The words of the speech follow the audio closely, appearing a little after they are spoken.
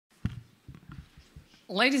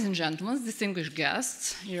Ladies and gentlemen, distinguished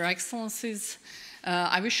guests, Your Excellencies,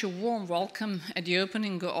 I wish you a warm welcome at the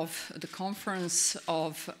opening of the conference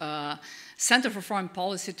of Center for Foreign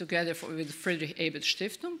Policy together with Friedrich Ebert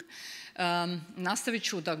Stiftung. Nastavit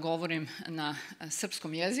ću da govorim na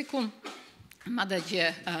srpskom jeziku, mada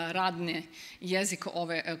je radni jezik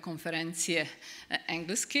ove konferencije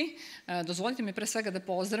engleski. Dozvolite mi pre svega da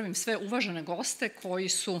pozdravim sve uvažene goste koji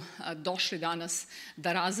su došli danas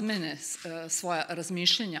da razmene svoja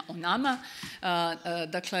razmišljenja o nama.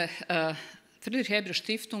 Dakle, Friedrich Ebert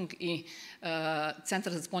Stiftung i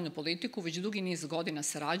Centar za spoljnu politiku već dugi niz godina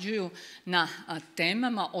sarađuju na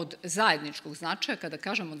temama od zajedničkog značaja. Kada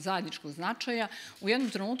kažem od zajedničkog značaja, u jednom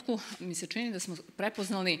trenutku mi se čini da smo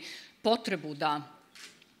prepoznali potrebu da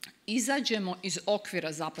izađemo iz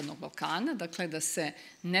okvira Zapadnog Balkana, dakle da se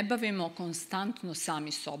ne bavimo konstantno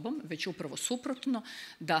sami sobom, već upravo suprotno,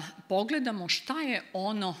 da pogledamo šta je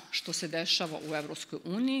ono što se dešava u Evropskoj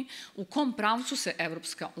uniji, u kom pravcu se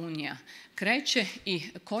Evropska unija kreće i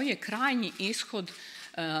koji je krajnji ishod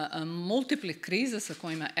multiplih kriza sa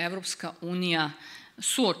kojima je Evropska unija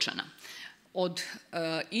suočena. Od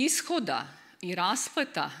ishoda i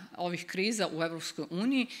raspleta ovih kriza u Evropskoj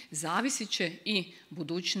uniji zavisit će i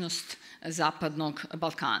budućnost Zapadnog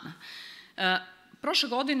Balkana. Prošle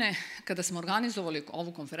godine, kada smo organizovali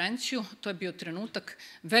ovu konferenciju, to je bio trenutak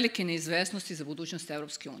velike neizvesnosti za budućnost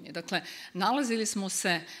Evropske unije. Dakle, nalazili smo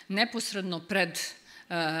se neposredno pred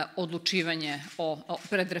odlučivanje,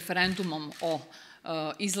 pred referendumom o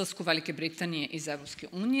izlasku Velike Britanije iz Evropske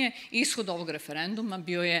unije. Ishod ovog referenduma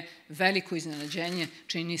bio je veliko iznenađenje,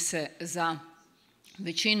 čini se, za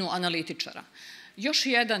većinu analitičara. Još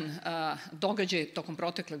jedan događaj tokom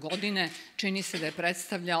protekle godine čini se da je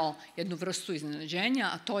predstavljao jednu vrstu iznenađenja,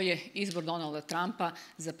 a to je izbor Donalda Trumpa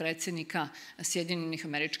za predsjednika Sjedinjenih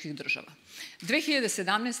Američkih Država.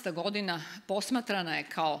 2017. godina posmatrana je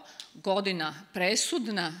kao godina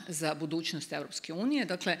presudna za budućnost Evropske unije.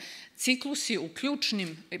 Dakle,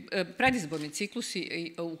 predizborni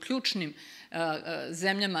ciklusi u ključnim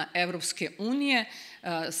zemljama Evropske unije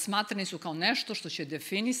smatrani su kao nešto što će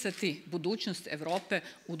definisati budućnost Evrope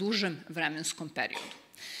u dužem vremenskom periodu.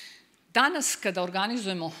 Danas, kada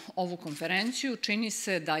organizujemo ovu konferenciju, čini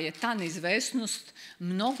se da je ta neizvesnost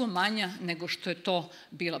mnogo manja nego što je to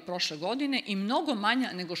bila prošle godine i mnogo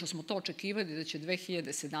manja nego što smo to očekivali da će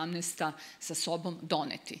 2017. sa sobom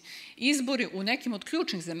doneti. Izbori u nekim od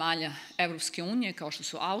ključnih zemalja Evropske unije, kao što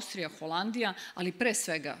su Austrija, Holandija, ali pre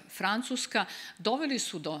svega Francuska, doveli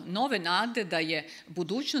su do nove nade da je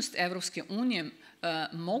budućnost Evropske unije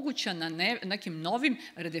moguća na nekim novim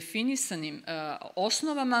redefinisanim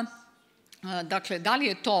osnovama. Dakle, da li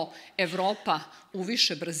je to Evropa u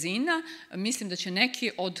više brzina? Mislim da će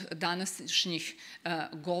neki od današnjih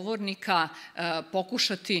govornika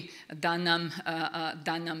pokušati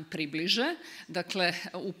da nam približe. Dakle,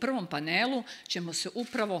 u prvom panelu ćemo se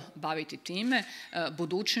upravo baviti time,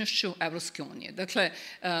 budućnošću Evropske unije. Dakle,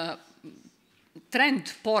 trend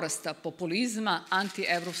porasta populizma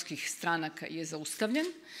antievropskih stranaka je zaustavljen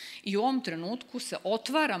i u ovom trenutku se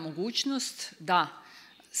otvara mogućnost da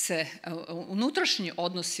se unutrašnji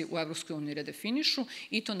odnosi u Evropskoj uniji redefinišu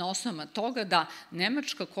i to na osnovama toga da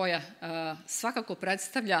Nemačka, koja svakako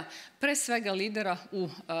predstavlja pre svega lidera u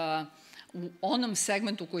onom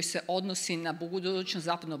segmentu koji se odnosi na budućnost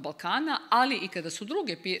Zapadnog Balkana, ali i kada su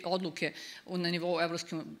druge odluke na nivou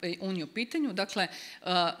Evropske unije u pitanju, dakle,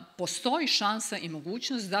 postoji šansa i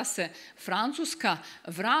mogućnost da se Francuska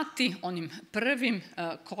vrati onim prvim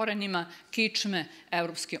korenima kičme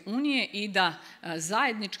Evropske unije i da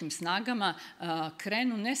zajedničkim snagama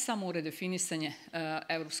krenu ne samo u redefinisanje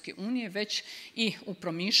Evropske unije, već i u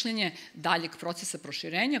promišljanje daljeg procesa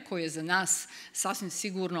proširenja koji je za nas sasvim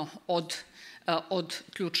sigurno od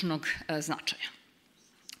ključnog značaja.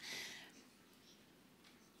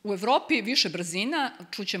 U Evropi više brzina,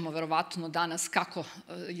 čućemo verovatno danas kako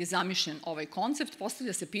je zamišljen ovaj koncept,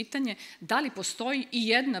 postavlja se pitanje da li postoji i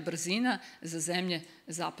jedna brzina za zemlje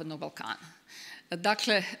Zapadnog Balkana.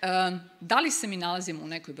 Dakle, da li se mi nalazimo u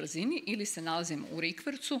nekoj brzini ili se nalazimo u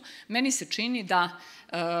rikvercu, meni se čini da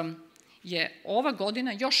je ova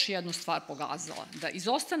godina još jednu stvar pokazala, da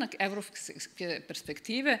izostanak evropske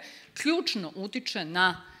perspektive ključno utiče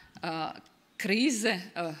na krize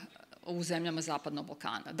u zemljama Zapadnog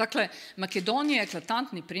Balkana. Dakle, Makedonija je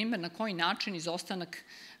eklatantni primer na koji način izostanak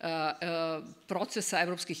procesa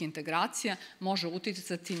evropskih integracija može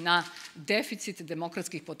uticati na deficit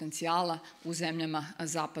demokratskih potencijala u zemljama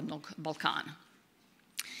Zapadnog Balkana.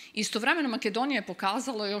 Istovremeno Makedonija je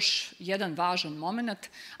pokazala još jedan važan moment,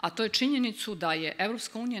 a to je činjenicu da je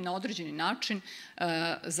Evropska unija na određeni način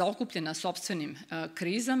zaokupljena sopstvenim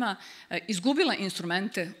krizama, izgubila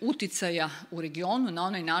instrumente uticaja u regionu na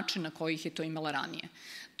onaj način na koji ih je to imala ranije.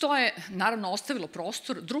 To je naravno ostavilo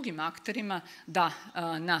prostor drugim akterima da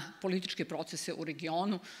na političke procese u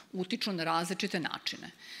regionu utiču na različite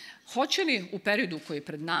načine. Hoće li u periodu koji je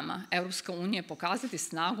pred nama Evropska unija pokazati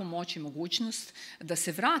snagu, moć i mogućnost da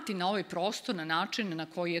se vrati na ovaj prostor na način na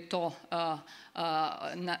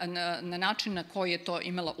koji je to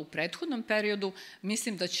imala u prethodnom periodu?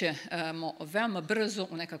 Mislim da ćemo veoma brzo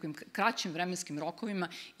u nekakvim kraćim vremenskim rokovima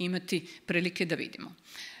imati prilike da vidimo.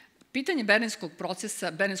 Pitanje Berlinskog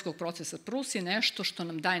procesa plus je nešto što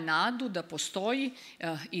nam daje nadu da postoji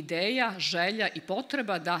ideja, želja i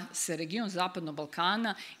potreba da se region Zapadnog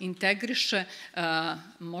Balkana integriše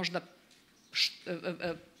možda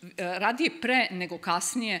radije pre nego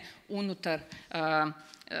kasnije unutar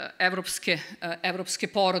evropske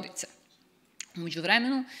porodice. U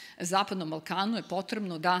međuvremenu, Zapadnom Balkanu je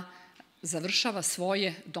potrebno da završava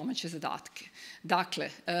svoje domaće zadatke. Dakle,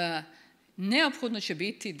 neophodno će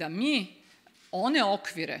biti da mi one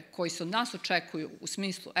okvire koji se od nas očekuju u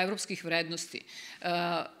smislu evropskih vrednosti,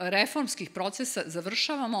 reformskih procesa,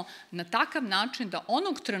 završavamo na takav način da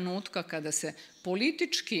onog trenutka kada se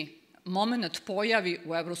politički moment pojavi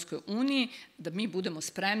u Evropskoj uniji, da mi budemo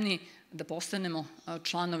spremni da postanemo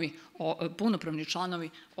punopravni članovi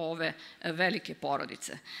ove velike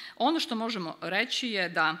porodice. Ono što možemo reći je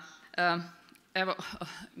da, evo,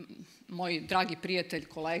 moj dragi prijatelj,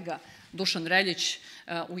 kolega Dušan Reljić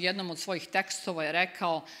u jednom od svojih tekstova je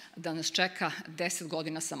rekao da nas čeka 10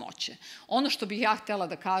 godina samoće. Ono što bih ja htela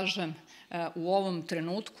da kažem u ovom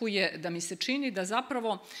trenutku je da mi se čini da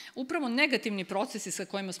zapravo upravo negativni procesi sa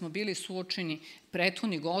kojima smo bili suočeni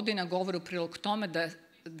prethodnih godina govore u prilog tome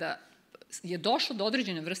da je došlo do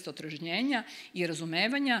određene vrste otrežnjenja i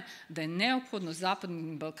razumevanja da je neophodno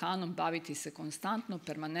Zapadnim Balkanom baviti se konstantno,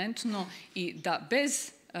 permanentno i da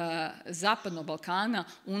bez Zapadnog Balkana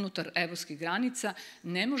unutar evropskih granica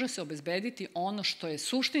ne može se obezbediti ono što je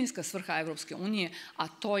suštinska svrha Evropske unije, a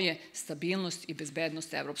to je stabilnost i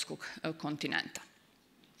bezbednost evropskog kontinenta.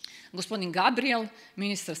 Gospodin Gabriel,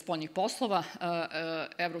 ministar spoljnih poslova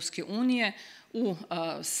Evropske unije, u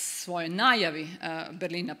svojoj najavi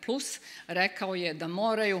Berlina Plus rekao je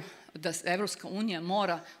da Evropska unija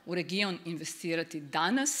mora u region investirati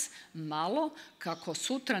danas malo, kako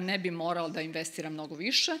sutra ne bi morala da investira mnogo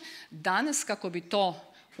više, danas kako bi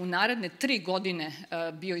to u naredne 3 godine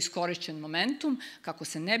bio iskorišćen momentum, kako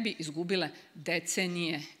se ne bi izgubile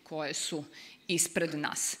decenije koje su ispred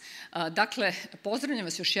nas. Dakle, pozdravljam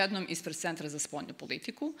vas još jednom ispred Centra za spoljnu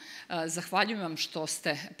politiku. Zahvaljujem vam što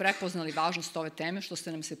ste prepoznali važnost ove teme, što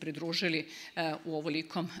ste nam se pridružili u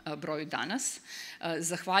ovolikom broju danas.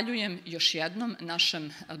 Zahvaljujem još jednom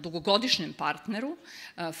našem dugogodišnjem partneru,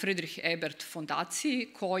 Friedrich Ebert fondaciji,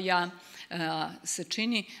 koja se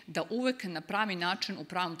čini da uvek na pravi način u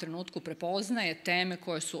pravom trenutku prepoznaje teme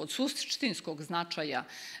koje su od suštinskog značaja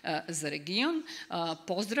za region.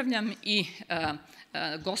 Pozdravljam i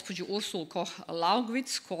gospođu Ursulu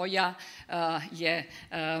Koch-Laugwitz, koja je,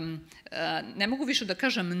 ne mogu više da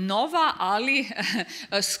kažem nova, ali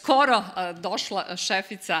skoro došla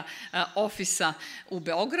šefica ofisa u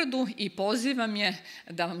Beogradu i pozivam je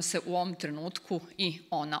da vam se u ovom trenutku i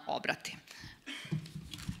ona obrati.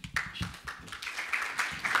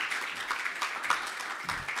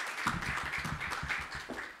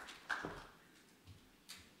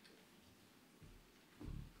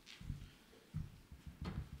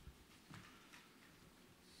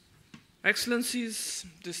 Excellencies,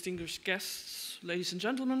 distinguished guests, ladies and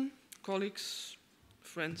gentlemen, colleagues,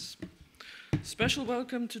 friends. Special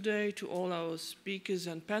welcome today to all our speakers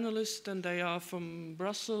and panelists, and they are from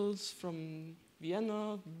Brussels, from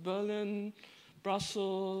Vienna, Berlin,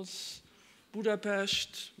 Brussels,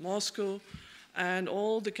 Budapest, Moscow, and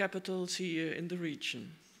all the capitals here in the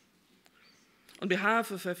region. On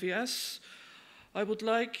behalf of FES, I would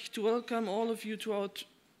like to welcome all of you to our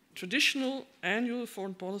traditional annual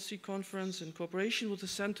foreign policy conference in cooperation with the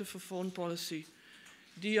Center for Foreign Policy.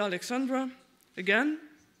 Dear Alexandra, again,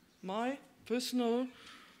 my personal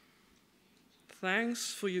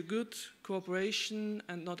thanks for your good cooperation,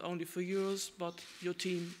 and not only for yours, but your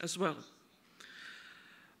team as well.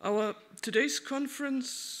 Our today's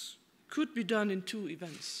conference could be done in 2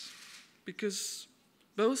 events, because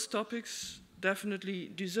both topics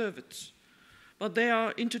definitely deserve it. But they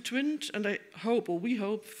are intertwined, and I hope, or we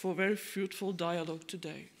hope, for very fruitful dialogue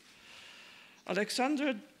today.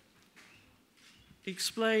 Alexandra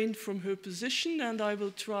explained from her position, and I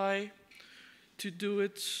will try to do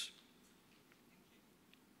it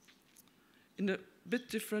in a bit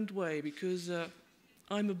different way, because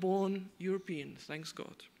I'm a born European, thanks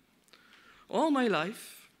God. All my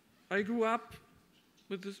life, I grew up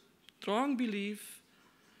with a strong belief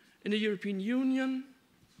in the European Union,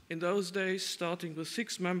 in those days starting with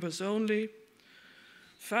 6 members only,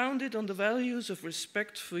 founded on the values of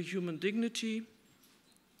respect for human dignity,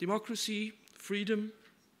 democracy, freedom,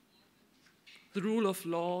 the rule of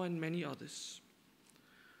law, and many others.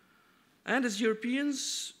 And as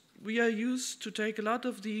Europeans, we are used to take a lot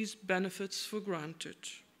of these benefits for granted: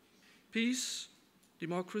 peace,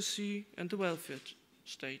 democracy, and the welfare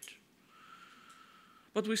state.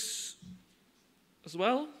 But as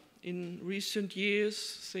well, in recent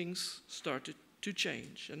years, things started to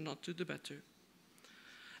change, and not to the better.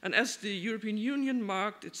 And as the European Union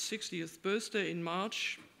marked its 60th birthday in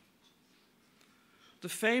March, the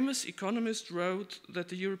famous economist wrote that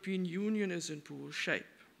the European Union is in poor shape.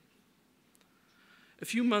 A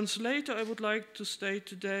few months later, I would like to state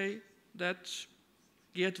today that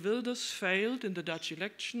Geert Wilders failed in the Dutch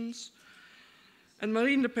elections, and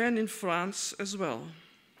Marine Le Pen in France as well.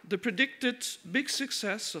 The predicted big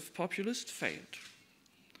success of populists failed.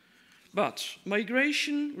 But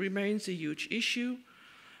migration remains a huge issue,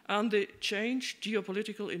 and the changed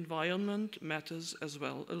geopolitical environment matters as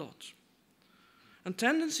well a lot. And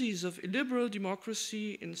tendencies of illiberal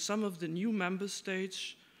democracy in some of the new member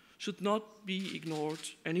states should not be ignored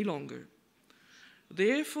any longer.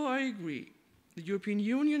 Therefore, I agree, the European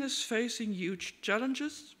Union is facing huge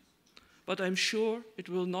challenges, but I'm sure it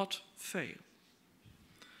will not fail.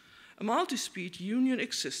 A multi-speed union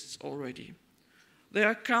exists already. There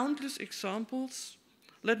are countless examples.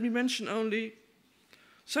 Let me mention only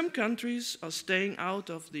some countries are staying out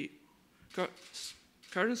of the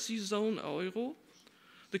currency zone euro,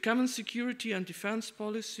 the common security and defense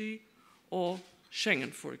policy, or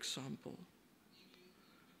Schengen, for example.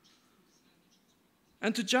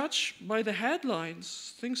 And to judge by the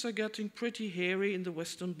headlines, things are getting pretty hairy in the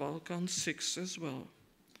Western Balkans 6 as well.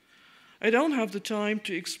 I don't have the time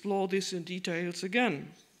to explore this in details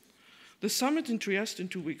again. The summit in Trieste in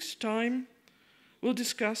 2 weeks' time will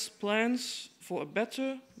discuss plans for a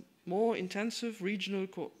better, more intensive regional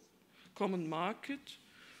common market,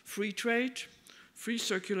 free trade, free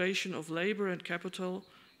circulation of labor and capital,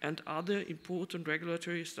 and other important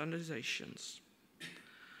regulatory standardizations.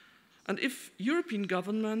 And if European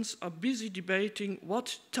governments are busy debating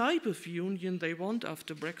what type of union they want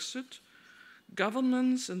after Brexit,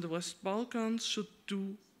 governments in the West Balkans should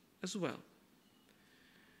do as well.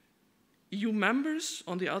 EU members,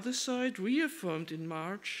 on the other side, reaffirmed in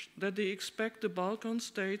March that they expect the Balkan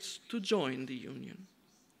states to join the Union.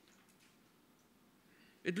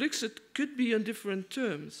 It looks it could be on different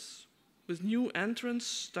terms, with new entrants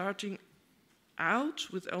starting out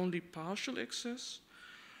with only partial access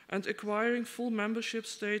and acquiring full membership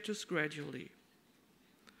status gradually.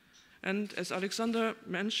 And as Alexander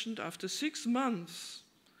mentioned, after 6 months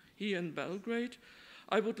here in Belgrade,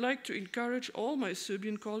 I would like to encourage all my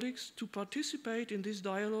Serbian colleagues to participate in this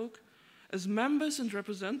dialogue as members and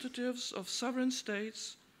representatives of sovereign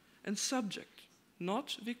states and subject,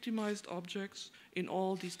 not victimized objects in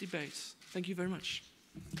all these debates. Thank you very much.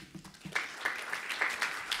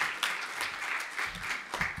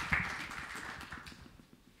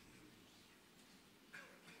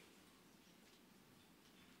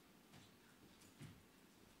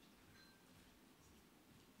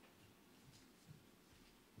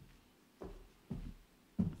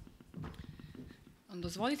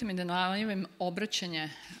 Dozvolite mi da najavim obraćanje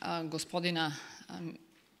gospodina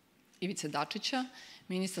Ivice Dačića,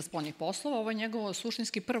 ministra spoljnih poslova. Ovo je njegovo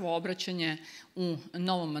suštinski prvo obraćanje u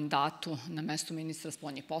novom mandatu na mestu ministra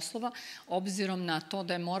spoljnih poslova, obzirom na to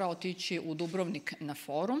da je morao otići u Dubrovnik na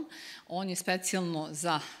forum. On je specijalno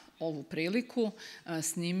za ovu priliku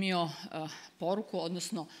snimio poruku,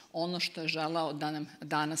 odnosno ono što je želeo da nam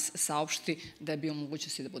danas saopšti, da je bio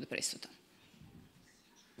mogućnosti da bude prisutan.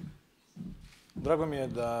 Drago mi je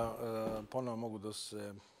da ponovo mogu da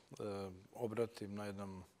se obratim na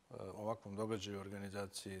jednom ovakvom događaju u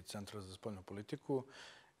organizaciji Centra za spoljnu politiku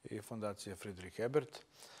i Fondacije Friedrich Ebert.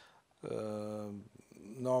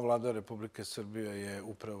 Nova vlada Republike Srbije je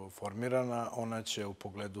upravo formirana. Ona će u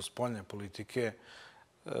pogledu spoljne politike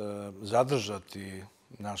zadržati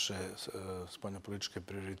naše spoljnopolitičke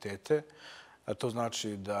prioritete, a to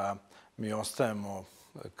znači da mi ostajemo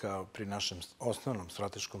kao pri našem osnovnom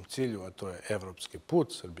strateškom cilju, a to je evropski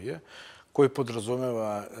put Srbije, koji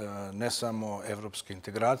podrazumeva ne samo evropske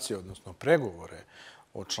integracije, odnosno pregovore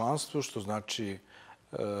o članstvu, što znači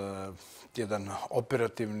jedan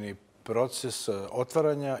operativni proces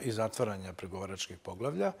otvaranja i zatvaranja pregovaračkih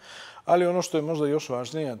poglavlja, ali ono što je možda još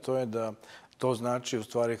važnije, to je da to znači u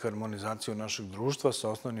stvari harmonizaciju našeg društva sa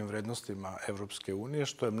osnovnim vrednostima Evropske unije,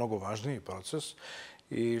 što je mnogo važniji proces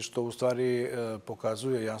i što u stvari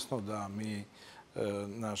pokazuje jasno da mi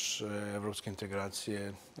naše evropske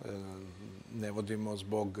integracije ne vodimo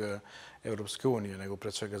zbog Evropske unije, nego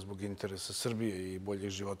pred svega zbog interesa Srbije i boljeg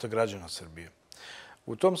života građana Srbije.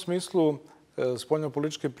 U tom smislu,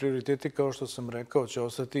 spoljnopolitički prioriteti, kao što sam rekao, će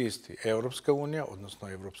ostati isti. Evropska unija, odnosno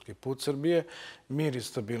evropski put Srbije, mir i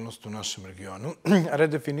stabilnost u našem regionu,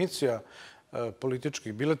 redefinicija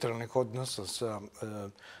političkih bilateralnih odnosa sa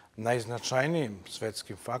najznačajnijim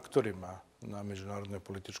svetskim faktorima na međunarodnoj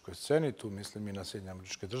političkoj sceni, tu mislim i na Sjedinjene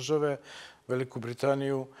Američke Države, Veliku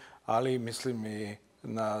Britaniju, ali mislim i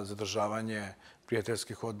na zadržavanje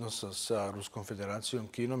prijateljskih odnosa sa Ruskom federacijom,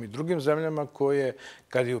 Kinom i drugim zemljama koje,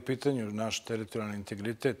 kad je u pitanju naš teritorijalni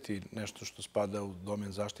integritet i nešto što spada u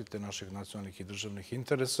domen zaštite naših nacionalnih i državnih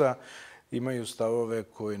interesa, imaju stavove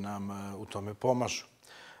koji nam u tome pomažu.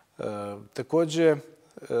 Takođe,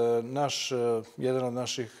 jedan od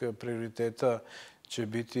naših prioriteta će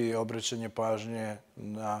biti obraćanje pažnje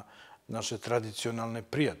na naše tradicionalne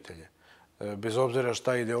prijatelje. Bez obzira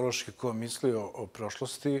šta ideološki ko mislio o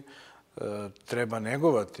prošlosti, treba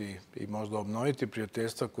negovati i možda obnoviti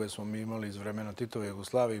prijateljstva koje smo mi imali iz vremena Titove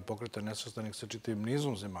Jugoslavije i Pokreta nesvrstanih sa čitavim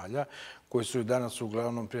nizom zemalja, koji su i danas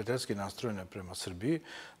uglavnom prijateljski nastrojene prema Srbiji.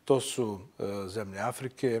 To su zemlje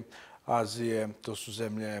Afrike, Azije, to su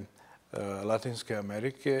zemlje Latinske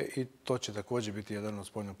Amerike i to će takođe biti jedan od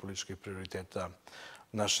spoljnopolitičkih prioriteta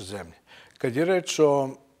naše zemlje. Kad je reč o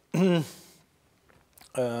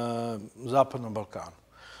Zapadnom Balkanu,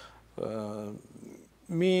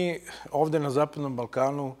 mi ovde na Zapadnom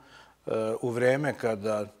Balkanu u vreme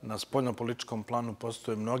kada na spoljnopolitičkom planu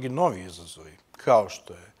postoje mnogi novi izazovi, kao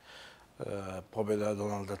što je pobjeda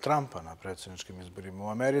Donalda Trumpa na predsjedničkim izborima u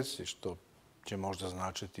Americi, što će možda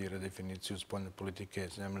značiti i redefiniciju spoljne politike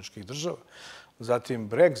Sjedinjenih Država, zatim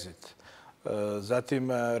Brexit,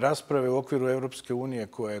 zatim rasprave u okviru Evropske unije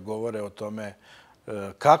koje govore o tome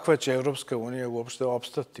kakva će Evropska unija uopšte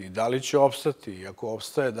opstati, da li će opstati, i ako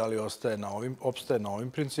opstaje, da li opstaje na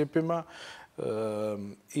ovim principima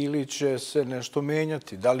ili će se nešto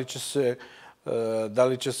menjati, da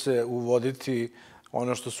li će se uvoditi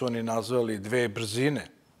ono što su oni nazvali dve brzine.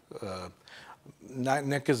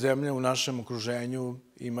 Neke zemlje u našem okruženju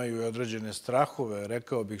imaju i određene strahove,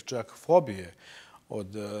 rekao bih čak fobije od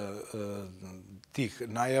tih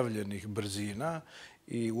najavljenih brzina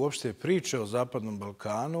i uopšte priče o Zapadnom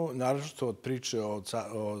Balkanu, naročito od priče o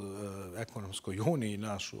ekonomskoj uniji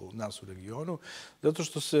nas u regionu,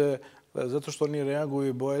 zato što oni reaguju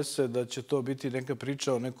i boje se da će to biti neka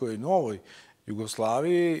priča o nekoj novoj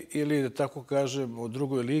Jugoslaviji ili, da tako kažem, o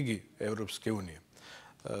drugoj ligi Evropske unije.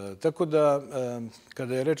 Tako da,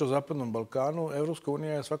 kada je reč o Zapadnom Balkanu, Evropska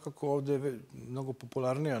unija je svakako ovde mnogo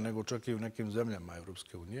popularnija nego čak i u nekim zemljama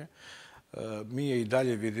Evropske unije. Mi je i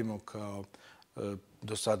dalje vidimo kao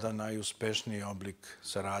do sada najuspešniji oblik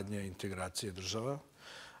saradnje i integracije država.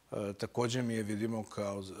 Takođe mi je vidimo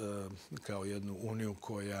kao jednu uniju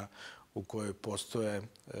u kojoj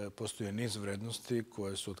postoje niz vrednosti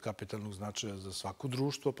koje su od kapitalnog značaja za svako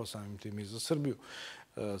društvo, pa samim tim i za Srbiju.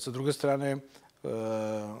 Sa druge strane,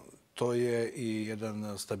 to je i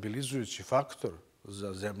jedan stabilizujući faktor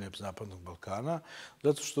za zemlje Zapadnog Balkana,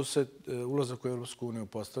 zato što se ulazak u Evropsku uniju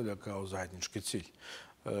postavlja kao zajednički cilj.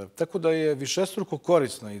 Tako da je višestruko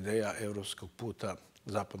korisna ideja evropskog puta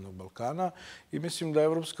Zapadnog Balkana i mislim da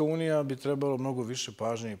Evropska unija bi trebalo mnogo više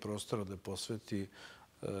pažnje i prostora da posveti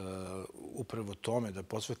upravo tome, da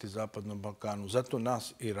posveti Zapadnom Balkanu. Zato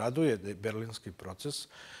nas i raduje berlinski proces,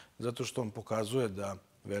 zato što on pokazuje da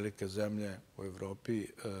velike zemlje u Evropi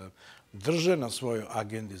drže na svojoj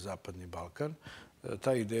agendi Zapadni Balkan.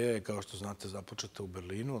 Ta ideja je, kao što znate, započeta u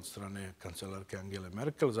Berlinu od strane kancelarke Angele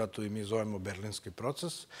Merkel, zato i mi zovemo berlinski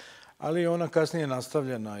proces, ali ona kasnije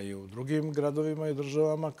nastavljena i u drugim gradovima i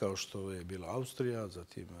državama, kao što je bila Austrija,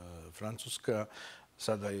 zatim Francuska,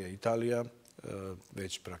 sada je Italija,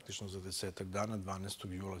 već praktično za 10 dana,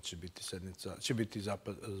 12. jula će biti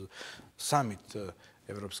samit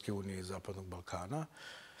Evropske unije i Zapadnog Balkana.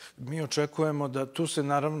 Mi očekujemo da tu se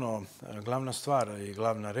naravno glavna stvar i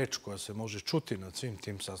glavna reč koja se može čuti na svim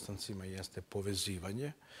tim sastancima jeste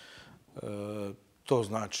povezivanje. To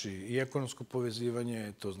znači i ekonomsko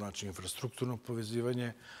povezivanje, to znači infrastrukturno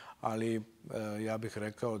povezivanje, ali ja bih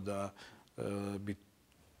rekao da bi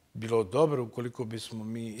bilo dobro ukoliko bismo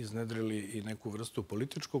mi iznedrili i neku vrstu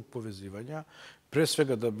političkog povezivanja, pre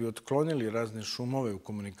svega da bi otklonili razne šumove u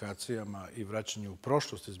komunikacijama i vraćanju u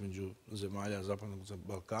prošlost između zemalja Zapadnog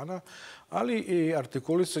Balkana, ali i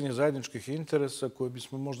artikulisanje zajedničkih interesa koje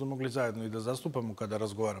bismo možda mogli zajedno i da zastupamo kada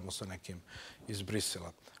razgovaramo sa nekim iz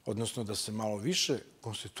Brisela. Odnosno da se malo više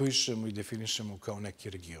konstituišemo i definišemo kao neki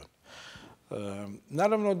region.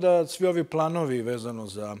 Naravno da svi ovi planovi vezano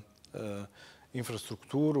za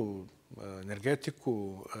infrastrukturu,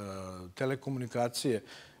 energetiku, telekomunikacije,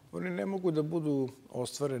 oni ne mogu da budu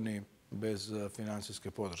ostvareni bez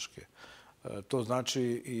finansijske podrške. To znači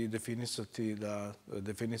i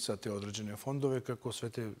definisati određene fondove kako sve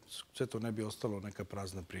to ne bi ostalo neka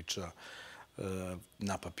prazna priča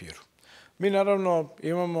na papiru. Mi naravno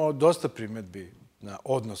imamo dosta primjedbi na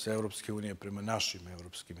odnos Evropske unije prema našim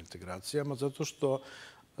evropskim integracijama, zato što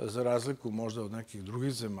za razliku možda od nekih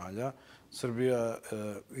drugih zemalja, Srbija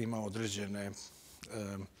ima određene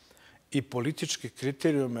i političke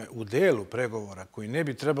kriterijume u delu pregovora koji ne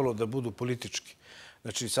bi trebalo da budu politički.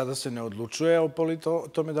 Znači, sada se ne odlučuje o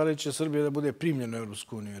tome da li će Srbija da bude primljena u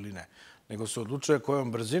Evropsku uniju ili ne, nego se odlučuje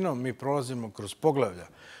kojom brzinom mi prolazimo kroz poglavlja.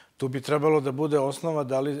 Tu bi trebalo da bude osnova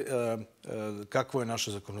kakvo je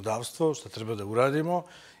naše zakonodavstvo, šta treba da uradimo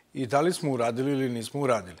i da li smo uradili ili nismo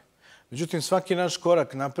uradili. Međutim, svaki naš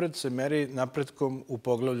korak napred se meri napretkom u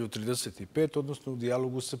poglavlju 35, odnosno u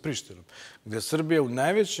dijalogu sa Prištinom, gde Srbija u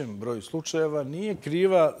najvećem broju slučajeva nije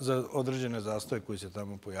kriva za određene zastoje koji se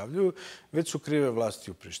tamo pojavljuju, već su krive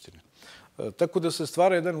vlasti u Prištini. Tako da se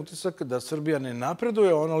stvara jedan utisak da Srbija ne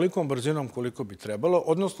napreduje onolikom brzinom koliko bi trebalo,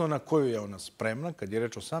 odnosno na koju je ona spremna, kad je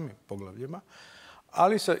reč o samim poglavljima,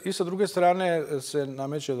 ali i sa druge strane se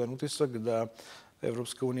nameće jedan utisak da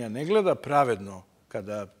Evropska unija ne gleda pravedno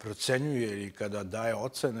kada procenjuje ili kada daje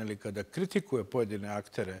ocene ili kada kritikuje pojedine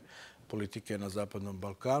aktere politike na Zapadnom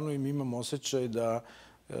Balkanu i mi imamo osjećaj da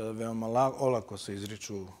veoma olako se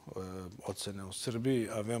izriču ocene o Srbiji,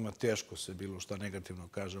 a veoma teško se bilo šta negativno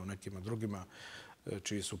kaže o nekima drugima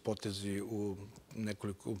čiji su potezi u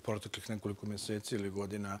proteklih nekoliko meseci ili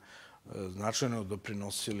godina značajno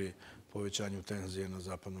doprinosili povećanju tenzije na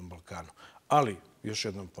Zapadnom Balkanu. Ali, još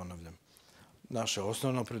jednom ponavljam, naše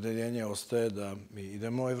osnovno opredeljenje ostaje da mi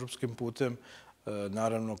idemo evropskim putem,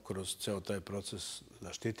 naravno kroz ceo taj proces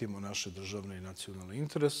da štitimo naše državne i nacionalne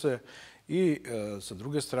interese i sa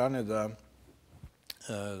druge strane da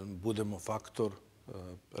budemo faktor,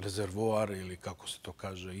 rezervoar ili kako se to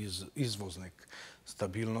kaže, izvoznik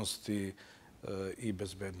stabilnosti i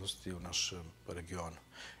bezbednosti u našem regionu.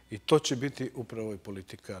 I to će biti upravo i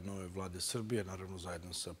politika nove vlade Srbije, naravno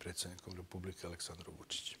zajedno sa predsjednikom Republike Aleksandrom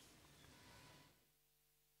Vučićem.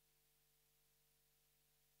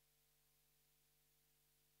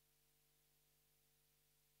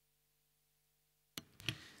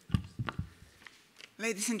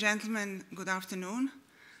 Ladies and gentlemen, good afternoon.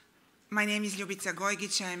 My name is Ljubica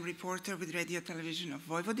Gojgić. I am a reporter with Radio Television of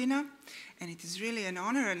Vojvodina, and it is really an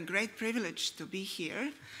honor and great privilege to be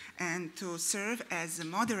here and to serve as a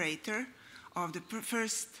moderator of the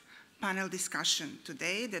first panel discussion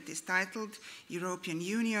today that is titled European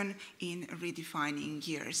Union in Redefining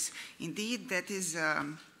Years. Indeed, that is a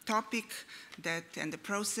topic and the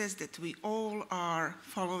process that we all are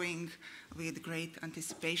following with great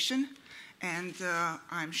anticipation. And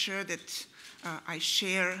I'm sure that I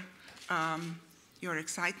share your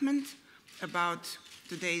excitement about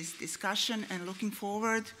today's discussion and looking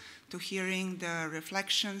forward to hearing the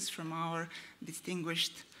reflections from our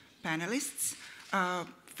distinguished panelists.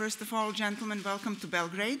 First of all, gentlemen, welcome to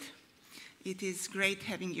Belgrade. It is great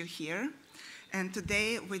having you here. And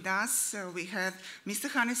today with us we have Mr.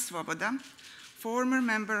 Hannes Svoboda, former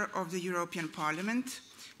member of the European Parliament,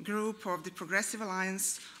 group of the Progressive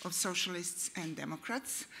Alliance of Socialists and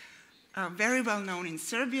Democrats, very well known in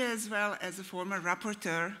Serbia as well as a former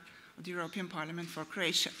rapporteur of the European Parliament for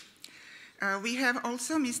Croatia. We have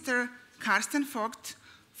also Mr. Carsten Vogt,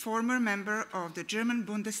 former member of the German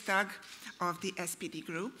Bundestag of the SPD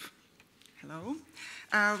group. Hello.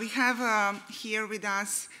 We have here with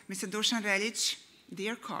us Mr. Dusan Reljic,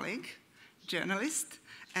 dear colleague, journalist,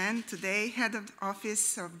 and today head of the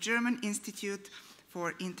office of German Institute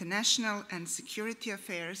for International and Security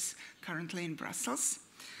Affairs, currently in Brussels.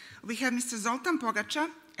 We have Mr. Zoltán Pogača,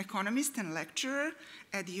 economist and lecturer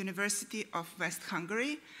at the University of West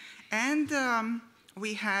Hungary. And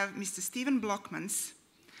we have Mr. Steven Blockmans,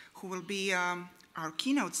 who will be our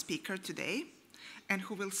keynote speaker today, and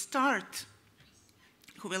who will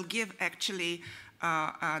give actually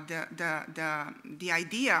the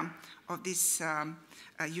idea of this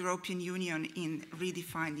European Union in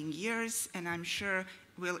redefining years, and I'm sure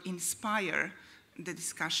will inspire the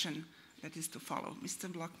discussion that is to follow. Mr.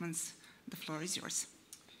 Blockmans, the floor is yours.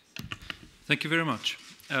 Thank you very much.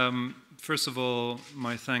 First of all,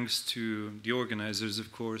 my thanks to the organizers,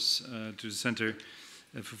 of course, to the Center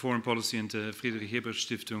for Foreign Policy and the Friedrich Hebert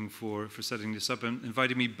Stiftung for setting this up and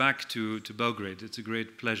inviting me back to Belgrade. It's a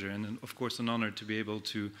great pleasure and, of course, an honor to be able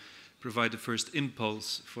to provide the first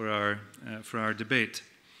impulse for our debate.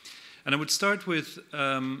 And I would start with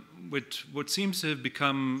what seems to have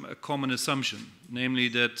become a common assumption, namely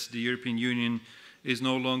that the European Union is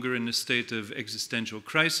no longer in a state of existential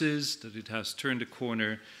crisis, that it has turned a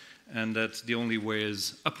corner, and that the only way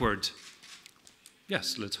is upward.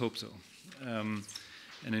 Yes, let's hope so.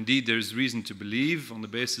 And indeed, there's reason to believe, on the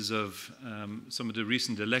basis of some of the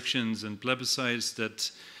recent elections and plebiscites,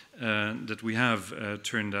 that we have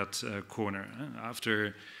turned that corner.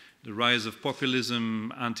 After the rise of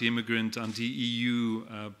populism, anti-immigrant,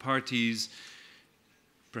 anti-EU parties,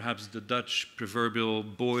 perhaps the Dutch proverbial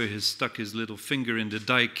boy has stuck his little finger in the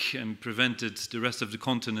dike and prevented the rest of the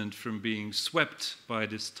continent from being swept by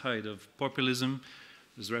this tide of populism.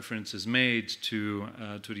 There's references made to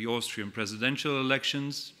the Austrian presidential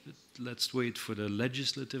elections. Let's wait for the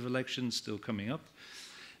legislative elections still coming up.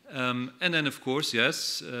 And then, of course,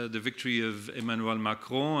 yes, the victory of Emmanuel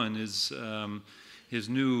Macron and his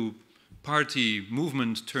new party,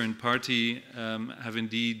 movement turned party, have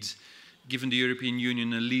indeed given the European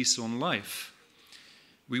Union a lease on life.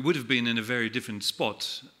 We would have been in a very different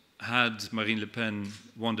spot had Marine Le Pen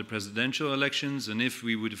won the presidential elections, and if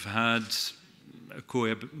we would have had a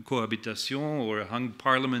cohabitation or a hung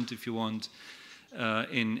parliament, if you want,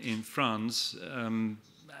 in France,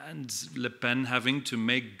 and Le Pen having to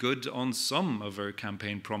make good on some of her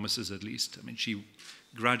campaign promises, at least. I mean, she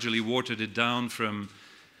gradually watered it down from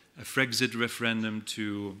a Frexit referendum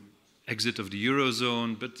to exit of the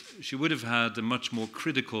Eurozone, but she would have had a much more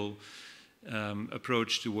critical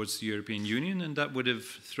approach towards the European Union, and that would have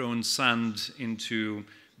thrown sand into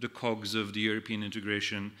the cogs of the European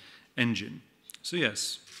integration engine. So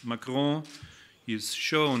yes, Macron has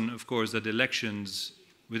shown, of course, that elections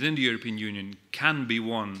within the European Union can be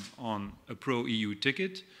won on a pro-EU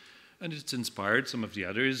ticket, and it's inspired some of the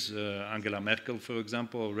others. Angela Merkel, for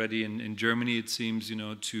example, already in Germany, it seems,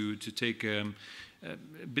 to take a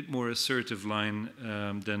bit more assertive line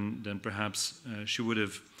than perhaps she would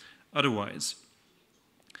have otherwise.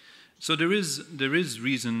 So there is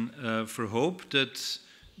reason for hope that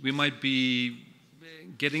we might be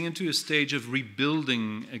getting into a stage of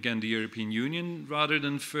rebuilding again the European Union rather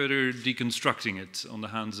than further deconstructing it on the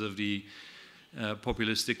hands of the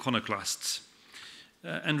populist iconoclasts.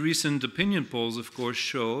 And recent opinion polls, of course,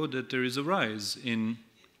 show that there is a rise in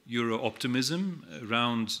Euro optimism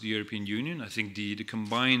around the European Union. I think the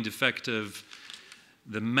combined effect of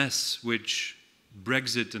the mess which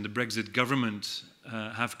Brexit and the Brexit government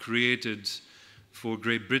have created for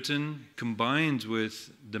Great Britain, combined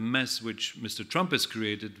with the mess which Mr. Trump has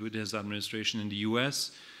created with his administration in the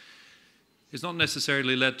US, has not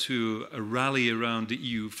necessarily led to a rally around the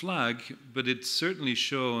EU flag, but it's certainly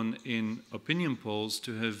shown in opinion polls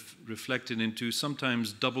to have reflected into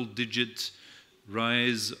sometimes double-digit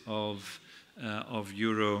rise of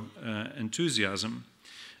Euro enthusiasm.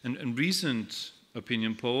 And recent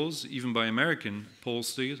opinion polls, even by American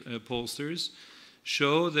pollsters,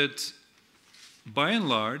 show that by and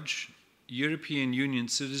large, European Union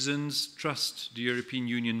citizens trust the European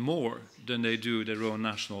Union more than they do their own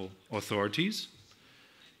national authorities,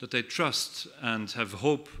 that they trust and have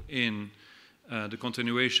hope in the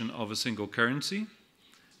continuation of a single currency,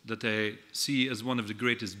 that they see as one of the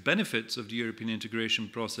greatest benefits of the European integration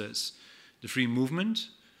process the free movement,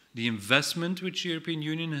 the investment which the European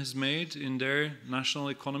Union has made in their national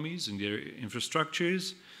economies, in their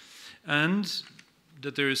infrastructures, and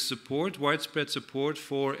that there is support, widespread support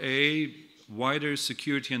for a wider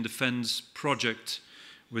security and defense project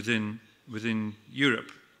within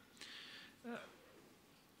Europe.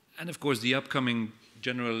 And of course, the upcoming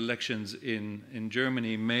general elections in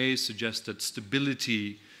Germany may suggest that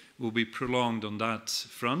stability will be prolonged on that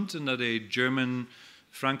front, and that a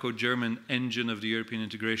Franco-German engine of the European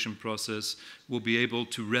integration process will be able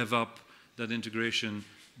to rev up that integration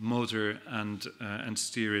motor and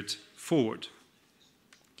steer it forward.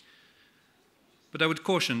 But I would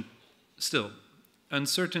caution still,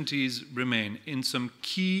 uncertainties remain in some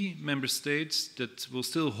key member states that will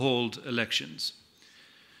still hold elections.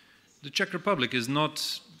 The Czech Republic is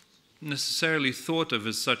not necessarily thought of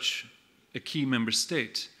as such a key member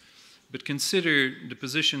state, but consider the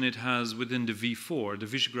position it has within the V4, the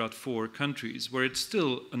Visegrad 4 countries, where it's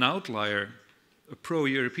still an outlier, a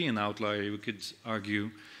pro-European outlier, we could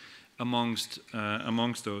argue, amongst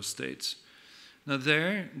those states. Now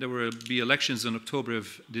there will be elections in October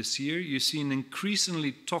of this year. You see an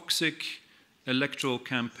increasingly toxic electoral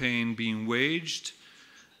campaign being waged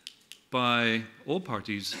by all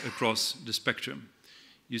parties across the spectrum.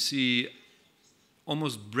 You see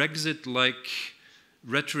almost Brexit-like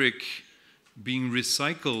rhetoric being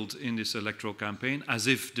recycled in this electoral campaign, as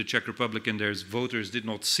if the Czech Republic and their voters did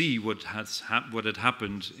not see what had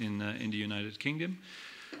happened in the United Kingdom,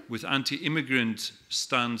 with anti-immigrant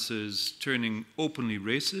stances turning openly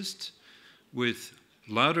racist, with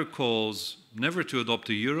louder calls never to adopt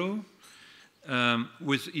the euro,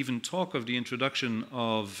 with even talk of the introduction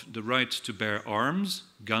of the right to bear arms,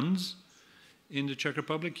 guns, in the Czech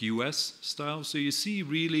Republic, US style. So you see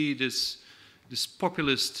really this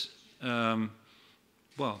populist,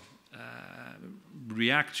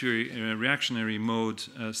 reactionary mode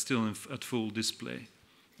still at full display.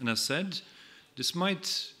 And as said, this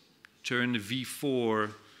might turn the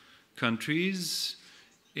V4 countries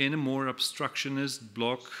in a more obstructionist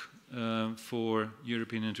bloc for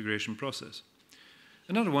European integration process.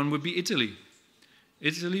 Another one would be Italy.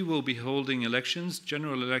 Italy will be holding elections,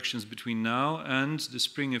 general elections, between now and the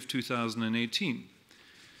spring of 2018.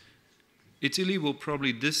 Italy will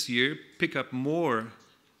probably this year pick up more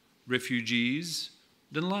refugees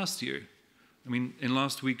than last year. I mean, in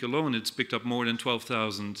last week alone, it's picked up more than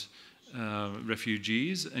 12,000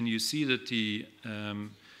 refugees, and you see that the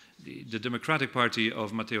Democratic Party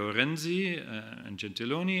of Matteo Renzi and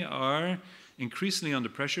Gentiloni are increasingly under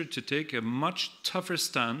pressure to take a much tougher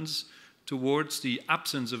stance towards the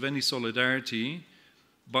absence of any solidarity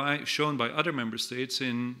shown by other member states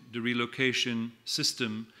in the relocation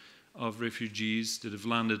system of refugees that have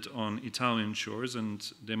landed on Italian shores,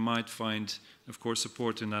 and they might find, of course,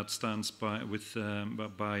 support in that stance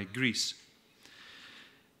by Greece.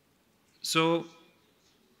 So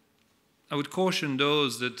I would caution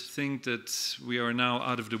those that think that we are now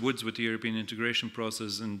out of the woods with the European integration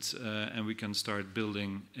process and we can start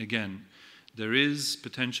building again. There is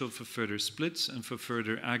potential for further splits and for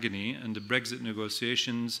further agony, and the Brexit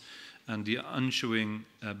negotiations and the ensuing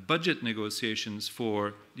budget negotiations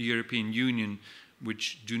for the European Union,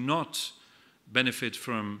 which do not benefit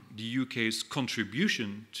from the UK's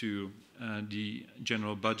contribution to the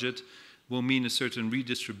general budget, will mean a certain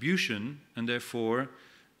redistribution and therefore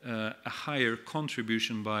a higher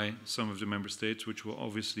contribution by some of the member states, which will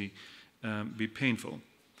obviously be painful.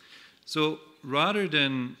 So rather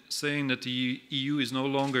than saying that the EU is no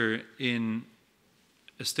longer in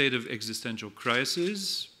a state of existential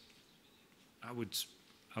crisis, I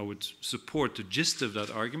would support the gist of that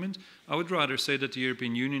argument. I would rather say that the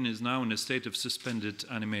European Union is now in a state of suspended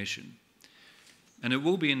animation. And it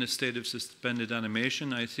will be in a state of suspended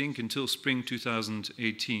animation, I think, until spring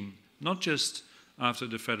 2018. Not just after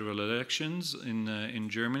the federal elections in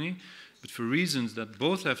Germany, but for reasons that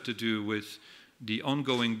both have to do with the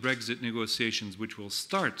ongoing Brexit negotiations, which will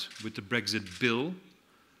start with the Brexit bill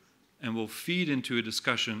and will feed into a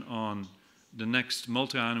discussion on the next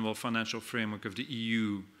multi-annual financial framework of the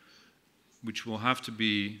EU, which will have to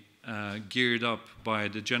be geared up by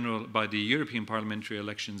the European parliamentary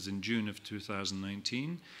elections in June of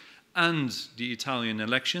 2019, and the Italian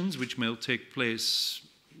elections, which may take place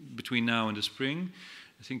between now and the spring.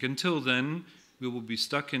 I think until then, we will be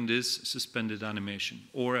stuck in this suspended animation,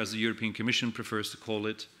 or as the European Commission prefers to call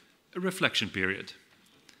it, a reflection period.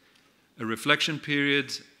 A reflection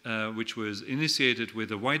period which was initiated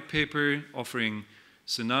with a white paper offering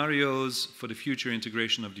scenarios for the future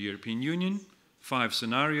integration of the European Union, 5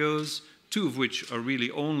 scenarios, 2 of which are really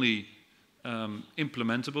only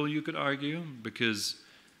implementable, you could argue, because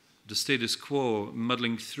the status quo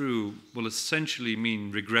muddling through will essentially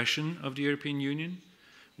mean regression of the European Union,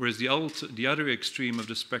 whereas the other extreme of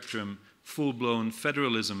the spectrum, full-blown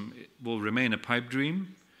federalism, will remain a pipe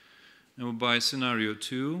dream. And by scenario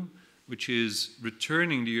 2, which is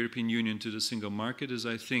returning the European Union to the single market, is,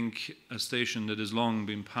 I think, a station that has long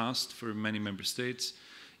been passed for many member states,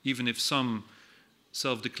 even if some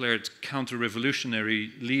self-declared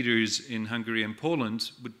counter-revolutionary leaders in Hungary and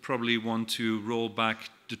Poland would probably want to roll back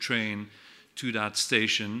the train to that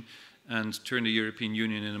station and turn the European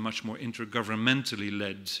Union in a much more intergovernmentally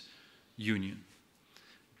led union.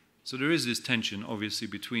 So there is this tension, obviously,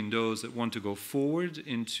 between those that want to go forward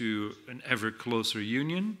into an ever closer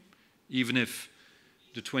union, even if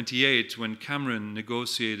the 28, when Cameron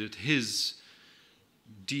negotiated his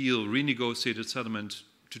deal, renegotiated settlement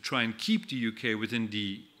to try and keep the UK within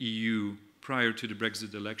the EU prior to the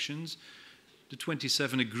Brexit elections, the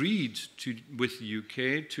 27 agreed with the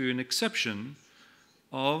UK to an exception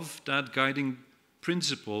of that guiding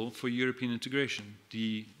principle for European integration,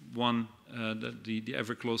 the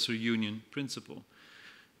ever closer union principle.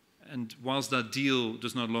 And whilst that deal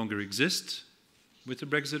does no longer exist with the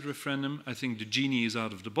Brexit referendum, I think the genie is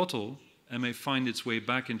out of the bottle and may find its way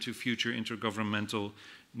back into future intergovernmental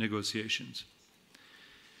negotiations.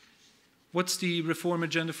 What's the reform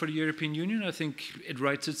agenda for the European Union? I think it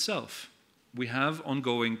writes itself. We have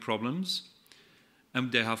ongoing problems,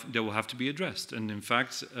 and they will have to be addressed. And in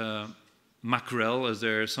fact, Mackerel, as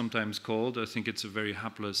they're sometimes called, I think it's a very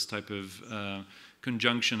hapless type of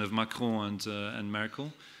conjunction of Macron and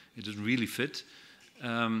Merkel. It doesn't really fit.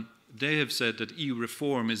 They have said that EU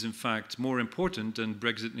reform is in fact more important than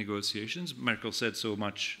Brexit negotiations. Merkel said so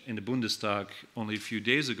much in the Bundestag only a few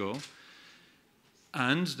days ago.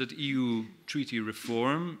 And that EU treaty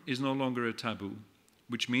reform is no longer a taboo,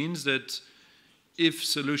 which means that if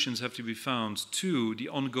solutions have to be found to the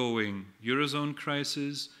ongoing Eurozone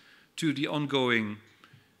crisis, to the ongoing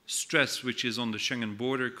stress which is on the Schengen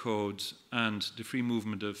border code and the free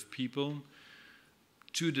movement of people,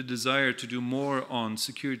 to the desire to do more on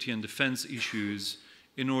security and defense issues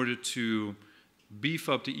in order to beef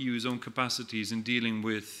up the EU's own capacities in dealing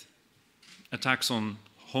with attacks on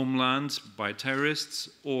homeland by terrorists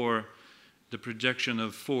or the projection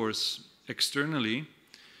of force externally,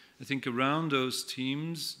 I think around those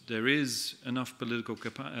themes there is enough political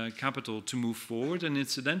capital to move forward, and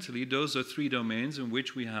incidentally those are three domains in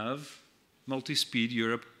which we have multi-speed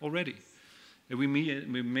Europe already. And we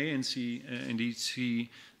may indeed see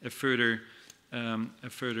a further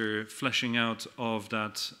fleshing out of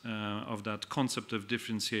that concept of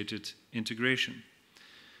differentiated integration.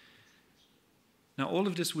 Now, all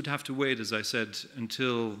of this would have to wait, as I said,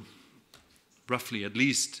 until roughly at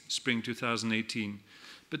least spring 2018.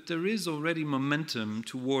 But there is already momentum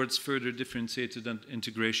towards further differentiated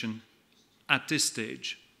integration at this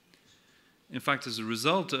stage. In fact, as a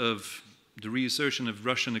result of the reassertion of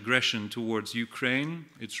Russian aggression towards Ukraine,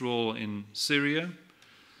 its role in Syria,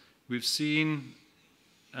 we've seen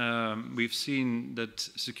that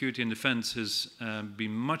security and defense has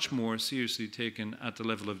been much more seriously taken at the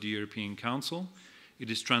level of the European Council. It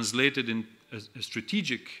is translated in a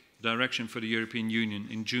strategic direction for the European Union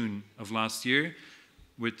in June of last year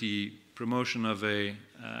with the promotion of a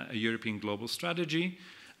European global strategy,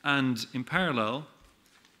 and in parallel,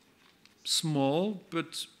 small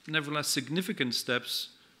but nevertheless significant steps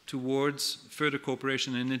towards further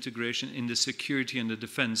cooperation and integration in the security and the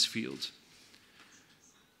defense field.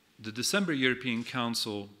 The December European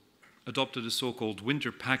Council adopted a so-called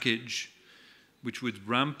winter package, which would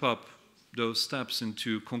ramp up those steps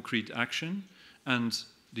into concrete action, and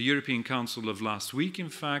the European Council of last week, in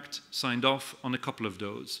fact, signed off on a couple of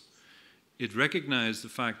those. It recognized the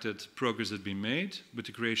fact that progress had been made with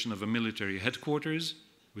the creation of a military headquarters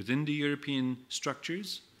within the European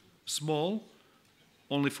structures, small,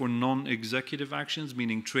 only for non-executive actions,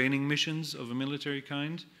 meaning training missions of a military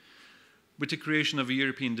kind, with the creation of a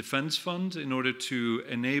European Defence Fund in order to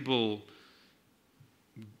enable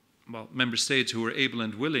member states who are able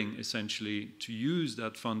and willing, essentially, to use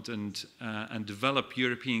that fund and develop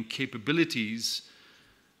European capabilities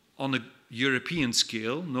on a European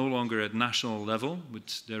scale, no longer at national level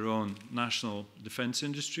with their own national defense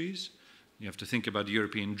industries. You have to think about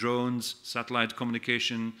European drones, satellite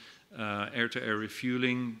communication, air-to-air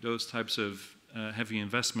refueling, those types of heavy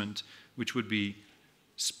investment, which would be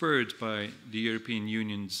spurred by the European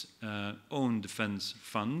Union's own defense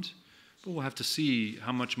fund. But we'll have to see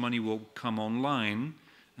how much money will come online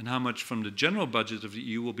and how much from the general budget of the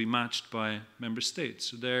EU will be matched by member states.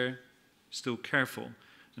 So they're still careful.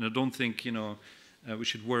 And I don't think, we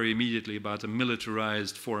should worry immediately about a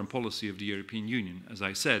militarized foreign policy of the European Union. As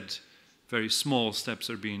I said, very small steps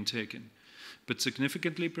are being taken. But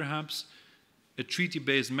significantly, perhaps, a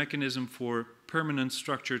treaty-based mechanism for permanent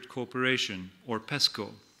structured cooperation, or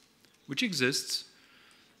PESCO, which exists,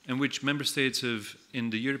 and which member states have, in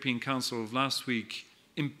the European Council of last week,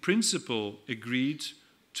 in principle agreed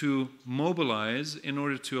to mobilize in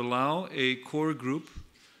order to allow a core group,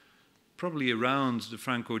 probably around the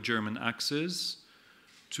Franco-German axis,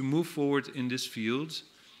 to move forward in this field,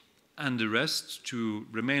 and the rest to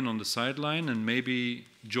remain on the sideline and maybe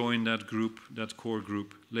join that group, that core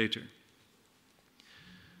group, later.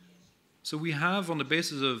 So we have, on the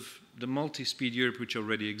basis of the multi-speed Europe which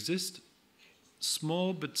already exists,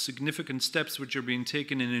 small but significant steps which are being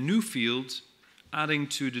taken in a new field, adding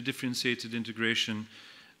to the differentiated integration,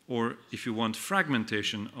 or if you want,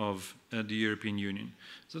 fragmentation of the European Union.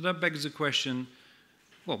 So that begs the question,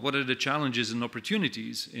 well, what are the challenges and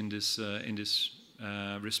opportunities in this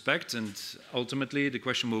respect? And ultimately, the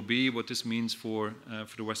question will be what this means for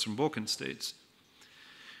the Western Balkan states.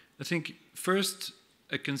 I think first,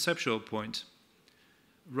 a conceptual point.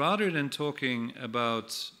 Rather than talking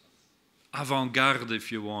about avant-garde,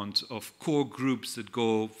 if you want, of core groups that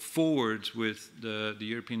go forward with the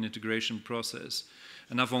European integration process,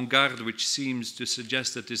 an avant-garde which seems to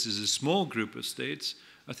suggest that this is a small group of states,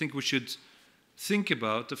 I think we should think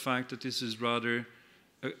about the fact that this is rather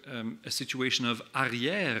a situation of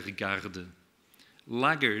arrière-garde,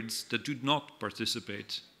 laggards that do not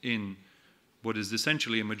participate in what is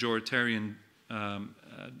essentially a majoritarian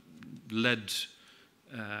led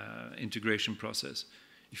integration process.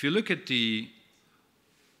 If you look at the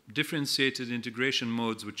differentiated integration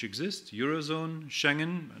modes which exist, Eurozone,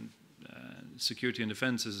 Schengen, and security and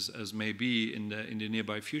defense as may be in the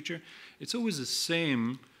nearby future, it's always the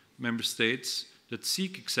same member states that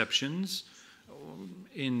seek exceptions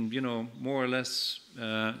in, more or less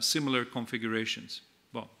similar configurations.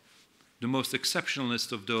 Well, the most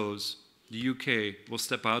exceptionalist of those, the UK, will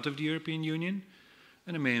step out of the European Union,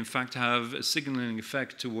 and it may in fact have a signaling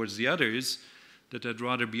effect towards the others that I'd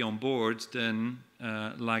rather be on board than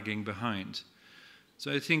lagging behind.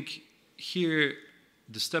 So I think here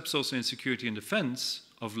the steps also in security and defense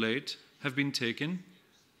of late have been taken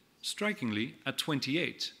strikingly at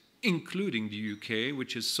 28, including the UK,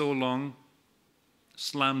 which has so long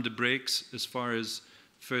slammed the brakes as far as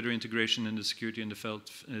further integration in the security and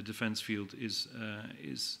defense field is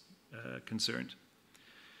concerned.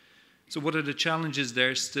 So what are the challenges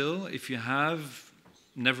there still? If you have,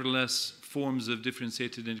 nevertheless, forms of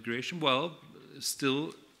differentiated integration, well,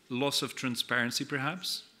 still loss of transparency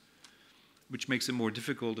perhaps, which makes it more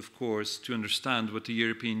difficult, of course, to understand what the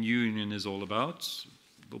European Union is all about.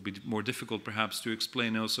 It will be more difficult perhaps to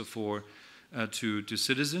explain also to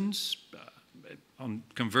citizens.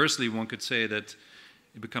 Conversely, one could say that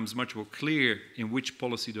it becomes much more clear in which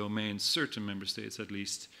policy domains certain member states at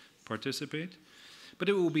least participate. But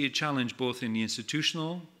it will be a challenge both in the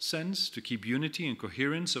institutional sense to keep unity and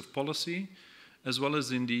coherence of policy, as well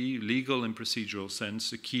as in the legal and procedural sense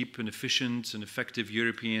to keep an efficient and effective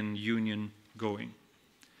European Union going.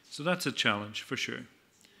 So that's a challenge for sure.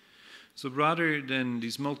 So rather than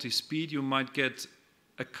this multi-speed, you might get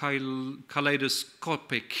a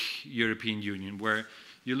kaleidoscopic European Union, where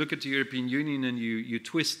you look at the European Union and you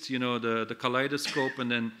twist, the kaleidoscope, and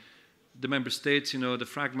then the member states, the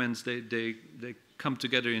fragments, they come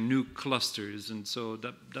together in new clusters, and so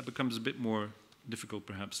that becomes a bit more difficult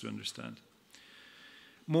perhaps to understand.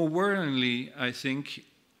 More worryingly, I think,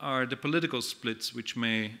 are the political splits which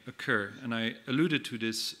may occur, and I alluded to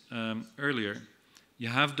this earlier. You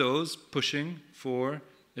have those pushing for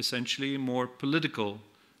essentially more political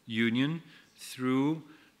union through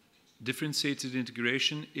differentiated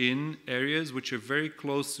integration in areas which are very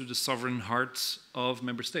close to the sovereign hearts of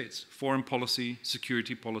member states: foreign policy,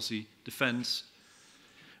 security policy, defense.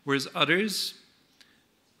 Whereas others,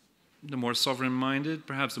 the more sovereign-minded,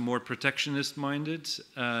 perhaps the more protectionist-minded,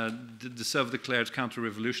 the self-declared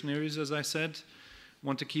counter-revolutionaries, as I said,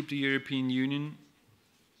 want to keep the European Union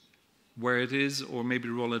where it is, or maybe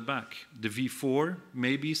roll it back. The V4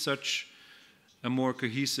 may be such a more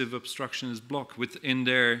cohesive obstructionist bloc within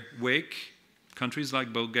their wake, countries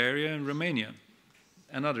like Bulgaria and Romania,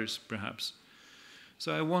 and others perhaps.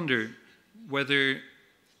 So I wonder whether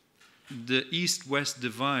the East-West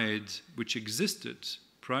divide which existed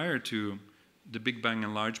prior to the Big Bang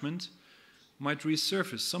enlargement might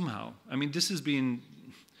resurface somehow. I mean, this has been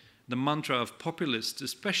the mantra of populists,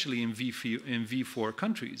 especially in V4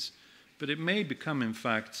 countries, but it may become, in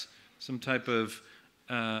fact, some type of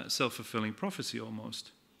self-fulfilling prophecy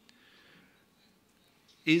almost.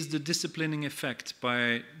 Is the disciplining effect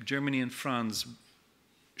by Germany and France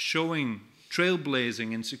showing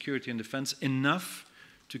trailblazing in security and defense enough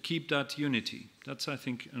to keep that unity? That's, I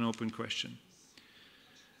think, an open question.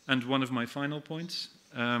 And one of my final points,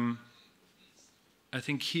 I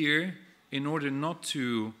think here, in order not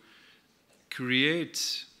to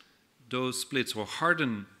create those splits or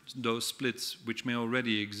harden those splits which may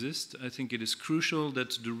already exist, I think it is crucial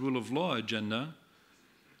that the rule of law agenda,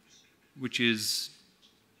 which is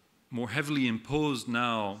more heavily imposed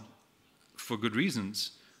now for good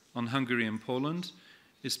reasons on Hungary and Poland,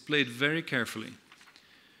 is played very carefully.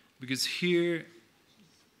 Because here,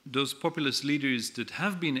 those populist leaders that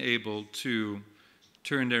have been able to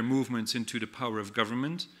turn their movements into the power of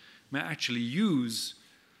government may actually use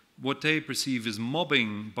what they perceive as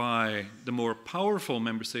mobbing by the more powerful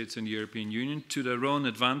member states in the European Union to their own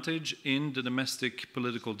advantage in the domestic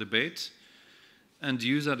political debate, and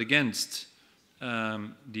use that against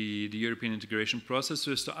the European integration process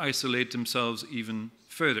so as to isolate themselves even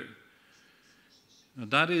further. Now,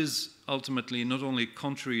 that is ultimately not only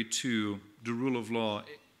contrary to the rule of law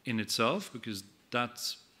in itself, because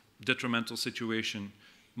that detrimental situation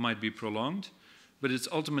might be prolonged, but it's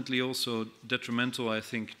ultimately also detrimental, I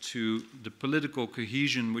think, to the political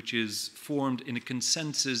cohesion which is formed in a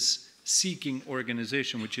consensus-seeking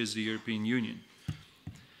organization, which is the European Union.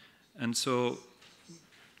 And so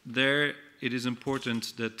there it is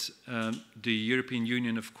important that the European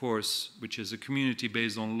Union, of course, which is a community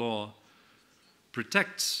based on law,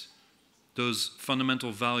 protects those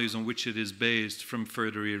fundamental values on which it is based from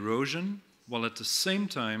further erosion, while at the same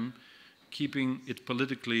time keeping it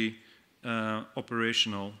politically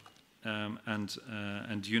operational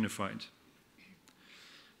and unified.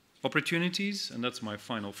 Opportunities, and that's my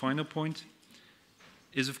final point,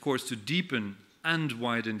 is of course to deepen and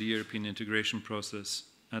widen the European integration process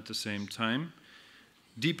at the same time.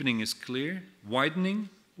 Deepening is clear. Widening,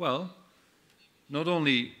 well, not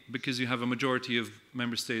only because you have a majority of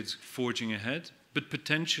member states forging ahead, but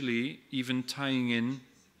potentially even tying in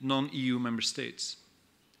non-EU member states.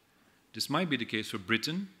 This might be the case for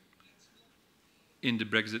Britain in the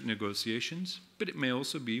Brexit negotiations, but it may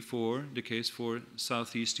also be the case for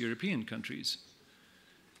Southeast European countries.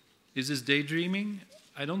 Is this daydreaming?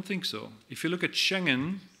 I don't think so. If you look at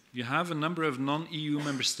Schengen, you have a number of non-EU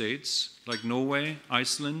member states, like Norway,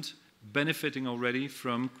 Iceland, benefiting already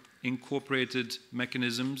from incorporated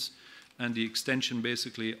mechanisms and the extension,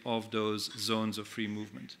 basically, of those zones of free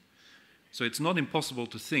movement. So it's not impossible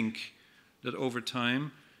to think that over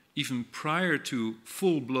time, even prior to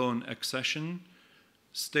full-blown accession,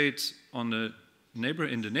 states in the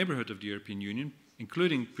neighborhood of the European Union,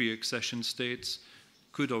 including pre-accession states,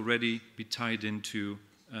 could already be tied into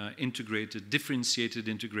integrated, differentiated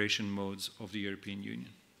integration modes of the European Union.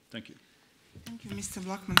 Thank you. Thank you, Mr.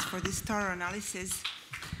 Blockmans, for this thorough analysis.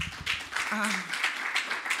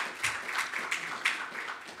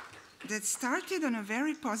 That started on a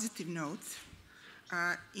very positive note.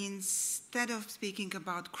 Instead of speaking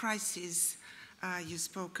about crisis, you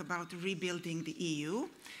spoke about rebuilding the EU,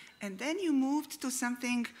 and then you moved to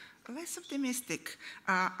something less optimistic.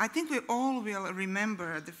 I think we all will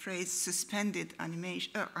remember the phrase suspended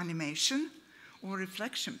animation or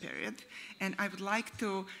reflection period, and I would like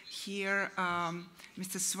to hear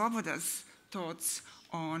Mr. Svoboda's thoughts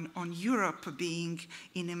on Europe being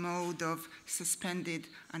in a mode of suspended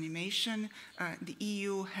animation. The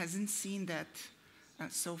EU hasn't seen that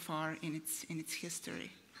so far in its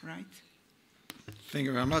history, right? Thank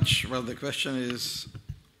you very much. Well, the question is,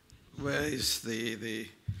 where is the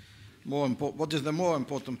more important? What is the more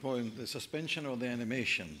important point, the suspension or the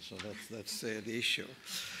animation? So that's the issue.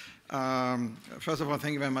 First of all,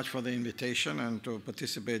 thank you very much for the invitation and to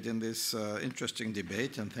participate in this interesting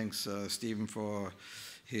debate. And thanks, Stephen, for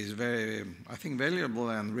his very, I think, valuable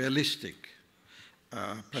and realistic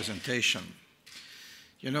presentation.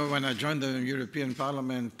 You know, when I joined the European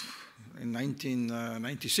Parliament in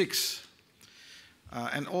 1996,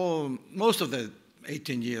 and most of the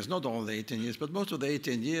 18 years, not all the 18 years, but most of the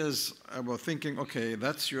 18 years, I was thinking, okay,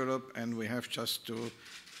 that's Europe, and we have just to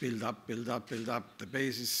build up, build up, build up. The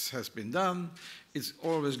basis has been done. It's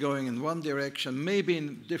always going in one direction, maybe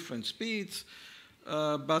in different speeds,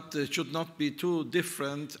 but it should not be too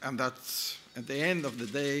different, and that's, at the end of the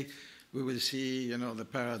day, we will see, you know, the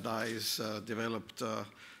paradise developed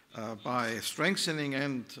by strengthening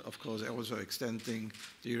and, of course, also extending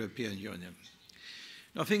the European Union.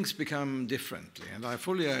 Now, things become differently, and I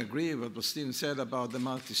fully agree with what Stephen said about the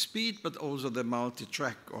multi-speed, but also the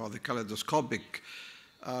multi-track or the kaleidoscopic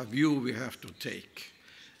view we have to take.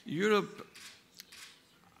 Europe,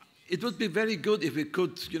 it would be very good if we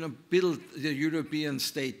could, you know, build the European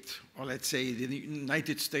state, or let's say the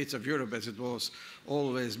United States of Europe, as it was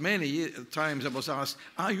always. Many times I was asked,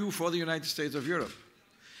 are you for the United States of Europe?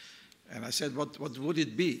 And I said, what would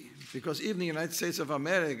it be? Because even the United States of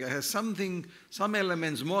America has some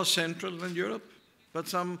elements more central than Europe, but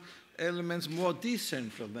some elements more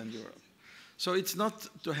decentral than Europe. So it's not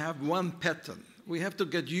to have one pattern. We have to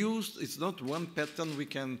get used. It's not one pattern we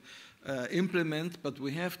can implement, but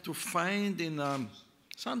we have to find in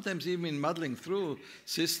sometimes even in muddling through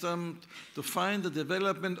system to find the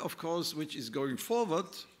development, of course, which is going forward.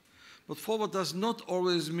 But forward does not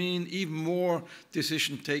always mean even more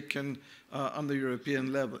decision taken on the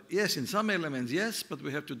European level. Yes, in some elements, yes, but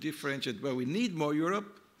we have to differentiate where we need more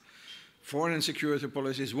Europe. Foreign and security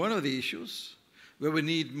policy is one of the issues. Where we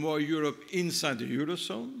need more Europe inside the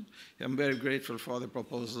Eurozone. I'm very grateful for the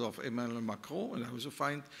proposal of Emmanuel Macron, and I also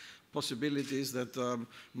find possibilities that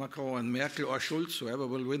Macron and Merkel or Schulz, whoever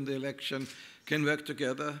will win the election, can work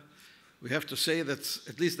together. We have to say that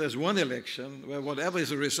at least there's one election where whatever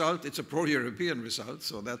is the result, it's a pro-European result,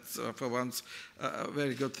 so that's for once a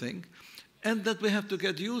very good thing. and that we have to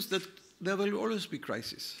get used that there will always be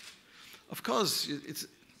crises. Of course, it's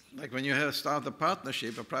like when you start a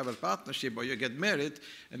partnership, a private partnership, or you get married,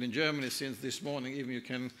 and in Germany since this morning even you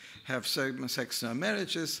can have same-sex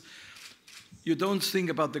marriages, you don't think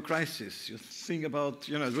about the crisis. You think about,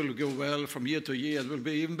 it will go well from year to year, it will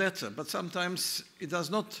be even better. But sometimes it does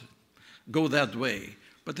not go that way.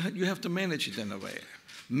 But you have to manage it in a way.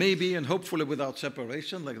 Maybe and hopefully without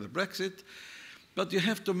separation, like the Brexit, but you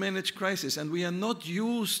have to manage crisis. And we are not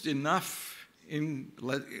used enough,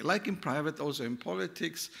 like in private, also in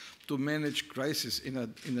politics, to manage crisis in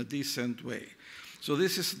a decent way. So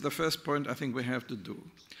this is the first point I think we have to do.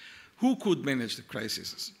 Who could manage the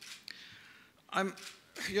crises?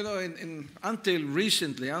 Until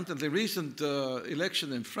the recent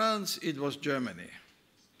election in France, it was Germany.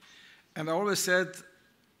 And I always said,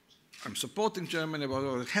 I'm supporting Germany, but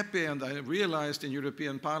I was happy, and I realized in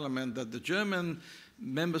European Parliament that the German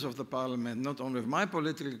members of the parliament, not only of my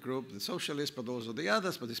political group, the socialists, but also the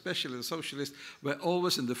others, but especially the socialists, were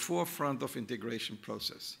always in the forefront of integration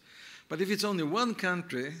process. But if it's only one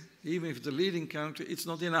country, even if it's the leading country, it's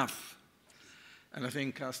not enough. And I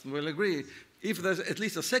think Carsten will agree. If there's at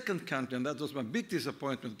least a second country, and that was my big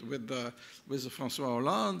disappointment with François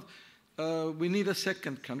Hollande, we need a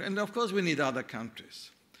second country. And of course we need other countries.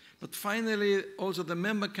 But finally, also the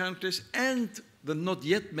member countries and the not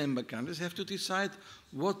yet member countries have to decide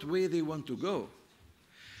what way they want to go.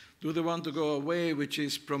 Do they want to go a way which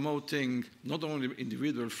is promoting not only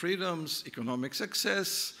individual freedoms, economic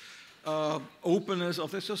success, openness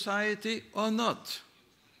of the society, or not?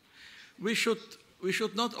 We should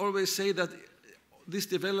not always say that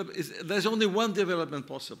there's only one development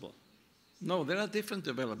possible. No, there are different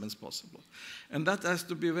developments possible. And that has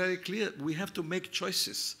to be very clear. We have to make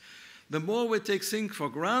choices. The more we take things for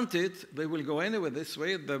granted, they will go anyway this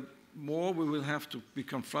way, the more we will have to be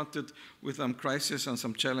confronted with some crises and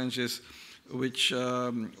some challenges which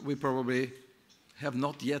we probably have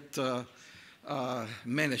not yet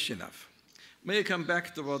managed enough. May I come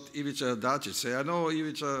back to what Ivica Dacic said? I know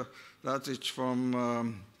Ivica Dacic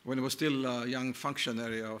from when he was still a young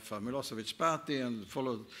functionary of Milosevic's party, and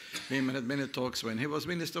followed him and had many talks when he was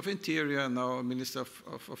Minister of Interior and now Minister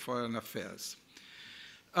of Foreign Affairs.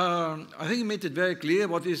 I think he made it very clear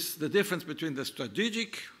what is the difference between the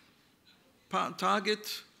strategic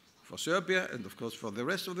target for Serbia and, of course, for the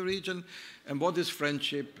rest of the region, and what is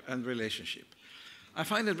friendship and relationship. I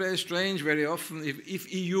find it very strange very often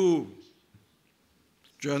if EU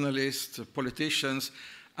journalists, politicians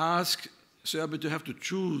ask Serbia to have to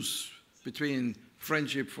choose between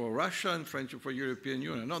friendship for Russia and friendship for European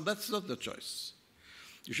Union. No, that's not the choice.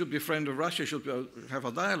 You should be a friend of Russia, you should have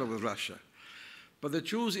a dialogue with Russia. But the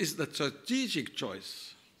choice is the strategic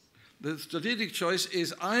choice. The strategic choice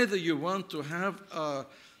is either you want to have a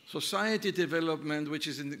society development which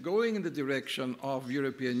is going in the direction of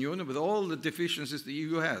European Union with all the deficiencies the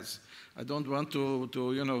EU has. I don't want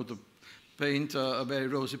to paint a very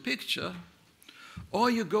rosy picture. Or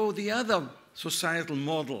you go the other societal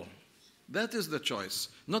model. That is the choice,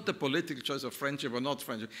 not the political choice of friendship or not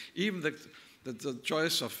friendship. Even the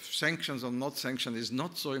choice of sanctions or not sanctions is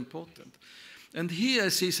not so important. And here I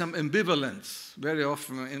see some ambivalence very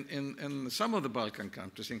often in some of the Balkan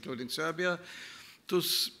countries, including Serbia,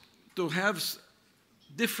 to have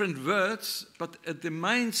different words, but at the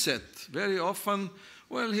mindset very often,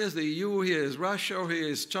 well, here's the EU, here is Russia, here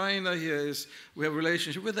is China, we have a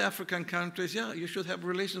relationship with African countries. Yeah, you should have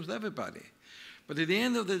relations with everybody. But at the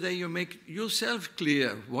end of the day, you make yourself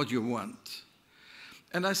clear what you want.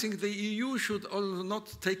 And I think the EU should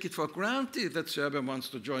not take it for granted that Serbia wants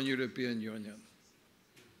to join European Union.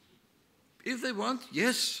 If they want,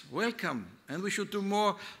 yes, welcome. And we should do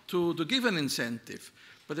more to give an incentive.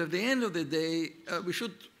 But at the end of the day, we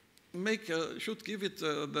should give it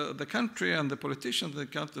the country and the politicians in the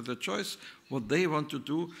country the choice what they want to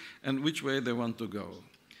do and which way they want to go.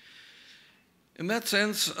 In that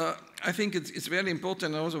sense, I think it's very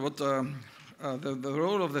important also what the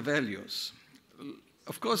role of the values.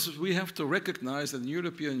 Of course, we have to recognize that in the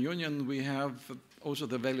European Union we have also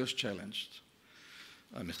the values challenged.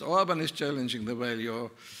 Mr. Orban is challenging the value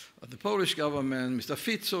of the Polish government. Mr.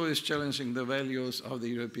 Fico is challenging the values of the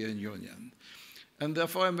European Union. And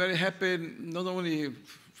therefore, I'm very happy not only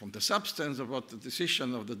from the substance of what the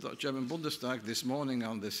decision of the German Bundestag this morning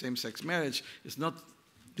on the same-sex marriage is not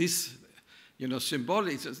this,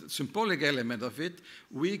 symbolic, it's a symbolic element of it.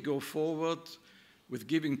 We go forward with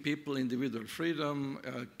giving people individual freedom,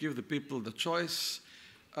 give the people the choice,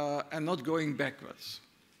 and not going backwards.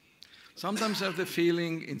 Sometimes I have the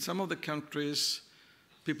feeling in some of the countries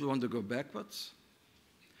people want to go backwards.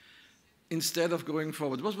 instead of going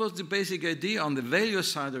forward. What was the basic idea on the value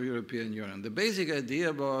side of the European Union? The basic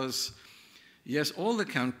idea was, yes, all the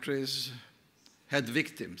countries had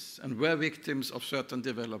victims and were victims of certain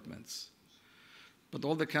developments. But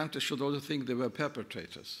all the countries should also think they were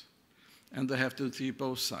perpetrators. And they have to see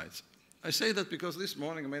both sides. I say that because this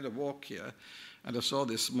morning I made a walk here and I saw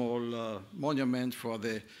this small monument for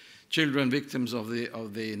the children victims of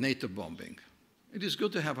the NATO bombing. It is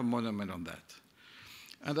good to have a monument on that.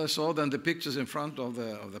 And I saw then the pictures in front of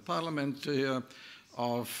the parliament here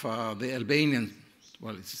of the Albanian,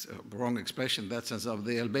 well, it's a wrong expression in that sense, of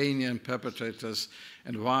the Albanian perpetrators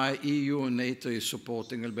and why EU and NATO is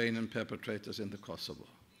supporting Albanian perpetrators in the Kosovo.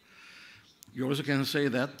 You also can say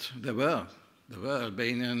that there were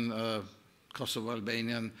Albanian, Kosovo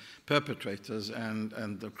Albanian perpetrators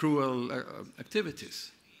and the cruel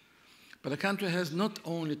activities. But a country has not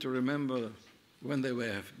only to remember when they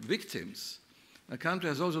were victims, a country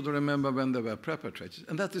has also to remember when they were perpetrators.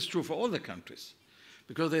 And that is true for all the countries.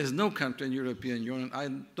 Because there is no country in the European Union, I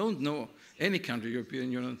don't know any country in the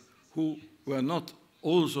European Union who were not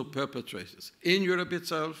also perpetrators. In Europe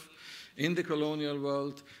itself, in the colonial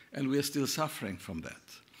world, and we are still suffering from that.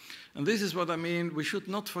 And this is what I mean, we should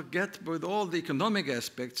not forget with all the economic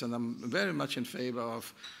aspects, and I'm very much in favor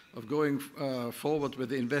of going forward with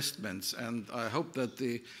the investments. And I hope that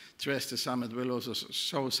the Trieste summit will also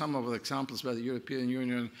show some of the examples where the European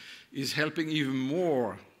Union is helping even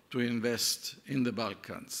more to invest in the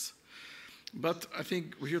Balkans. But I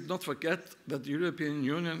think we should not forget that the European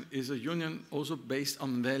Union is a union also based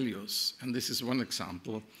on values. And this is one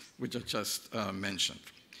example which I just mentioned.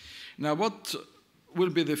 Now, what will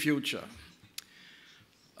be the future?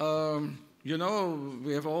 You know,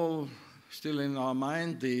 we have all still in our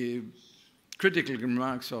mind the critical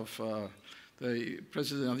remarks of the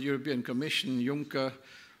President of the European Commission, Juncker,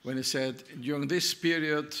 when he said, during this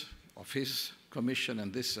period of his Commission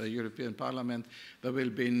and this European Parliament, there will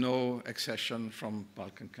be no accession from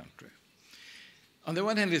Balkan country. On the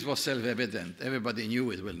one hand, it was self-evident. Everybody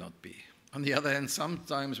knew it will not be. On the other hand,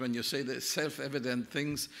 sometimes when you say the self-evident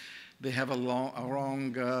things, they have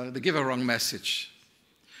they give a wrong message.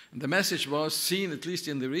 And the message was seen at least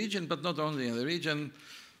in the region, but not only in the region.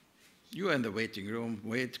 You are in the waiting room,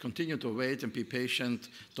 wait, continue to wait and be patient.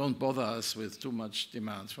 Don't bother us with too much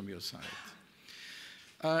demands from your side.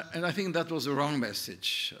 And I think that was the wrong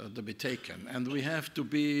message to be taken. And we have to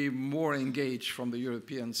be more engaged from the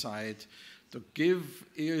European side to give,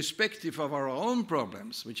 irrespective of our own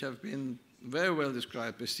problems, which have been very well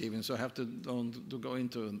described by Stephen, so I have to go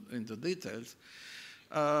into details,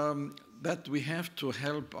 that we have to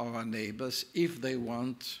help our neighbors if they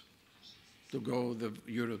want to go the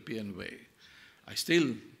European way. I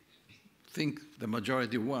still think the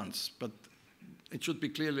majority wants, but it should be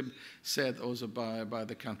clearly said also by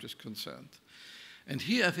the countries concerned. And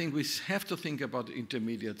here I think we have to think about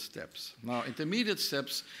intermediate steps. Now, intermediate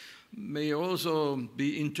steps may also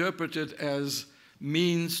be interpreted as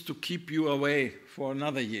means to keep you away for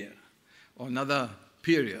another year or another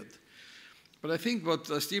period. But I think what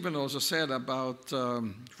Stephen also said about,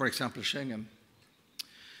 for example, Schengen.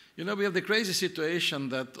 You know, we have the crazy situation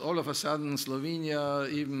that all of a sudden Slovenia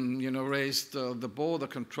even, raised the border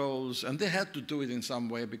controls, and they had to do it in some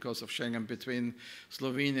way because of Schengen between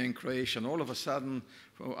Slovenia and Croatia. And all of a sudden,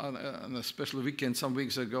 on a special weekend some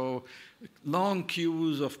weeks ago, long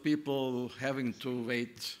queues of people having to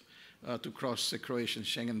wait to cross the Croatian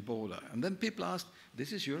Schengen border. And then people asked,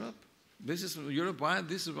 this is Europe? This is Europe? Why?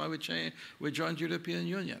 This is why we joined the European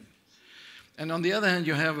Union. And on the other hand,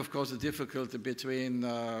 you have, of course, the difficulty between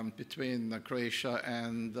Croatia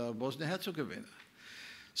and Bosnia-Herzegovina.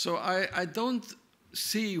 So I don't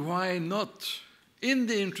see why not, in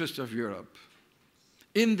the interest of Europe,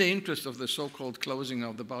 in the interest of the so-called closing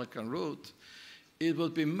of the Balkan route, it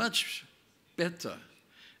would be much better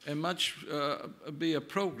and be a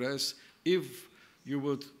progress if you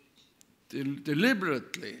would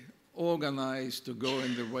deliberately organize to go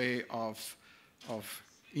in the way of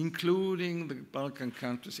including the Balkan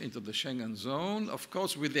countries into the Schengen zone, of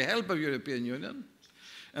course, with the help of the European Union.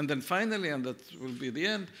 And then finally, and that will be the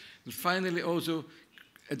end, and finally also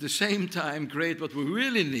at the same time create what we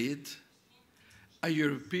really need, a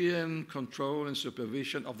European control and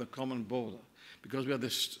supervision of the common border. Because we have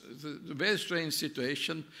this very strange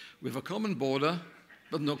situation with a common border,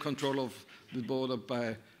 but no control of the border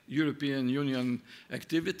by European Union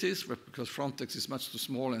activities, because Frontex is much too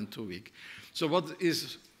small and too weak. So what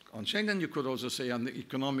is on Schengen, you could also say on the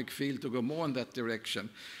economic field to go more in that direction.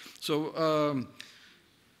 So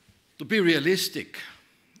to be realistic,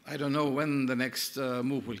 I don't know when the next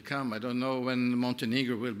move will come. I don't know when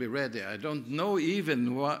Montenegro will be ready. I don't know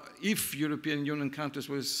even if European Union countries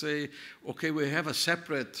will say, okay, we have a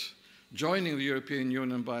separate joining the European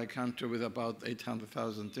Union by a country with about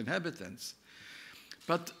 800,000 inhabitants.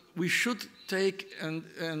 But we should take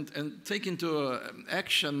take into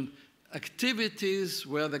action activities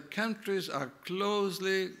where the countries are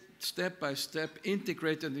closely, step by step,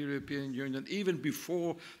 integrated in the European Union even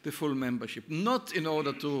before the full membership. Not in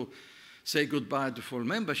order to say goodbye to full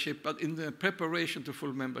membership, but in the preparation to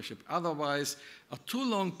full membership. Otherwise, a too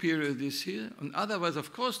long period is here, and otherwise,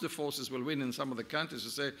 of course, the forces will win in some of the countries to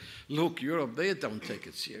say, look, Europe, they don't take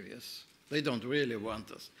it serious. They don't really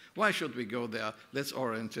want us. Why should we go there? Let's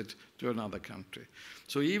orient it to another country.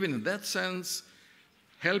 So even in that sense,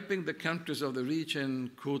 helping the countries of the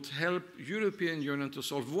region could help European Union to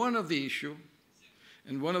solve one of the issues.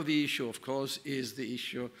 And one of the issues, of course, is the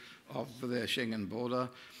issue of the Schengen border.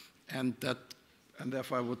 And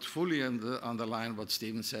therefore, I would fully underline what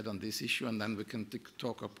Stephen said on this issue, and then we can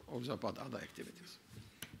talk also about other activities.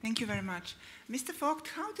 Thank you very much. Mr. Vogt,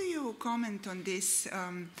 how do you comment on this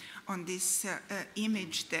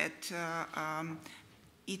image that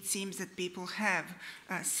it seems that people have,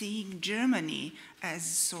 seeing Germany as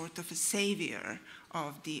sort of a savior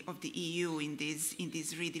of the EU in these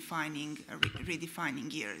redefining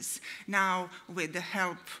years? Now, with the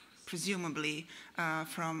help, presumably,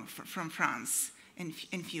 from France and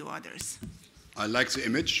few others. I like the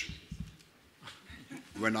image.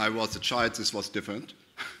 When I was a child, this was different.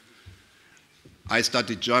 I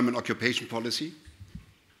studied German occupation policy,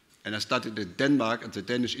 and I studied in Denmark at the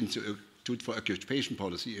Danish Institute for Occupation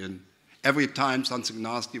Policy, and every time something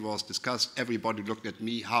nasty was discussed, everybody looked at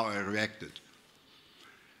me, how I reacted.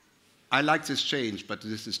 I like this change, but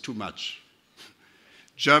this is too much.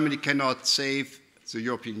 Germany cannot save the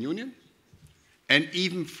European Union, and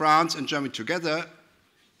even France and Germany together,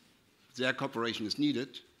 their cooperation is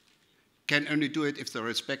needed, can only do it if they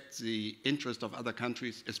respect the interest of other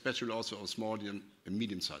countries, especially also of small and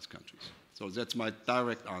medium-sized countries. So that's my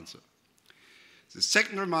direct answer. The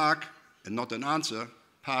second remark, and not an answer,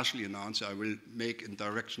 partially an answer, I will make in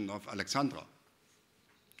direction of Alexandra.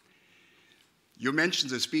 You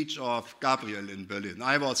mentioned the speech of Gabriel in Berlin.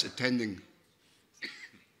 I was attending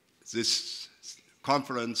this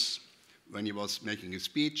conference when he was making his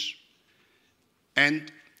speech, and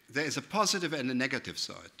there is a positive and a negative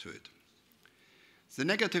side to it. The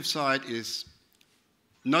negative side is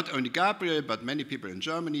not only Gabriel, but many people in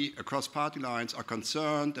Germany across party lines are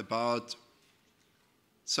concerned about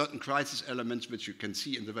certain crisis elements which you can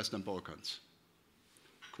see in the Western Balkans.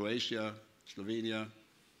 Croatia, Slovenia,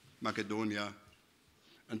 Macedonia,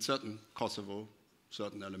 and certain Kosovo,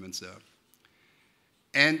 certain elements there.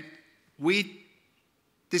 And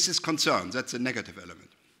this is concern, that's a negative element.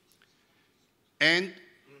 And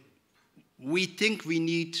we think we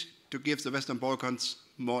need to give the Western Balkans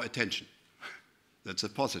more attention. That's a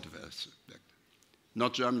positive aspect.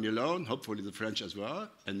 Not Germany alone, hopefully the French as well,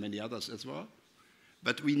 and many others as well.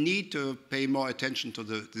 But we need to pay more attention to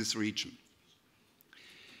this region.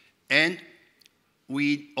 And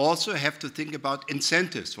we also have to think about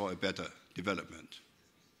incentives for a better development.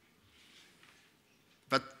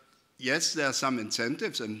 But yes, there are some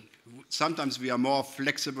incentives, and sometimes we are more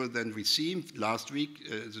flexible than we seem. Last week,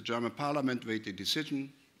 the German parliament made a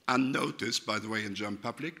decision, unnoticed, by the way, in German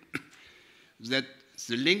public, that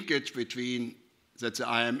the linkage between that the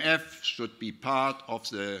IMF should be part of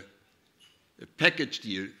the package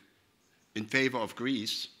deal in favor of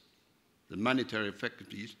Greece, the monetary package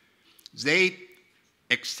deal, they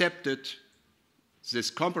accepted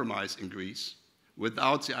this compromise in Greece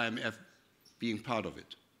without the IMF being part of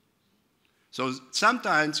it. So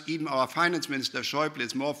sometimes even our finance minister Schäuble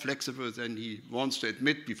is more flexible than he wants to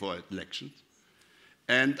admit before elections.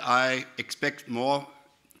 And I expect more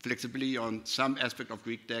flexibility on some aspect of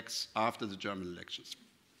Greek debts after the German elections,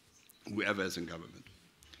 whoever is in government.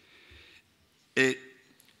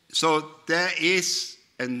 So there is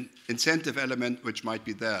an incentive element which might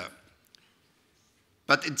be there.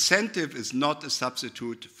 But incentive is not a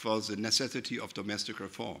substitute for the necessity of domestic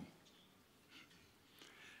reform.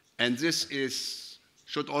 And this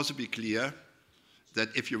should also be clear that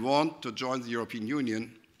if you want to join the European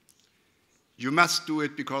Union, you must do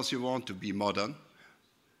it because you want to be modern,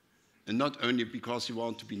 and not only because you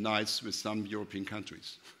want to be nice with some European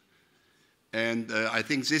countries. And I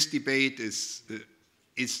think this debate is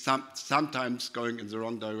sometimes going in the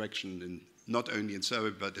wrong direction, not only in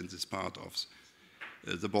Serbia, but in this part of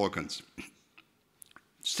the Balkans.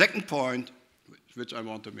 Second point, which I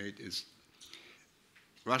want to make, is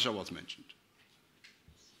Russia was mentioned.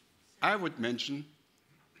 I would mention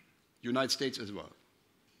United States as well.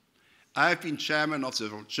 I've been chairman of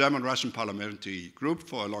the German-Russian parliamentary group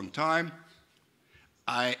for a long time.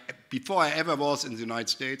 Before I ever was in the United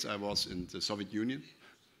States, I was in the Soviet Union.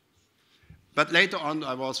 But later on,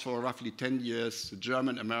 I was for roughly 10 years the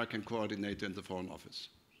German-American coordinator in the Foreign Office,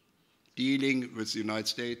 dealing with the United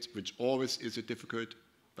States, which always is a difficult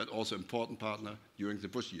but also important partner during the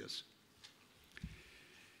Bush years.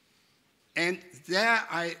 And there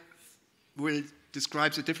I will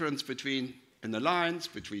describe the difference between an alliance,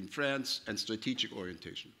 between friends, and strategic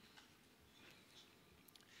orientation.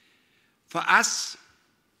 For us,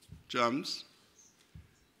 Germans,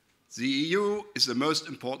 the EU is the most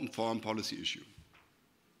important foreign policy issue.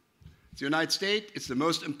 The United States is the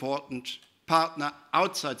most important partner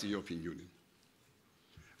outside the European Union.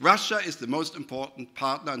 Russia is the most important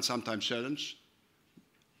partner and sometimes challenge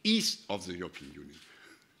east of the European Union.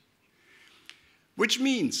 Which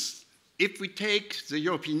means if we take the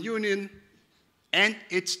European Union and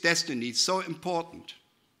its destiny so important,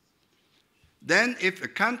 then if a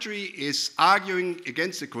country is arguing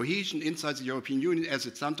against the cohesion inside the European Union, as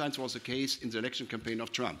it sometimes was the case in the election campaign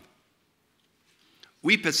of Trump,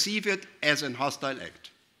 we perceive it as a hostile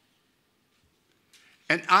act.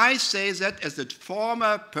 And I say that as the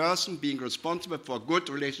former person being responsible for a good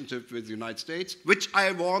relationship with the United States, which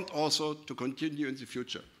I want also to continue in the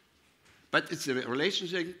future. But it's a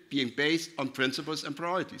relationship being based on principles and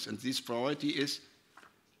priorities, and this priority is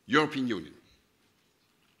European Union.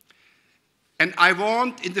 And I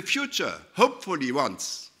want in the future, hopefully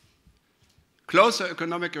once, closer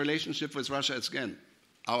economic relationship with Russia again.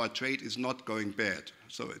 Our trade is not going bad,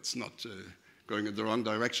 so it's not going in the wrong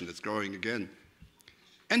direction, it's growing again.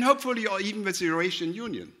 And hopefully, or even with the Eurasian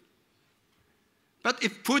Union. But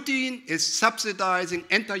if Putin is subsidizing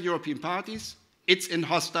anti-European parties, it's a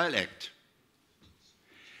hostile act.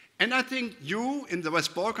 And I think you in the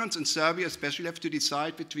West Balkans and Serbia especially have to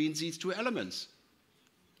decide between these two elements.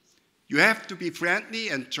 You have to be friendly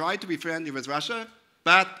and try to be friendly with Russia,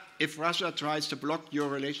 but if Russia tries to block your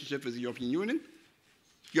relationship with the European Union,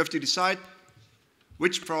 you have to decide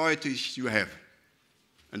which priorities you have.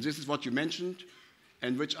 And this is what you mentioned,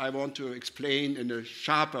 and which I want to explain in a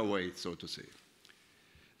sharper way, so to say.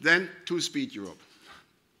 Then, two-speed Europe.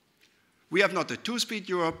 We have not a two-speed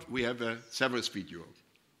Europe, we have a several-speed Europe.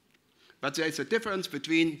 But there is a difference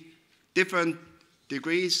between different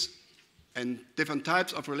degrees and different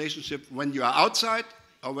types of relationship when you are outside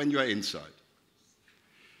or when you are inside.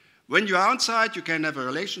 When you are outside, you can have a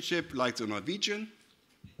relationship like the Norwegian.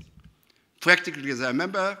 Practically, they are a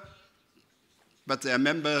member, but they are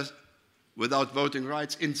members without voting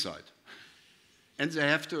rights inside. And they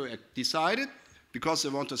have to decide it, because they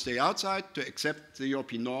want to stay outside, to accept the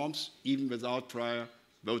European norms, even without prior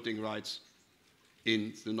voting rights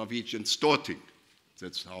in the Norwegian Storting.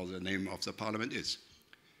 That's how the name of the parliament is.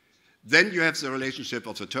 Then you have the relationship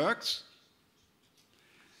of the Turks.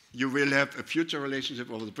 You will have a future relationship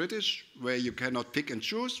of the British, where you cannot pick and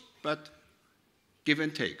choose, but give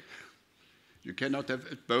and take. You cannot have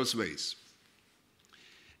it both ways.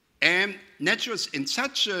 And naturally, in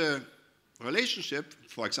such a relationship,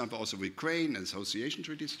 for example, also with Ukraine and association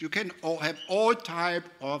treaties, you can have all types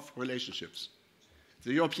of relationships.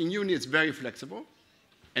 The European Union is very flexible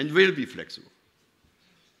and will be flexible.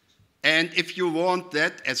 And if you want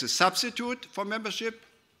that as a substitute for membership,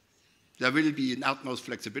 there will be an utmost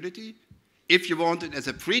flexibility. If you want it as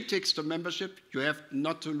a pretext to membership, you have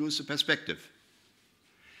not to lose the perspective.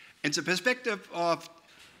 And the perspective of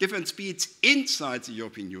different speeds inside the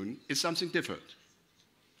European Union is something different.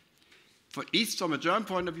 For at least from a German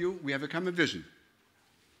point of view, we have a common vision.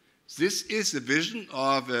 This is the vision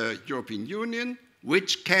of a European Union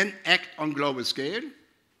which can act on global scale.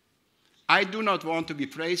 I do not want to be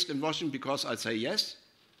praised in Washington because I say yes.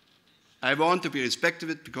 I want to be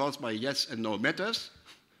respected because my yes and no matters.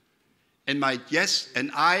 And my yes,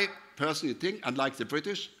 and I personally think, unlike the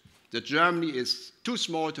British, that Germany is too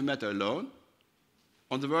small to matter alone.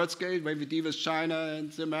 On the world scale, when we deal with China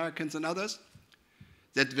and the Americans and others,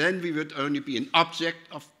 that then we would only be an object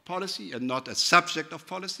of policy and not a subject of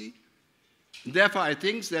policy. And therefore, I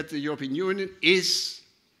think that the European Union is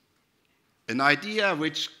an idea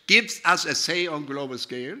which gives us a say on global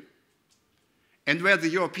scale, and where the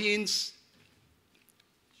Europeans,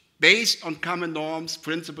 based on common norms,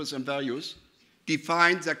 principles, and values,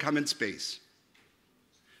 define their common space.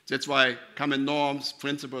 That's why common norms,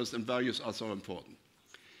 principles, and values are so important.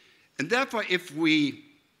 And therefore, if we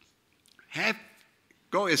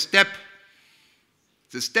go a step,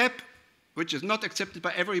 the step which is not accepted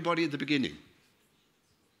by everybody at the beginning,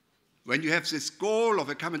 when you have this goal of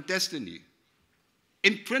a common destiny,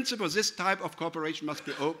 In principle, this type of cooperation must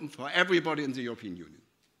be open for everybody in the European Union.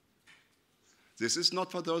 This is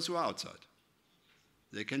not for those who are outside.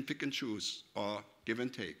 They can pick and choose or give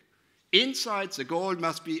and take. Inside, the goal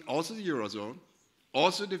must be also the Eurozone,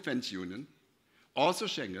 also the defense union, also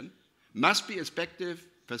Schengen, must be a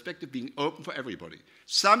perspective being open for everybody.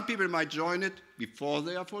 Some people might join it before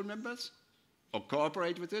they are full members or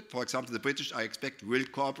cooperate with it. For example, the British, I expect, will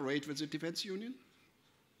cooperate with the defense union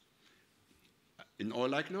in all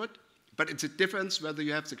likelihood. But it's a difference whether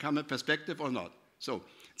you have the common perspective or not. So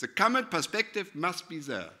the common perspective must be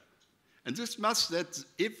there. And this must, that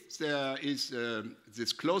if there is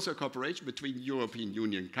this closer cooperation between European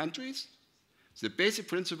Union countries, the basic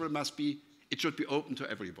principle must be it should be open to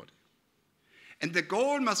everybody. And the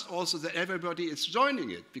goal must also that everybody is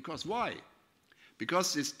joining it. Because why?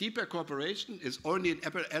 Because this deeper cooperation is only an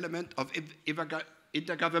element of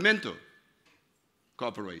intergovernmental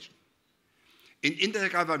cooperation. In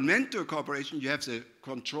intergovernmental cooperation, you have the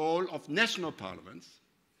control of national parliaments,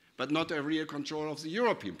 but not a real control of the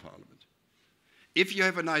European Parliament. If you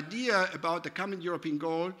have an idea about the common European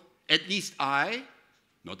goal, at least I,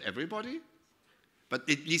 not everybody, but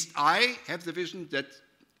at least I have the vision that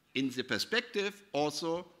in the perspective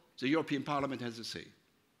also the European Parliament has a say.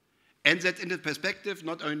 And that in the perspective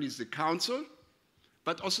not only is the Council,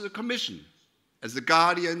 but also the Commission, as the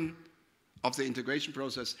guardian of the integration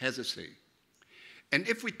process, has a say. And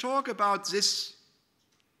if we talk about these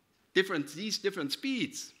different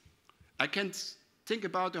speeds, I can think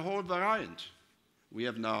about the whole variant. We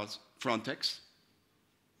have now Frontex.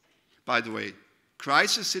 By the way,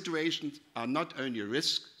 crisis situations are not only a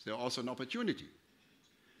risk, they're also an opportunity.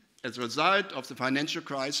 As a result of the financial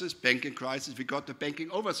crisis, banking crisis, we got the banking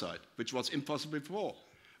oversight, which was impossible before.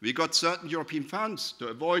 We got certain European funds to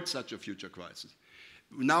avoid such a future crisis.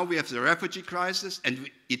 Now we have the refugee crisis, and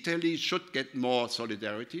Italy should get more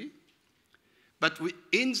solidarity. But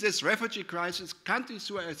in this refugee crisis, countries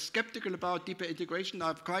who are skeptical about deeper integration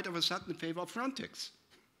are quite of a sudden in favor of Frontex,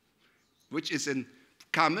 which is a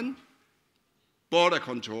common border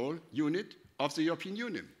control unit of the European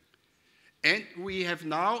Union. And we have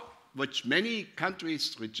now, which many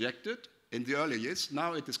countries rejected in the early years,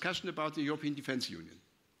 now a discussion about the European Defence Union.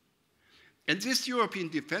 And this European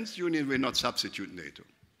Defence Union will not substitute NATO.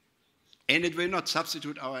 And it will not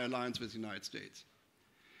substitute our alliance with the United States.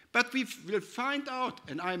 But we will find out,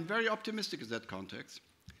 and I'm very optimistic in that context,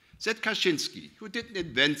 that Kaczynski, who didn't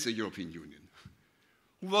invent the European Union,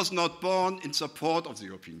 who was not born in support of the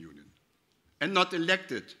European Union, and not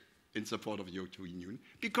elected in support of the European Union,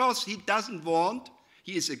 because he doesn't want,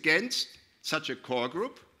 he is against such a core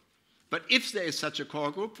group, but if there is such a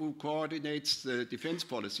core group who coordinates the defense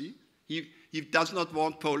policy, he does not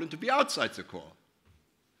want Poland to be outside the core.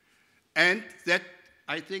 And that,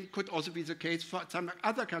 I think, could also be the case for some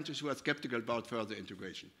other countries who are skeptical about further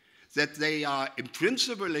integration, that they are in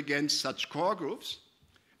principle against such core groups,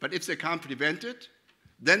 but if they can't prevent it,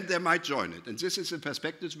 then they might join it. And this is a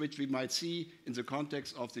perspective which we might see in the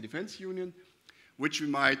context of the defense union, which we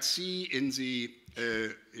might see in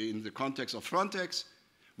the context of Frontex,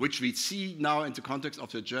 which we see now in the context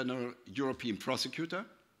of the general European prosecutor,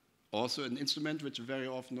 also an instrument which is very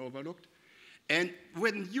often overlooked. And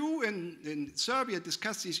when you in Serbia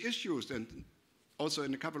discuss these issues, and also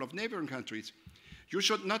in a couple of neighboring countries, you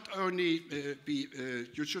should not only be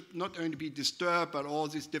disturbed by all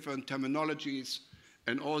these different terminologies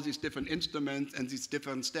and all these different instruments and these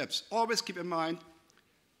different steps. Always keep in mind,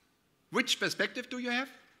 which perspective do you have?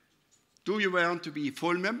 Do you want to be a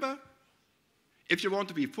full member? If you want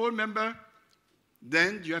to be a full member,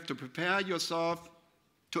 then you have to prepare yourself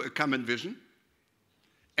to a common vision.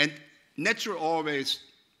 And natural always,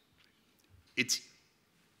 it's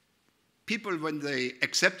people when they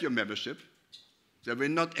accept your membership, they will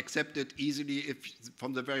not accept it easily if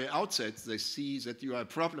from the very outset they see that you are a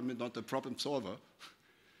problem and not a problem solver.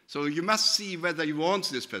 So you must see whether you want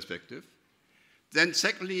this perspective. Then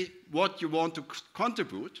secondly, what you want to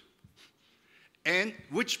contribute and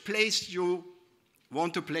which place you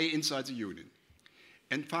want to play inside the union.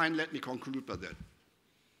 And finally, let me conclude by that.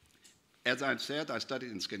 As I've said, I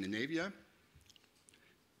studied in Scandinavia.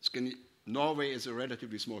 Norway is a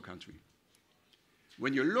relatively small country.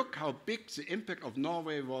 When you look how big the impact of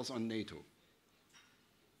Norway was on NATO,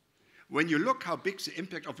 when you look how big the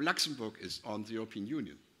impact of Luxembourg is on the European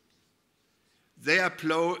Union,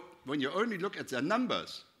 when you only look at their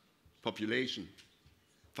numbers, population,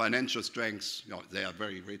 financial strengths, they are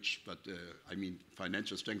very rich, but I mean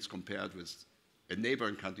financial strength compared with a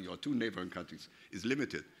neighboring country or two neighboring countries is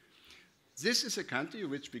limited. This is a country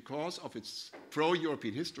which, because of its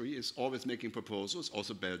pro-European history, is always making proposals,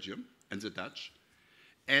 also Belgium and the Dutch,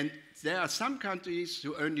 And there are some countries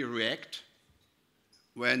who only react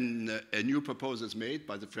when a new proposal is made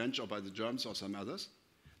by the French or by the Germans or some others.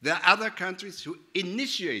 There are other countries who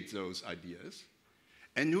initiate those ideas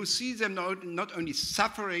and who see them not only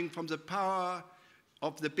suffering from the power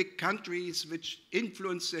of the big countries which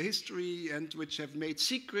influence their history and which have made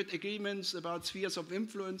secret agreements about spheres of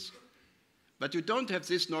influence, but who don't have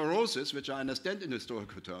this neurosis, which I understand in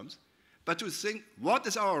historical terms, but to think, what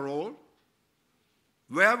is our role?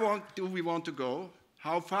 Where do we want to go?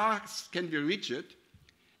 How fast can we reach it?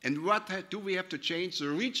 And what do we have to change to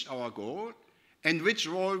reach our goal? And which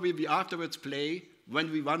role will we afterwards play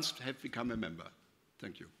when we once have become a member?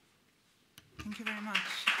 Thank you. Thank you very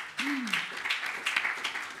much.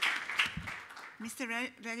 Mr.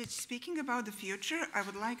 Redic, speaking about the future, I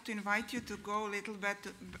would like to invite you to go a little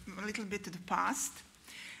bit to the past.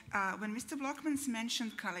 When Mr. Blockmans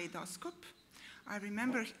mentioned kaleidoscope, I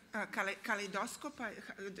remember kaleidoscope.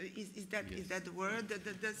 Is that the word?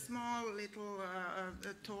 The small little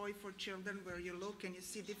toy for children where you look and you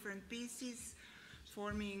see different pieces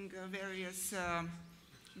forming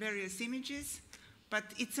various images, but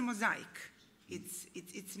it's a mosaic.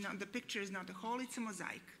 It's not, the picture is not a whole. It's a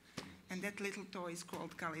mosaic, and that little toy is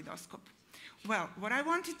called kaleidoscope. Well, what I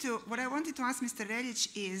wanted to ask Mr. Redic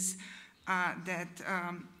is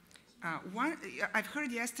I've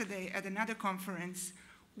heard yesterday at another conference,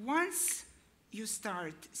 once you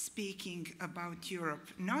start speaking about Europe,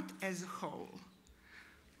 not as a whole,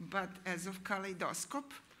 but as a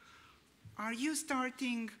kaleidoscope, are you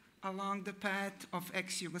starting along the path of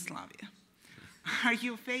ex-Yugoslavia? Are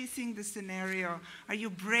you facing the scenario, are you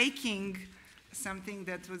breaking something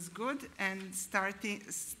that was good and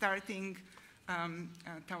starting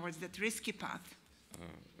towards that risky path?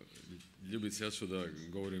 Ljubica, ja ću da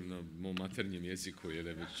govorim na mom maternjem jeziku jer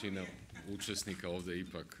je većina učesnika ovdje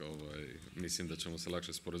ipak, mislim da ćemo se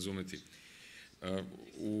lakše sporazumjeti.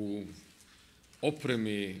 U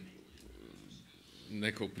opremi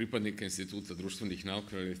nekog pripadnika instituta društvenih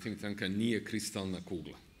nauka ili think tanka nije kristalna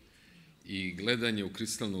kugla. I gledanje u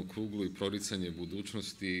kristalnu kuglu i proricanje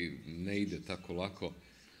budućnosti ne ide tako lako,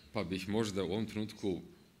 pa bih možda u ovom trenutku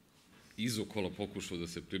izokola pokušao da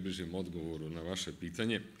se približim odgovoru na vaše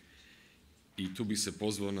pitanje. I tu bi se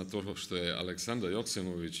pozvao na to što je Aleksandra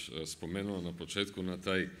Joksimović spomenula na početku, na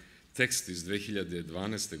taj tekst iz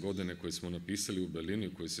 2012. godine koji smo napisali u Berlinu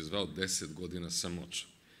i koji se zvao 10 godina samoća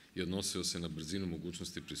i odnosio se na brzinu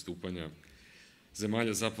mogućnosti pristupanja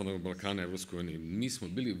zemalja Zapadnog Balkana Evropskoj uniji. Mi smo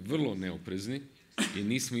bili vrlo neoprezni i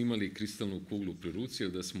nismo imali kristalnu kuglu pri ruci,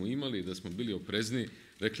 jer da smo imali i da smo bili oprezni,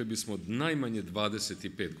 rekli bismo najmanje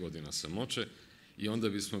 25 godina samoće i onda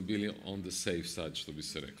bismo bili on the safe side, što bi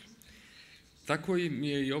se reklo. Tako mi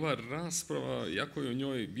je i ova rasprava, jako je u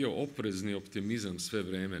njoj bio oprezni optimizam sve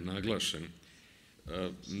vreme naglašen.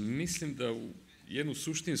 Mislim da jednu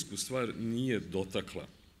suštinsku stvar nije dotakla,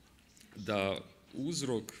 da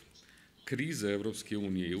uzrok krize Evropske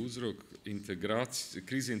unije i uzrok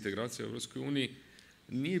krize integracije Evropske unije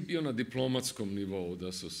nije bio na diplomatskom nivou,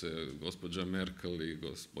 da su se gospođa Merkel i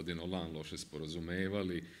gospodin Hollande loše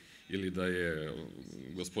sporazumevali ili da je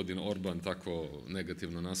gospodin Orban tako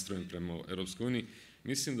negativno nastrojen prema Evropskoj uniji.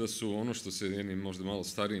 Mislim da su ono što se jednim možda malo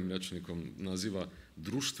starijim rečnikom naziva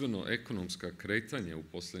društveno-ekonomska kretanja u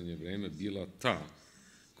posljednje vrijeme bila ta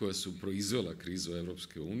koja su proizvela krizu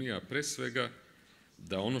Evropske unije, a pre svega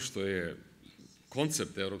da ono što je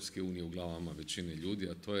koncept Evropske unije u glavama većine ljudi,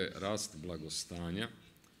 a to je rast blagostanja,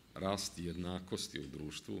 rast jednakosti u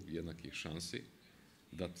društvu, jednakih šansi,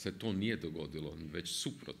 da se to nije dogodilo, već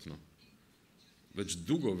suprotno. Već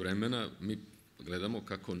dugo vremena mi gledamo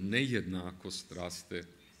kako nejednakost raste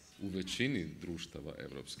u većini društava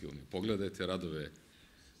Evropske unije. Pogledajte radove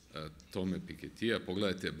Tome Piketija,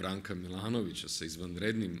 pogledajte Branka Milanovića sa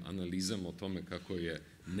izvanrednim analizama o tome kako je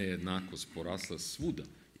nejednakost porasla svuda,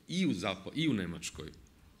 i u Nemačkoj,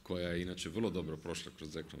 koja je inače vrlo dobro prošla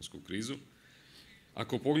kroz ekonomsku krizu.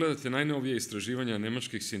 Ako pogledate najnovije istraživanja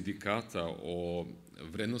nemačkih sindikata o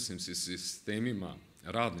vrednosnim sistemima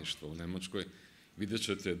radništva u Nemačkoj, vidjet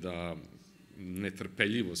ćete da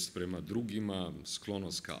netrpeljivost prema drugima,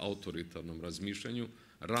 sklonost ka autoritarnom razmišljanju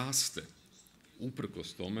raste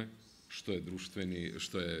uprkos tome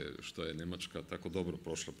što je Nemačka tako dobro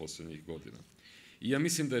prošla posljednjih godina. I ja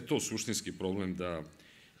mislim da je to suštinski problem, da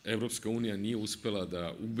Evropska unija nije uspela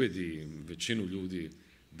da ubedi većinu ljudi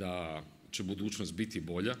da će budućnost biti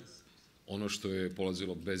bolja, ono što je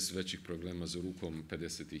polazilo bez većih problema za rukom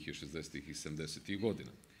 50. i 60. i 70.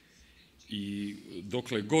 godina. I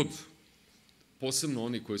dokle god, posebno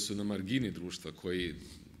oni koji su na margini društva,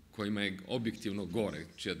 kojima je objektivno gore,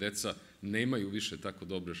 čija deca nemaju više tako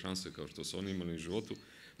dobre šanse kao što su oni imali u životu.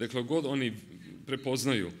 Dakle, god oni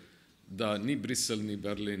prepoznaju da ni Brisel, ni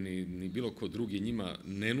Berlin, ni bilo ko drugi njima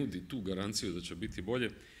ne nudi tu garanciju da će biti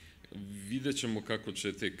bolje, vidjet ćemo kako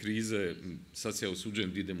će te krize, sad se ja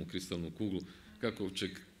usuđujem da idem u kristalnu kuglu, kako će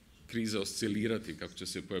krize oscilirati, kako će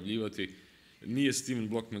se pojavljivati. Nije Steven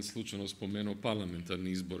Blockman slučajno spomenuo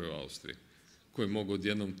parlamentarne izbore u Austriji, koji mogu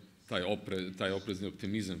odjednom taj oprezni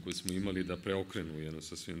optimizam koji smo imali da preokrenu jednu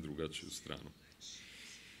sasvim drugačiju stranu.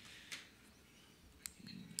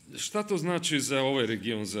 Šta to znači za ovaj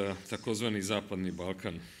region, za takozvani Zapadni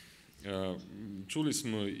Balkan? Čuli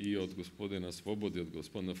smo i od gospodina Svobode i od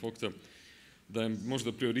gospodina Fogta da je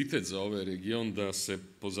možda prioritet za ovaj region da se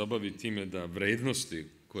pozabavi time da vrednosti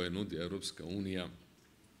koje nudi Europska unija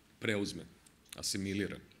preuzme,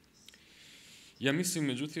 asimilira. Ja mislim,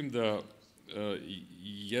 međutim, da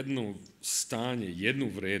jedno stanje,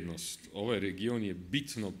 jednu vrednost ovaj region je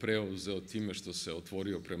bitno preuzeo time što se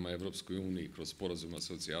otvorio prema Europskoj uniji kroz sporazum o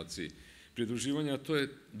asocijaciji pridruživanja, a to je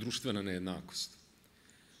društvena nejednakost.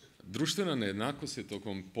 Društvena nejednakost je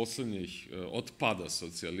tokom posljednjih otpada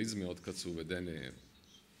socijalizma, od kad su uvedene,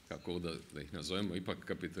 kako da ih nazovemo, ipak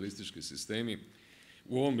kapitalistički sistemi,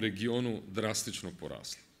 u ovom regionu drastično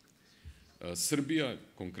porasla. Srbija,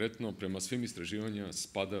 konkretno, prema svim istraživanjima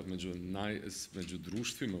spada među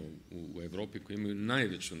društvima u Evropi koji imaju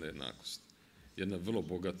najveću nejednakost. Jedna vrlo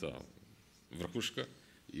bogata vrhuška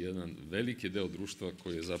i jedan veliki deo društva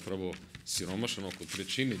koji je zapravo siromašan, oko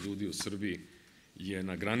trećine ljudi u Srbiji je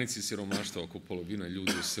na granici siromaštva, oko polovina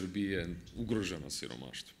ljudi u Srbiji je ugrožena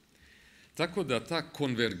siromaštvom. Tako da ta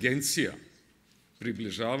konvergencija,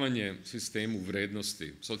 približavanje sistemu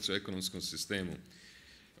vrednosti, socioekonomskom sistemu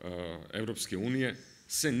Evropske unije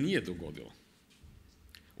se nije dogodilo.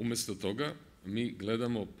 Umjesto toga mi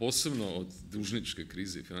gledamo posebno od dužničke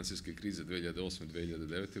krize i financijske krize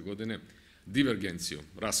 2008-2009. godine divergenciju,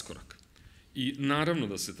 raskorak. I naravno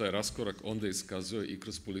da se taj raskorak onda iskazuje i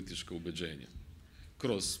kroz politička ubeđenja,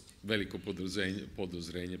 kroz veliko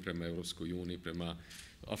podozrenje prema Evropskoj uniji, prema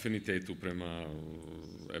afinitetu prema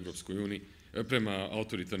Evropskoj uniji, prema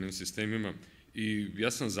autoritarnim sistemima. I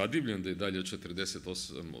ja sam zadivljen da je dalje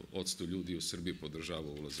 48% ljudi u Srbiji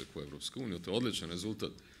podržava ulazak u Evropsku uniju. To je odličan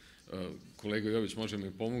rezultat. Kolega Jović može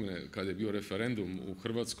mi pomogne, kada je bio referendum u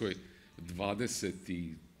Hrvatskoj,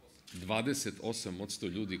 28%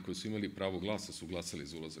 ljudi koji su imali pravo glasa su glasali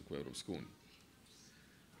za ulazak u Evropsku uniju.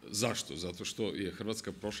 Zašto? Zato što je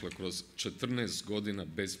Hrvatska prošla kroz 14 godina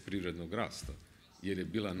bez privrednog rasta, jer je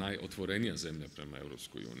bila najotvorenija zemlja prema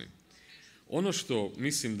Evropskoj uniji. Ono što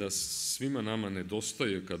mislim da svima nama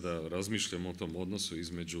nedostaje kada razmišljamo o tom odnosu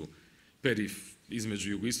između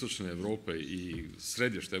jugoistočne Evrope i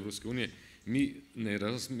središta Evropske unije, mi ne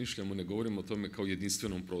razmišljamo, ne govorimo o tome kao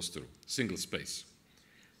jedinstvenom prostoru, single space.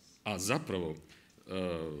 A zapravo,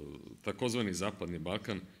 takozvani Zapadni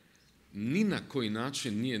Balkan ni na koji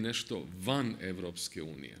način nije nešto van Evropske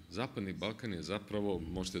unije. Zapadni Balkan je zapravo,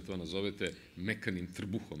 možete to nazovete, mekanim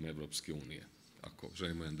trbuhom Evropske unije, ako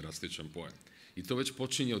želimo jedan drastičan pojam. I to već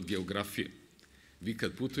počinje od geografije. Vi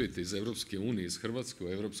kad putujete iz Evropske unije, iz Hrvatske u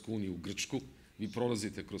Evropsku uniju, u Grčku, vi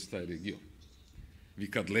prolazite kroz taj region.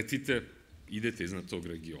 Vi kad letite, idete iznad tog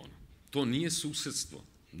regiona. To nije susedstvo,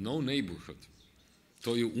 no neighborhood.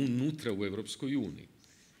 To je unutra u Evropskoj uniji.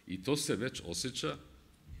 I to se već osjeća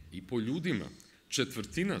i po ljudima.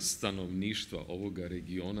 1/4 stanovništva ovoga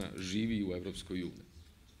regiona živi u Evropskoj uniji.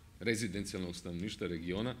 Rezidencijalnog stanovništva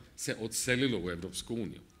regiona se odselilo u Evropsku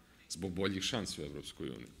uniju zbog boljih šansi u Evropskoj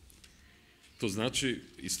uniji. To znači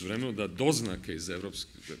istovremeno da doznake iz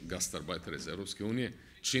gastarbajtera iz Evropske unije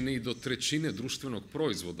čine i do 1/3 društvenog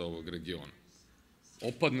proizvoda ovog regiona.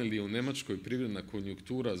 Opadne li u Nemačkoj privredna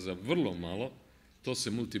konjunktura za vrlo malo, to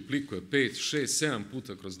se multiplikuje 5, 6, 7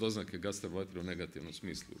 puta kroz doznake gastarbajtera u negativnom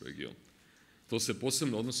smislu u regionu. To se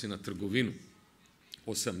posebno odnosi na trgovinu.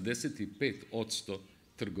 85%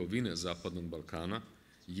 trgovine Zapadnog Balkana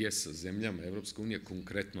je sa zemljama Evropske unije,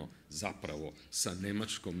 konkretno zapravo sa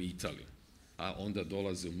Nemačkom i Italijom, a onda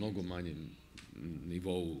dolaze u mnogo manjem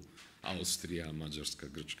nivou Austrija, Mađarska,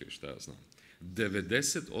 Grčka i šta ja znam.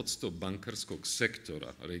 90% bankarskog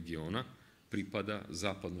sektora regiona pripada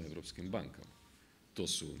zapadnoevropskim bankama. To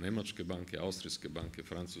su nemačke banke, austrijske banke,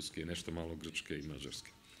 francuske, nešto malo grčke i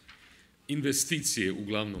mađarske. Investicije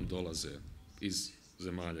uglavnom dolaze iz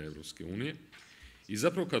zemalja Evropske unije i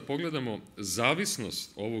zapravo kad pogledamo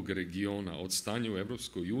zavisnost ovog regiona od stanja u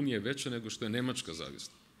Evropskoj uniji je veća nego što je Nemačka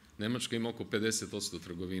zavisna. Nemačka ima oko 50%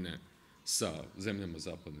 trgovine sa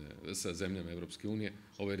zemljama Evropske unije,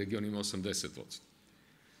 ovaj region ima 80%.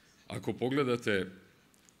 Ako pogledate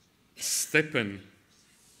stepen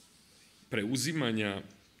preuzimanja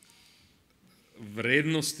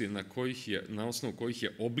vrednosti na osnovu kojih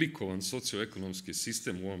je oblikovan socioekonomski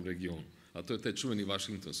sistem u ovom regionu. A to je taj čuveni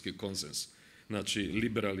vašingtonski konsens. Znači,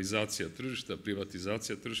 liberalizacija tržišta,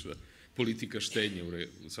 privatizacija tržišta, politika štednje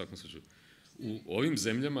u svakom slučaju. U ovim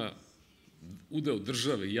zemljama udeo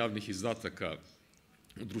države i javnih izdataka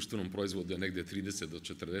u društvenom proizvodu je negde 30 do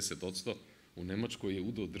 40%, u Nemačkoj je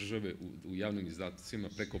udeo države u javnim izdacima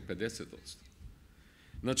preko 50%.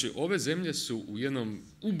 Znači, ove zemlje su u jednom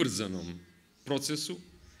ubrzanom procesu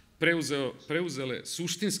preuzele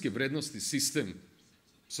suštinske vrednosti sistem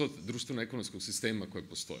društveno-ekonomskog sistema koje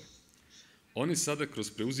postoje. Oni sada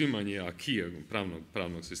kroz preuzimanje akija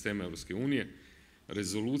pravnog sistema Evropske unije,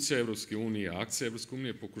 rezolucija Evropske unije, akcija Evropske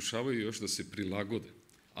unije pokušavaju još da se prilagode,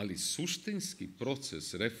 ali suštinski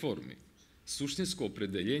proces reformi, suštinsko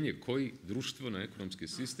opredeljenje koji društveno-ekonomski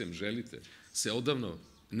sistem želite se odavno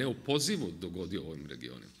neopozivo dogodio u ovim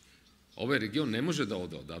regionima. Ovaj region ne može da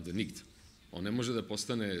ode odavde nigde. On ne može da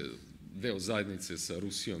postane deo zajednice sa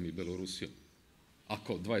Rusijom i Belorusijom,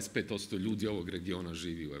 ako 25% ljudi ovog regiona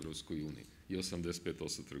živi u Evropskoj uniji i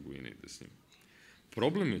 85% trgovine ide s njim.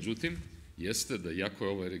 Problem, međutim, jeste da iako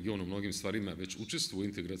je ovaj region u mnogim stvarima već učestvuje u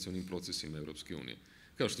integracionim procesima Evropske unije,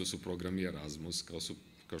 kao što su programi Erasmus,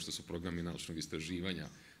 kao što su programi naučnog istraživanja,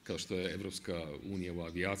 kao što je Evropska unija u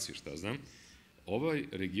avijaciji, šta znam, ovaj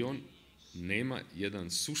region nema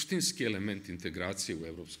jedan suštinski element integracije u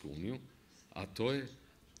Evropsku uniju, a to je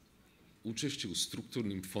učešće u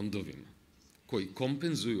strukturnim fondovima koji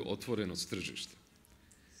kompenzuju otvorenost tržišta.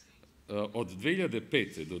 Od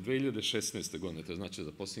 2005. do 2016. godine, to znači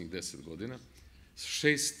za posljednjih 10 godina,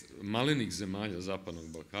 6 malenih zemalja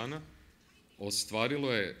Zapadnog Balkana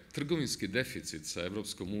ostvarilo je trgovinski deficit sa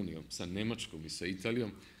Evropskom unijom, sa Nemačkom i sa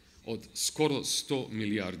Italijom od skoro 100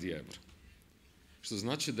 milijardi evra. Što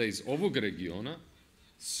znači da iz ovog regiona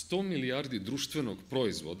 100 milijardi društvenog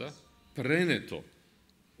proizvoda preneto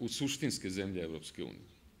u suštinske zemlje Evropske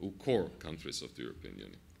unije, u core countries of the European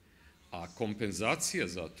Union. A kompenzacija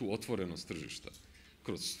za tu otvorenost tržišta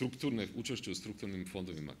kroz učešće u strukturnim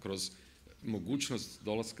fondovima, kroz mogućnost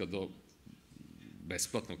dolaska do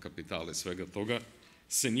besplatnog kapitala i svega toga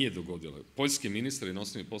se nije dogodilo. Poljski ministar i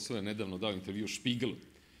nosni poslova nedavno dao intervju Špigelu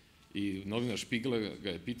i novinar Špigela ga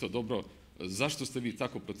je pitao, dobro, zašto ste vi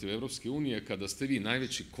tako protiv Evropske unije kada ste vi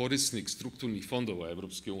najveći korisnik strukturnih fondova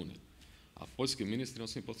Evropske unije? A poljski ministar i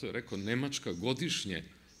nosni poslova je rekao, Nemačka godišnje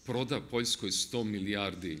proda Poljskoj 100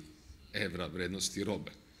 milijardi evra vrednosti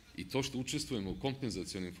robe. I to što učestvujemo u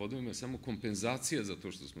kompenzacionim fondovima je samo kompenzacija za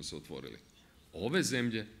to što smo se otvorili. Ove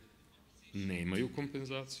zemlje nemaju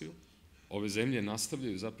kompenzaciju, ove zemlje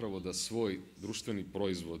nastavljaju zapravo da svoj društveni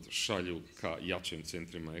proizvod šalju ka jačim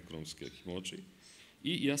centrima ekonomske moći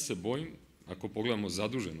i ja se bojim, ako pogledamo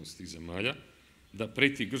zaduženost tih zemalja, da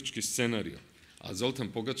preti grčki scenarij. A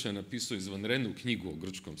Zoltan Pogača je napisao izvanrednu knjigu o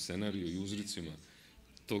grčkom scenariju i uzricima,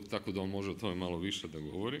 tako da on može o tome malo više da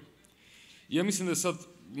govori. Ja mislim da je sad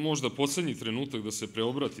možda poslednji trenutak da se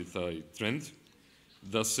preobrati taj trend,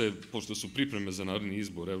 da se, pošto su pripreme za naredni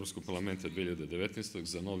izbor Evropskog parlamenta 2019.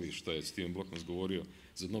 za novi, što je Steven Balkans govorio,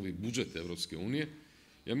 za novi budžet Evropske unije,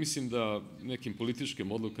 ja mislim da nekim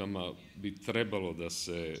političkim odlukama bi trebalo da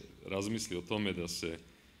se razmisli o tome da se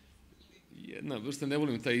jedna vrsta, ne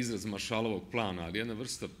volim taj izraz Maršalovog plana, ali jedna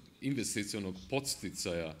vrsta investicionog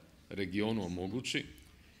podsticaja regionu omogući,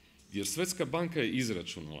 jer Svetska banka je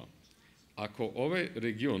izračunala, ako ovaj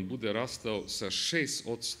region bude rastao sa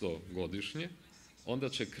 6% godišnje, onda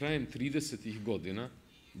će krajem 30. godina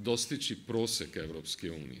dostići prosek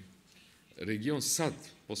Evropske unije. Region sad,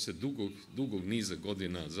 posle dugog niza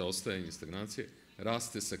godina zaostajanja i stagnacije,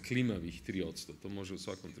 raste sa klimavih 3%. To može u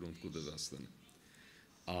svakom trenutku da zastane.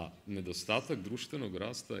 A nedostatak društvenog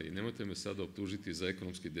rasta, i nemojte me sada optužiti za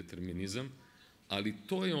ekonomski determinizam, ali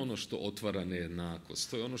to je ono što otvara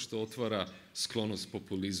nejednakost, to je ono što otvara sklonost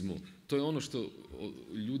populizmu, to je ono što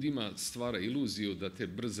ljudima stvara iluziju da te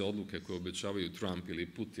brze odluke koje obećavaju Trump ili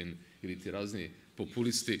Putin ili ti razni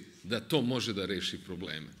populisti, da to može da reši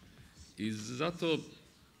probleme. I zato,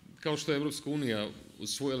 kao što je Evropska unija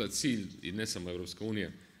usvojila cilj, i ne samo Evropska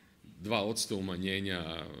unija, 2%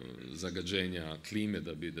 umanjenja zagađenja klime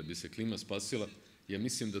da bi se klima spasila, ja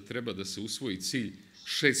mislim da treba da se usvoji cilj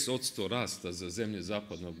 6% rasta za zemlje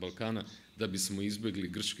Zapadnog Balkana da bismo izbjegli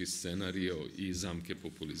grčki scenario i zamke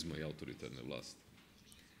populizma i autoritarne vlasti.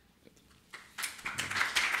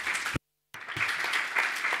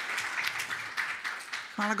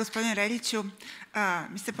 Hvala, gospodine Reljiću.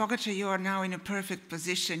 Mr. Pogača, you are now in a perfect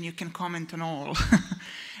position. You can comment on all.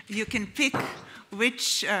 you can pick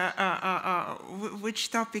which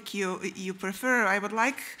topic you prefer. I would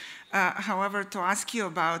like, however, to ask you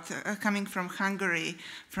about, coming from Hungary,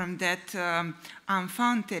 from that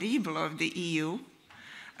enfant terrible of the EU,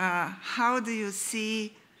 how do you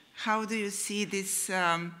see this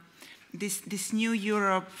this new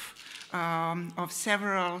Europe of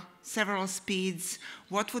several speeds?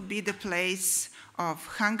 What would be the place of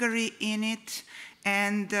Hungary in it?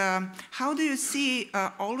 And how do you see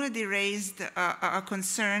already raised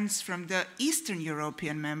concerns from the Eastern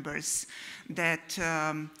European members that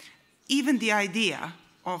even the idea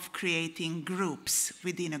of creating groups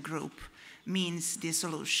within a group means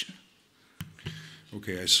dissolution?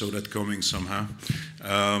 Okay, I saw that coming somehow.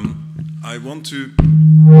 I want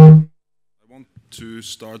to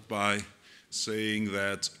start by saying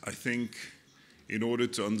that I think in order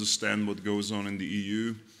to understand what goes on in the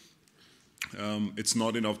EU, it's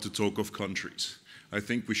not enough to talk of countries. I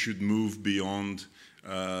think we should move beyond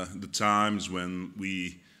the times when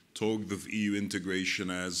we talked of EU integration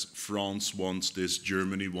as France wants this,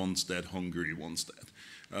 Germany wants that, Hungary wants that.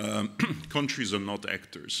 Countries are not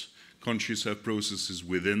actors. Countries have processes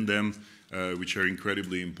within them which are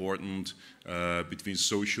incredibly important between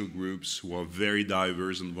social groups who are very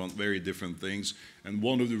diverse and want very different things. And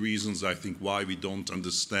one of the reasons I think why we don't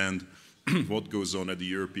understand what goes on at the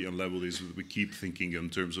European level is that we keep thinking in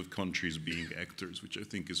terms of countries being actors, which I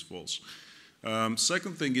think is false.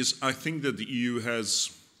 Second thing is, I think that the EU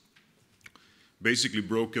has basically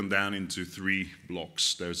broken down into three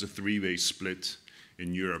blocks. There's a three-way split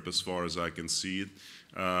in Europe as far as I can see it.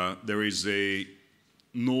 There is a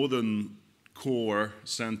northern core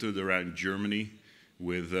centered around Germany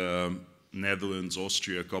with Netherlands,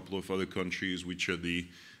 Austria, a couple of other countries which are the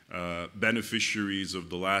beneficiaries of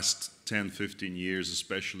the last 10, 15 years,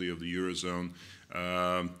 especially of the Eurozone.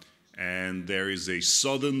 And there is a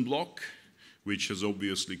southern bloc, which has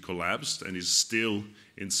obviously collapsed and is still,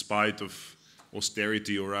 in spite of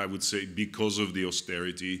austerity, or I would say because of the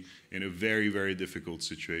austerity, in a very, very difficult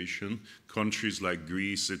situation. Countries like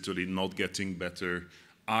Greece, Italy not getting better,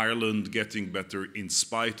 Ireland getting better in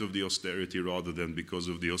spite of the austerity rather than because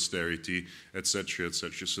of the austerity, etc.,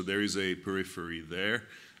 etc. So there is a periphery there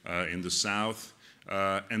in the south.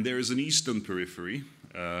 And there is an eastern periphery,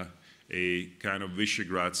 a kind of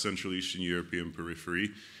Visegrad, Central Eastern European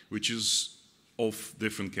periphery, which is of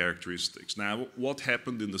different characteristics. Now, what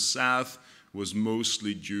happened in the south was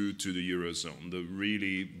mostly due to the Eurozone, the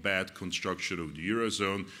really bad construction of the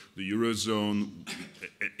Eurozone. The Eurozone,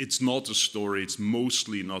 it's not a story, it's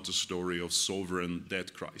mostly not a story of sovereign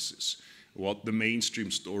debt crisis. What the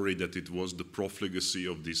mainstream story that it was the profligacy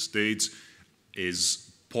of these states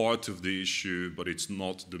is part of the issue, but it's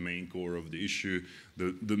not the main core of the issue.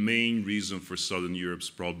 The main reason for Southern Europe's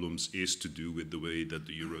problems is to do with the way that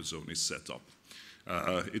the Eurozone is set up.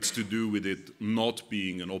 It's to do with it not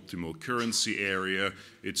being an optimal currency area.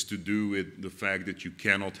 It's to do with the fact that you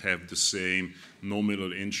cannot have the same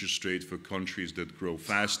nominal interest rate for countries that grow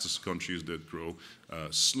fast as countries that grow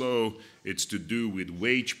slow. It's to do with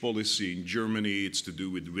wage policy in Germany. It's to do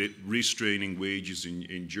with restraining wages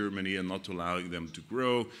in Germany and not allowing them to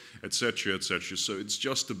grow, etc., etc. So it's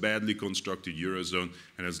just a badly constructed Eurozone.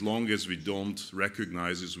 And as long as we don't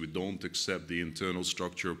recognize this, we don't accept the internal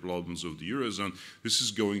structural problems of the Eurozone, this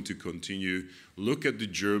is going to continue. Look at the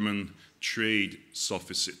German trade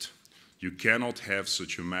deficit. You cannot have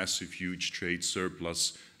such a massive, huge trade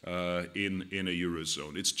surplus in a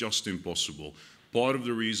Eurozone. It's just impossible. Part of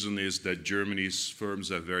the reason is that Germany's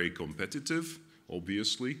firms are very competitive,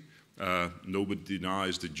 obviously. Nobody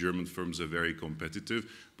denies that German firms are very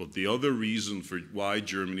competitive. But the other reason for why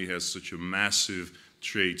Germany has such a massive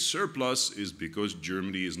trade surplus is because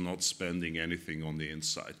Germany is not spending anything on the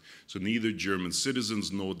inside. So neither German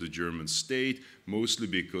citizens nor the German state, mostly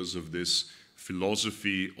because of this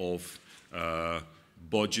philosophy of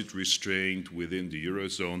budget restraint within the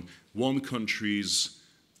Eurozone. One country's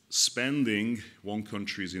spending, one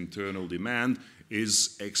country's internal demand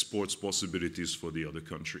is exports possibilities for the other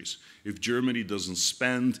countries. If Germany doesn't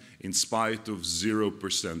spend in spite of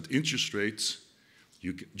 0% interest rates,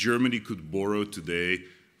 Germany could borrow today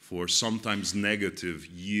for sometimes negative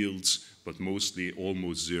yields, but mostly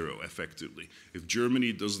almost zero effectively. If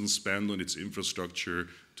Germany doesn't spend on its infrastructure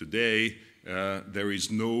today, there is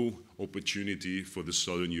no opportunity for the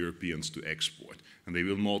Southern Europeans to export. And they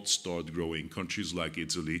will not start growing. Countries like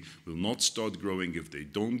Italy will not start growing. If they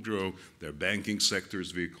don't grow, their banking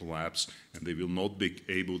sectors will collapse, and they will not be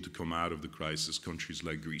able to come out of the crisis, countries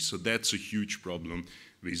like Greece. So that's a huge problem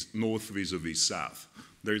with north vis-a-vis south.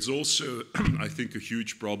 There's also, I think, a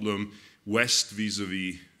huge problem west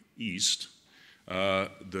vis-a-vis east.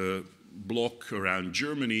 the bloc around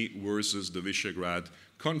Germany versus the Visegrad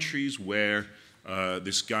countries, where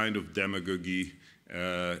this kind of demagogy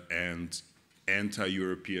and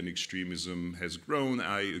anti-European extremism has grown.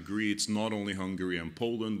 I agree, it's not only Hungary and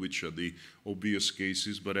Poland, which are the obvious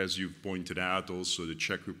cases, but as you've pointed out, also the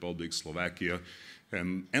Czech Republic, Slovakia,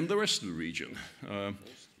 and the rest of the region.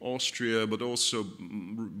 Austria, but also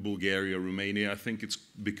Bulgaria, Romania. I think it's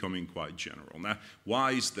becoming quite general. Now,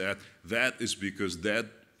 why is that? That is because that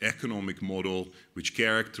economic model which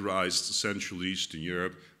characterized Central Eastern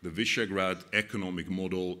Europe, the Visegrad economic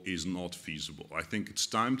model, is not feasible. I think it's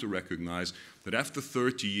time to recognize that after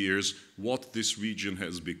 30 years, what this region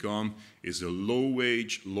has become is a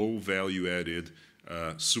low-wage, low-value-added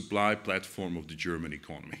supply platform of the German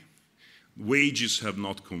economy. Wages have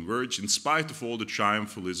not converged, in spite of all the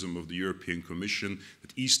triumphalism of the European Commission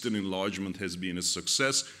that Eastern enlargement has been a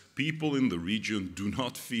success. People in the region do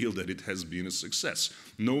not feel that it has been a success.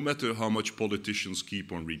 No matter how much politicians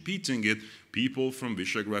keep on repeating it, people from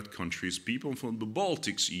Visegrad countries, people from the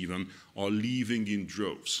Baltics even, are leaving in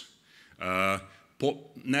droves.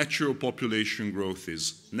 Natural population growth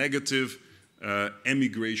is negative,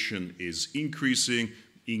 emigration is increasing.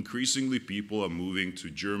 Increasingly, people are moving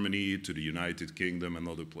to Germany, to the United Kingdom and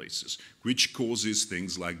other places, which causes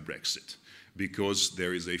things like Brexit, because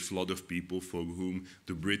there is a flood of people for whom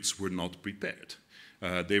the Brits were not prepared.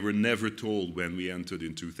 They were never told when we entered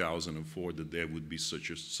in 2004 that there would be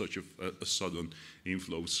such a sudden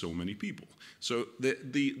inflow of so many people. So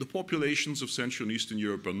the populations of Central and Eastern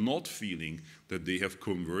Europe are not feeling that they have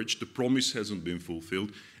converged. The promise hasn't been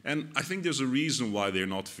fulfilled. And I think there's a reason why they're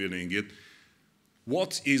not feeling it.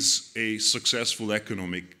 What is a successful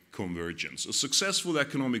economic convergence? A successful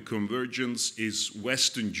economic convergence is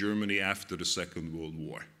Western Germany after the Second World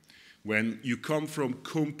War, when you come from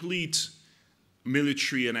complete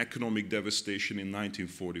military and economic devastation in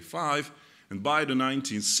 1945, and by the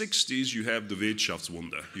 1960s you have the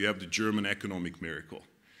Wirtschaftswunder, you have the German economic miracle.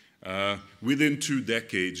 Within 2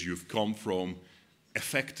 decades you've come from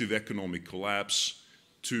effective economic collapse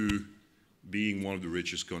to being one of the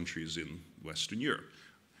richest countries in Western Europe.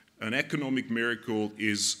 An economic miracle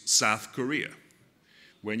is South Korea.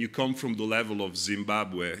 When you come from the level of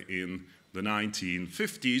Zimbabwe in the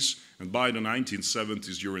 1950s, and by the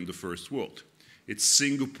 1970s you're in the first world. It's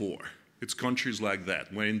Singapore. It's countries like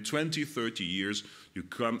that, when in 20, 30 years you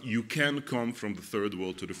can come from the third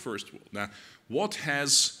world to the first world. Now, what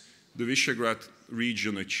has the Visegrad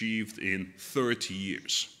region achieved in 30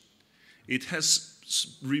 years? It has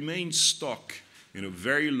remained stuck in a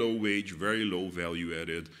very low wage, very low value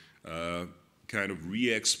added kind of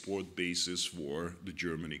re-export basis for the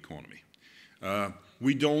German economy.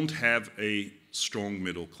 We don't have a strong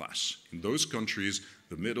middle class. In those countries,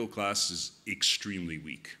 the middle class is extremely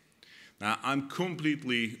weak. Now, I'm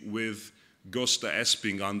completely with Gösta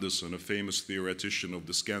Esping-Andersson, a famous theoretician of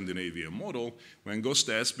the Scandinavian model, when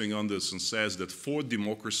Gösta Esping-Andersson says that for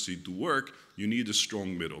democracy to work, you need a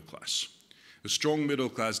strong middle class. A strong middle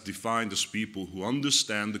class defined as people who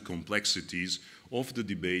understand the complexities of the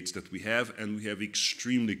debates that we have, and we have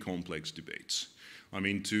extremely complex debates. I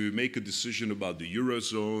mean, to make a decision about the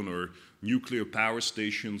Eurozone or nuclear power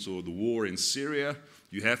stations or the war in Syria,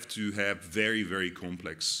 you have to have very, very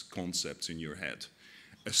complex concepts in your head.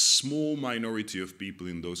 A small minority of people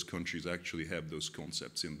in those countries actually have those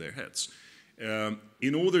concepts in their heads.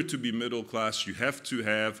 In order to be middle class, you have to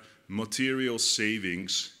have material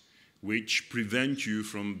savings which prevent you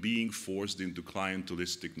from being forced into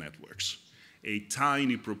clientelistic networks. A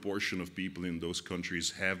tiny proportion of people in those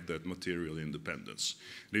countries have that material independence.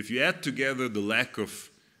 And if you add together the lack of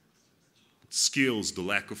skills, the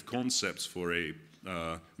lack of concepts for a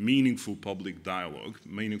meaningful public dialogue,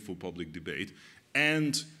 meaningful public debate,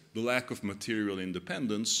 and the lack of material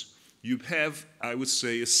independence, you have, I would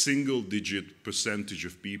say, a single-digit percentage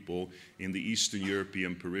of people in the Eastern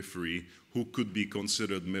European periphery who could be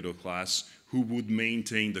considered middle class, who would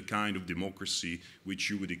maintain the kind of democracy which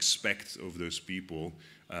you would expect of those people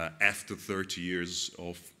after 30 years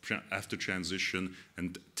after transition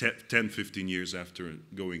and 10, 15 years after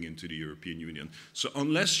going into the European Union. So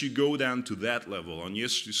unless you go down to that level,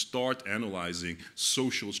 unless you start analyzing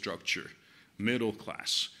social structure, middle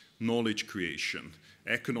class, knowledge creation,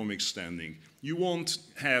 economic standing, you won't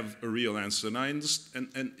have a real answer. And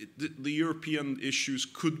the European issues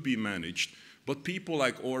could be managed, but people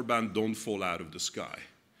like Orban don't fall out of the sky.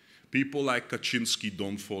 People like Kaczynski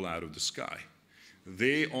don't fall out of the sky.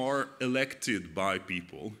 They are elected by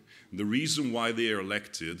people. The reason why they are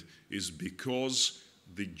elected is because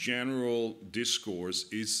the general discourse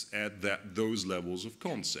is at those levels of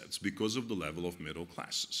concepts, because of the level of middle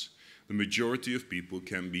classes. the majority of people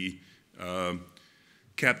can be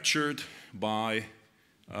captured by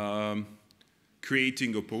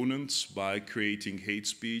creating opponents, by creating hate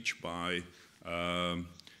speech, by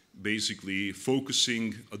basically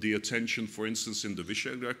focusing the attention, for instance, in the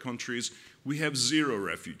Visegrad countries. We have 0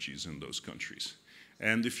 refugees in those countries.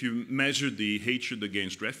 And if you measure the hatred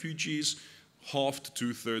against refugees, half to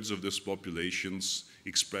 2/3 of those populations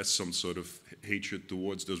express some sort of hatred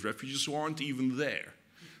towards those refugees who aren't even there.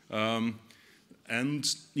 And,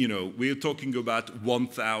 you know, we're talking about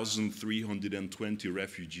 1,320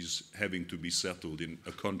 refugees having to be settled in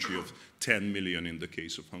a country of 10 million in the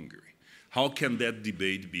case of Hungary. How can that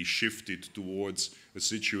debate be shifted towards a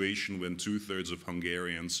situation when 2/3 of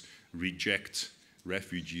Hungarians reject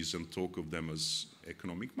refugees and talk of them as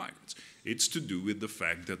economic migrants? It's to do with the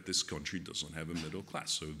fact that this country doesn't have a middle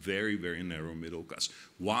class, so a very, very narrow middle class.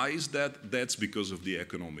 Why is that? That's because of the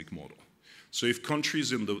economic model. So if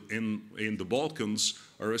countries in the Balkans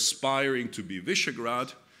are aspiring to be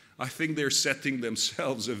Visegrad, I think they're setting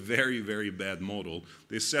themselves a very, very bad model.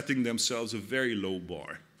 They're setting themselves a very low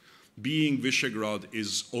bar. Being Visegrad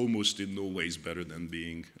is almost in no ways better than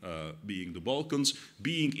being the Balkans.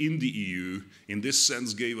 Being in the EU, in this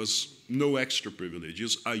sense, gave us no extra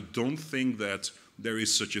privileges. I don't think that there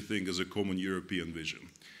is such a thing as a common European vision.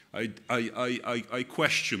 I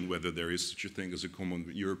question whether there is such a thing as a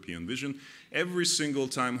common European vision. Every single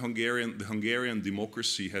time the Hungarian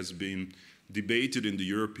democracy has been debated in the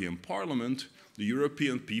European Parliament, the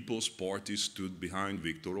European People's Party stood behind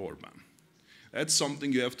Viktor Orbán. That's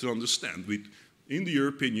something you have to understand. In the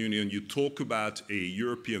European Union, you talk about a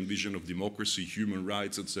European vision of democracy, human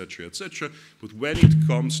rights, etc., etc., but when it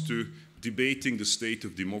comes to debating the state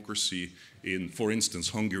of democracy in, for instance,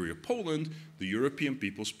 Hungary or Poland, the European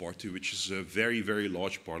People's Party, which is a very, very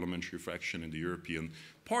large parliamentary fraction in the European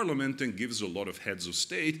Parliament and gives a lot of heads of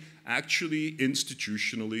state, actually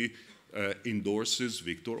institutionally endorses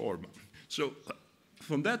Viktor Orbán. So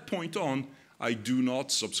from that point on, I do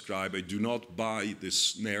not subscribe, I do not buy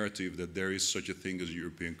this narrative that there is such a thing as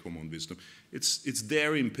European common wisdom. It's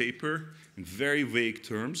there in paper, in very vague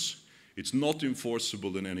terms. It's not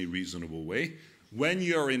enforceable in any reasonable way. When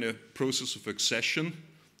you're in a process of accession,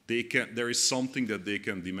 there is something that they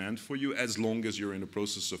can demand for you as long as you're in a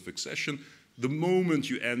process of accession. The moment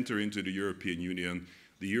you enter into the European Union,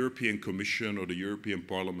 the European Commission or the European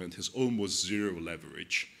Parliament has almost zero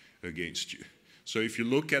leverage against you. So if you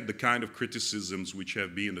look at the kind of criticisms which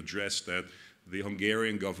have been addressed at the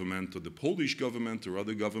Hungarian government or the Polish government or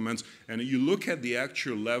other governments, and you look at the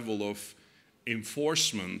actual level of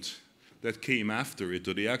enforcement that came after it,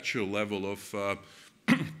 or the actual level of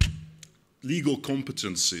legal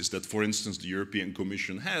competencies that, for instance, the European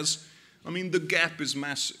Commission has, I mean, the gap is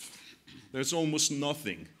massive. There's almost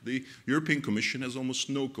nothing. The European Commission has almost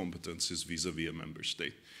no competencies vis-à-vis a member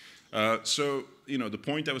state. So, you know, the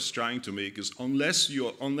point I was trying to make is unless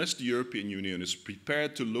the European Union is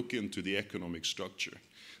prepared to look into the economic structure,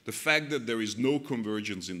 the fact that there is no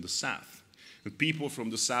convergence in the south, and people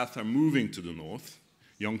from the south are moving to the north,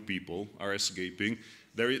 young people are escaping,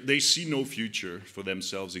 they see no future for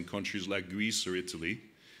themselves in countries like Greece or Italy.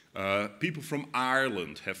 People from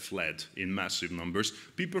Ireland have fled in massive numbers.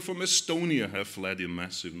 People from Estonia have fled in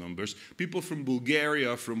massive numbers. People from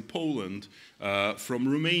Bulgaria, from Poland, from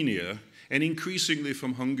Romania, and increasingly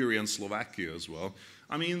from Hungary and Slovakia as well.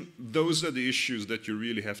 I mean, those are the issues that you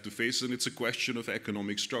really have to face, and it's a question of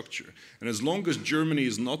economic structure. And as long as Germany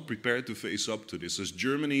is not prepared to face up to this, as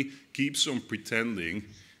Germany keeps on pretending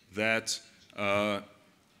that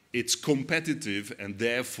it's competitive and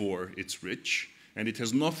therefore it's rich, and it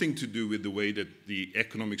has nothing to do with the way that the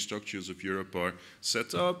economic structures of Europe are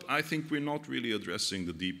set up, I think we're not really addressing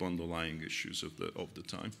the deep underlying issues of the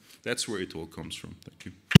time. That's where it all comes from. Thank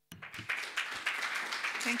you.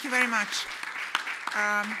 Thank you very much.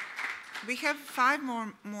 We have 5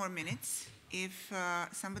 more minutes. If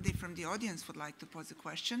somebody from the audience would like to pose a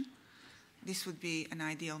question, this would be an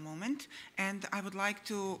ideal moment. And I would like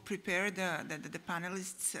to prepare the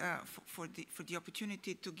panelists for the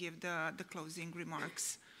opportunity to give the closing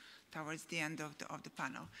remarks towards the end of the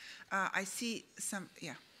panel. I see some,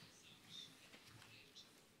 yeah.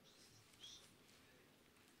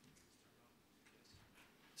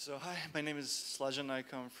 So hi, my name is Slađan. I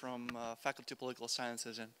come from Faculty of Political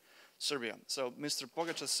Sciences in Serbia. So Mr.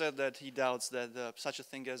 Pogača said that he doubts that such a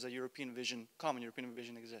thing as a European vision, common European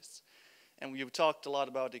vision exists. And we've talked a lot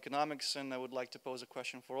about economics, and I would like to pose a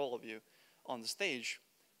question for all of you on the stage.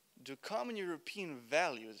 Do common European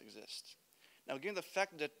values exist? Now, given the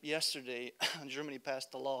fact that yesterday Germany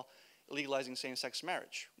passed a law legalizing same-sex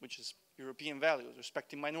marriage, which is European values,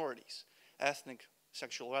 respecting minorities, ethnic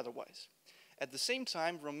sexual or otherwise. At the same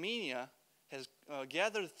time, Romania has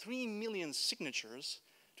gathered 3 million signatures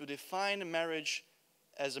to define a marriage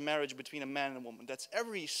as a marriage between a man and a woman. That's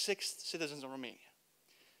every 6th citizen of Romania.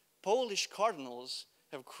 Polish cardinals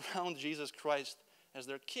have crowned Jesus Christ as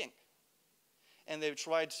their king. And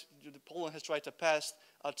Poland has tried to pass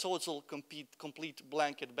a total, complete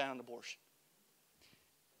blanket ban on abortion.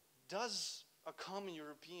 Does a common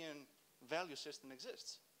European value system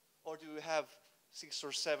exist? Or do we have 6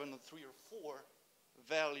 or 7 or 3 or 4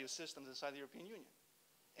 value systems inside the European Union?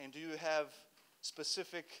 And do you have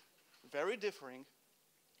specific, very differing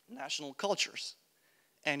national cultures?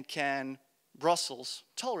 And can Brussels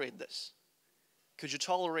tolerate this? Could you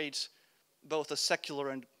tolerate both a secular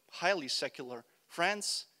and highly secular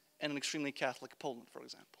France and an extremely Catholic Poland, for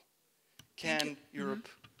example? Can Europe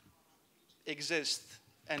exist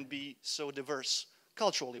and be so diverse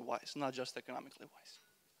culturally wise, not just economically wise?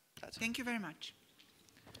 That's it. Thank you very much.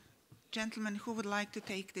 Gentlemen, who would like to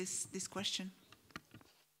take this question?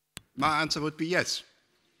 My answer would be yes.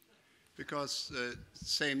 Because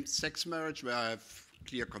same-sex marriage, where I have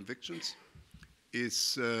clear convictions,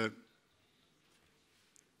 is...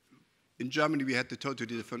 in Germany, we had a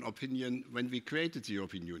totally different opinion when we created the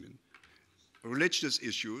European Union. Religious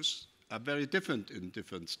issues are very different in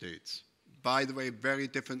different states. By the way, very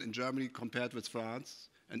different in Germany compared with France,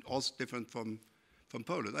 and also different from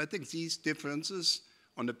Poland. I think these differences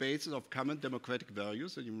on the basis of common democratic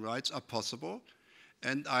values and human rights are possible,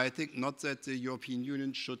 and I think not that the European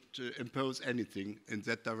Union should impose anything in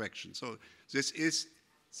that direction. So this is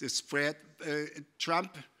the spread.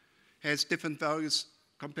 Trump has different values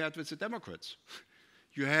compared with the Democrats.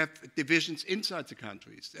 You have divisions inside the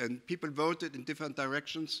countries, and people voted in different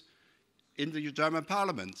directions in the German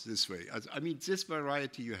parliament this way. I mean, this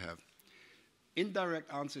variety you have.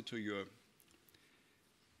 Indirect answer to your...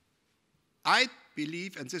 I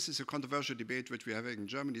believe, and this is a controversial debate which we're having in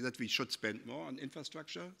Germany, that we should spend more on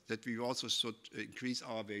infrastructure, that we also should increase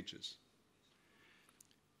our wages.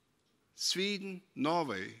 Sweden,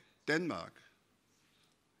 Norway, Denmark,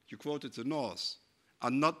 you quoted the North, are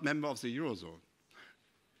not members of the Eurozone.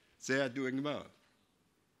 They are doing well.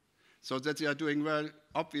 So that they are doing well,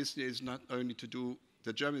 obviously, is not only to do,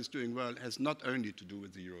 the Germans doing well has not only to do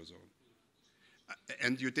with the Eurozone.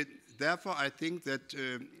 And you did, therefore, I think that,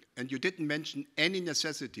 and you didn't mention any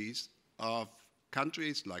necessities of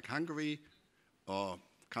countries like Hungary or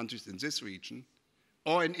countries in this region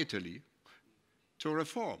or in Italy to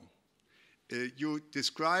reform. You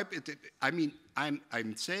describe it, I mean,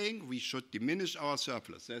 I'm saying we should diminish our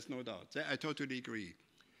surplus, there's no doubt. I totally agree.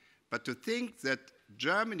 But to think that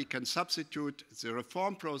Germany can substitute the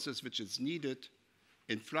reform process which is needed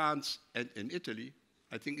in France and in Italy,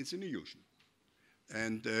 I think it's an illusion.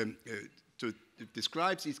 And to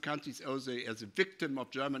describe these countries also as a victim of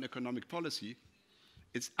German economic policy,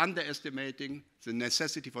 it's underestimating the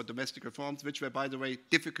necessity for domestic reforms, which were, by the way,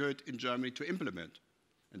 difficult in Germany to implement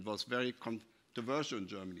and was very controversial in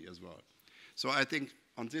Germany as well. So I think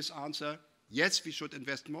on this answer, yes, we should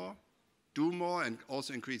invest more, do more, and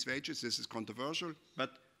also increase wages. This is controversial.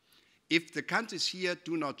 But if the countries here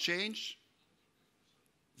do not change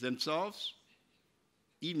themselves,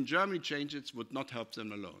 even Germany changes would not help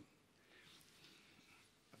them alone.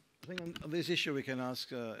 I think on this issue we can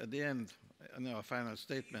ask at the end in our final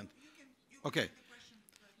statement. Okay.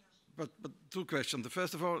 But two questions.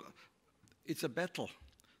 First of all, it's a battle.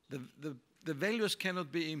 The values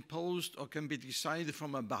cannot be imposed or can be decided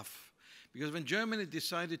from above. Because when Germany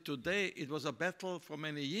decided today, it was a battle for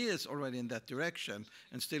many years already in that direction,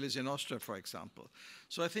 and still is in Austria, for example.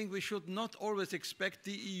 So I think we should not always expect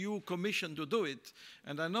the EU Commission to do it.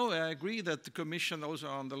 And I agree that the Commission also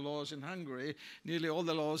on the laws in Hungary, nearly all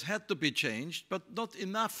the laws had to be changed, but not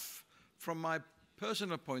enough from my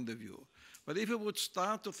personal point of view. But if we would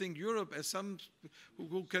start to think Europe as some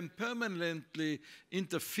who can permanently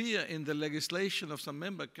interfere in the legislation of some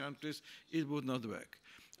member countries, it would not work.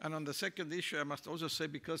 And on the second issue, I must also say,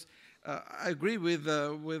 because I agree with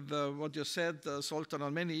what you said, Sultan,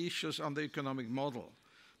 on many issues on the economic model.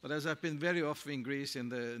 But as I've been very often in Greece in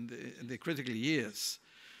the critical years,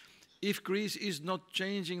 if Greece is not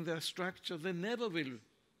changing their structure, they never will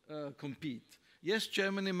compete. Yes,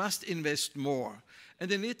 Germany must invest more.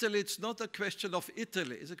 And in Italy, it's not a question of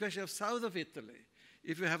Italy. It's a question of south of Italy.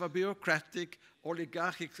 If you have a bureaucratic,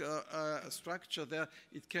 oligarchic structure there,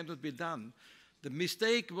 it cannot be done. The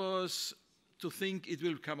mistake was to think it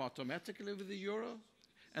will come automatically with the euro.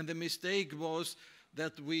 And the mistake was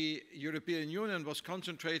that European Union was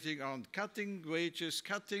concentrating on cutting wages,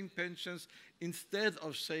 cutting pensions, instead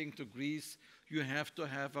of saying to Greece, you have to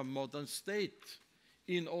have a modern state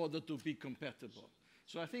in order to be compatible.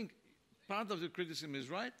 So I think part of the criticism is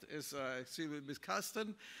right, as I see with Ms.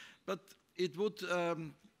 Carsten, but it would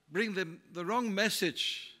bring them the wrong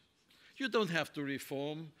message. You don't have to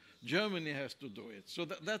reform. Germany has to do it. So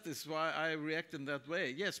that is why I react in that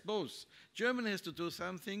way. Yes, both. Germany has to do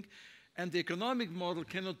something, and the economic model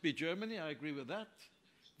cannot be Germany. I agree with that.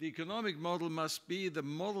 The economic model must be the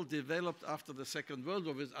model developed after the Second World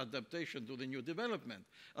War with adaptation to the new development,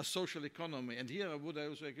 a social economy. And here I would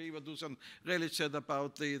also agree with what Dusan Relic said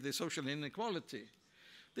about the social inequality.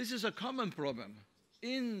 This is a common problem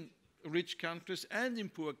in rich countries and in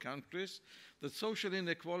poor countries, that social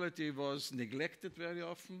inequality was neglected very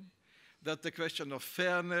often, that the question of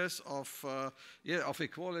fairness, of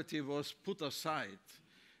equality was put aside.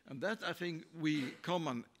 And that, I think, we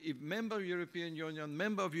common, if member of European Union,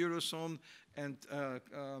 member of Eurozone, and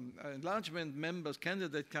enlargement members,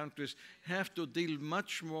 candidate countries, have to deal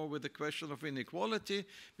much more with the question of inequality,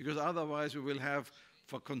 because otherwise we will have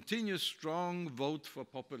for continuous strong vote for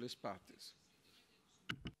populist parties.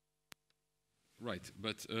 Right,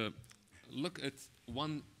 but look at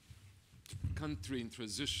one country in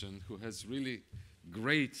transition who has really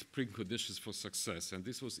great preconditions for success, and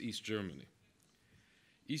this was East Germany.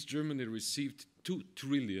 East Germany received 2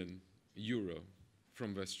 trillion euro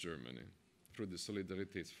from West Germany through the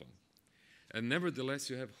Solidaritätsfonds. And nevertheless,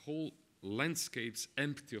 you have whole landscapes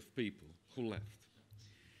empty of people who left.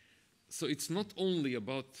 So it's not only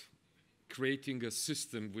about creating a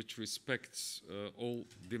system which respects all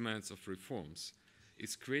demands of reforms.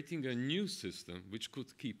 It's creating a new system which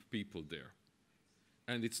could keep people there.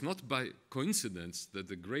 And it's not by coincidence that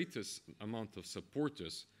the greatest amount of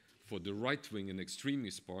supporters for the right-wing and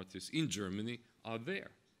extremist parties in Germany are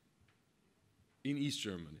there, in East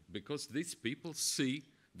Germany, because these people see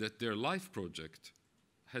that their life project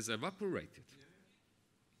has evaporated.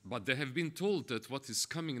 But they have been told that what is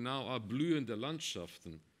coming now are blühende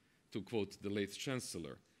Landschaften, to quote the late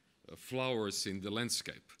Chancellor, flowers in the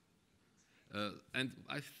landscape. And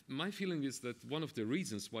my feeling is that one of the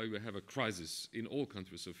reasons why we have a crisis in all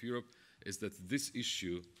countries of Europe is that this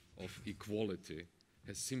issue of equality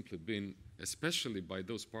has simply been, especially by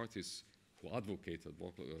those parties who advocated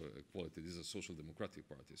equality, these are social democratic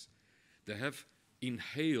parties, they have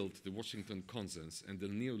inhaled the Washington consensus and the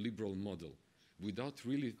neoliberal model without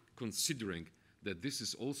really considering that this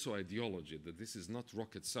is also ideology, that this is not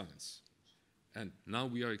rocket science. And now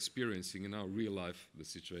we are experiencing in our real life the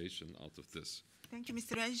situation out of this. Thank you,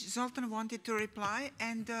 Mr. Rejic. Zoltan wanted to reply,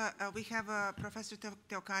 and we have Professor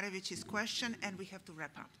Teokarevic's question, and we have to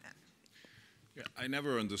wrap up then. Yeah, I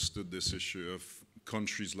never understood this issue of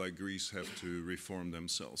countries like Greece have to reform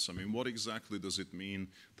themselves. I mean, what exactly does it mean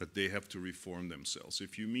that they have to reform themselves?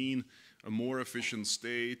 If you mean a more efficient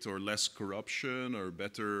state or less corruption or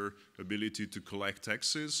better ability to collect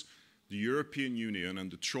taxes, the European Union and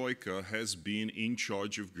the Troika has been in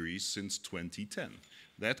charge of Greece since 2010.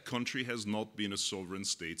 That country has not been a sovereign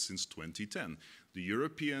state since 2010.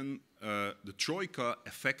 The Troika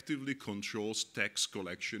effectively controls tax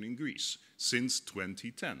collection in Greece since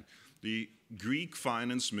 2010. The Greek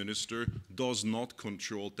finance minister does not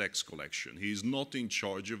control tax collection. He is not in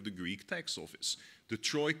charge of the Greek tax office. The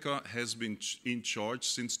Troika has been in charge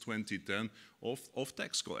since 2010 of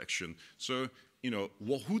tax collection. So, you know,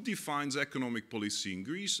 who defines economic policy in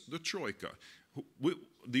Greece? The Troika.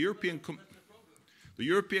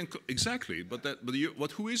 Exactly,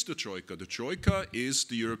 but who is the Troika? The Troika is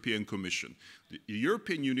the European Commission. The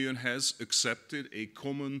European Union has accepted a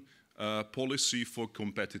common policy for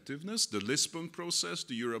competitiveness, the Lisbon process,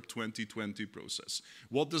 the Europe 2020 process.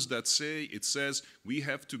 What does that say? It says we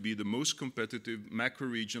have to be the most competitive macro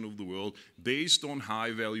region of the world based on high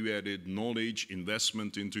value-added knowledge,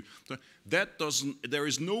 investment into... There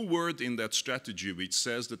is no word in that strategy which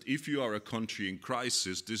says that if you are a country in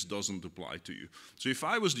crisis, this doesn't apply to you. So if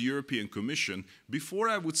I was the European Commission, before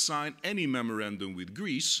I would sign any memorandum with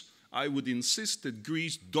Greece, I would insist that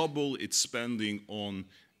Greece double its spending on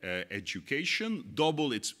education,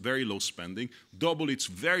 double its very low spending, double its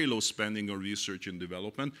very low spending on research and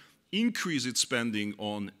development, increase its spending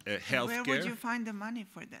on healthcare. Where would you find the money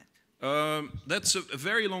for that? That's a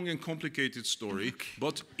very long and complicated story, okay.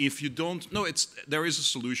 But if you don't, no, there is a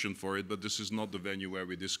solution for it, but this is not the venue where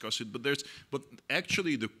we discuss it. But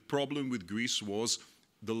actually the problem with Greece was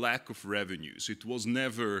the lack of revenues. It was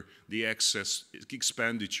never the excess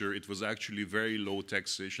expenditure, it was actually very low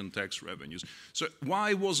taxation, tax revenues. So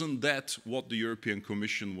why wasn't that what the European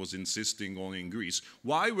Commission was insisting on in Greece?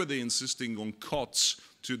 Why were they insisting on cuts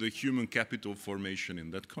to the human capital formation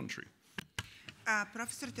in that country?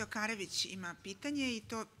 Profesor Teokarević ima pitanje I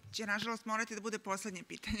to će nažalost morati da bude poslednje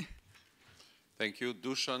pitanje. Thank you.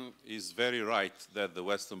 Dusan is very right that the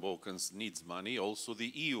Western Balkans needs money, also the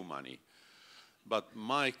EU money. But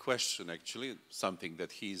my question, actually, something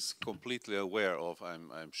that he's completely aware of,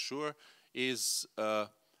 I'm sure, is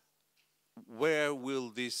where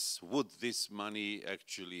would this money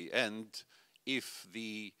actually end if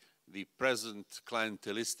the present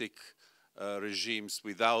clientelistic regimes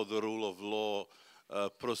without the rule of law,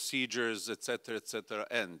 procedures, etc.,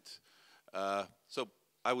 end? So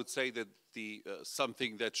I would say that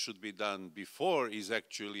something that should be done before is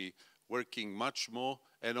actually working much more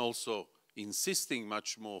and also insisting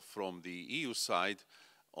much more from the EU side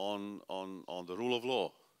on the rule of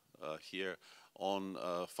law here, on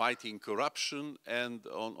fighting corruption and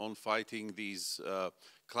on fighting these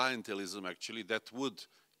clientelism, actually, that would,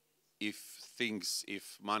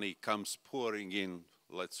 if money comes pouring in,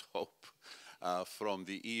 let's hope, from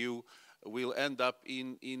the EU, will end up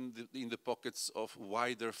in the pockets of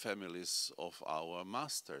wider families of our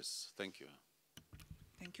masters. Thank you.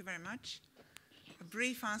 Thank you very much. A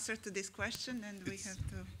brief answer to this question, and we have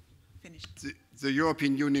to finish. The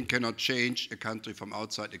European Union cannot change a country from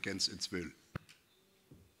outside against its will.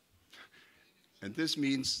 And this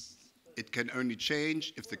means it can only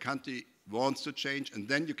change if the country wants to change, and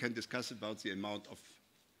then you can discuss about the amount of,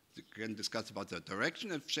 you can discuss about the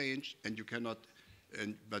direction of change, and you cannot,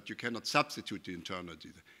 but you cannot substitute the internal.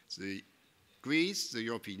 Greece, the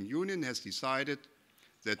European Union has decided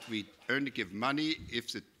that we only give money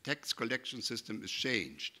if the tax collection system is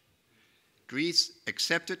changed. Greece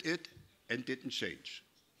accepted it and didn't change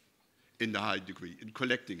in the high degree, in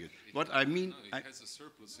collecting it. What I mean... it has a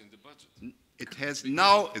surplus in the budget. It has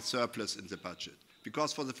now a surplus in the budget,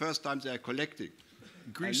 because for the first time they are collecting.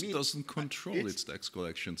 Greece doesn't control its tax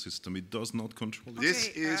collection system. It does not control it. This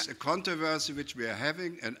is a controversy which we are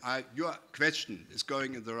having, and your question is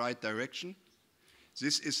going in the right direction.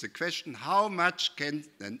 This is the question, how much can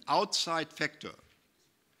an outside factor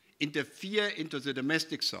interfere into the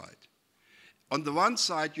domestic side? On the one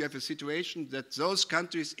side, you have a situation that those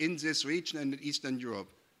countries in this region and in Eastern Europe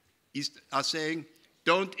are saying,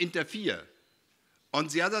 don't interfere. On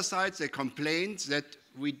the other side, they complain that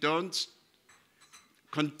we don't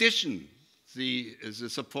condition the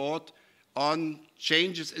support on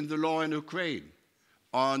changes in the law in Ukraine,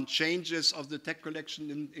 on changes of the tax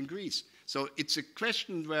collection in Greece. So it's a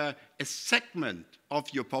question where a segment of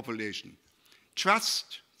your population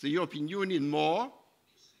trust the European Union more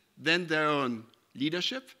than their own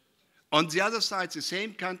leadership. On the other side, the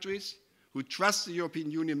same countries who trust the European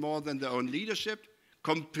Union more than their own leadership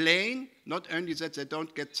complain not only that they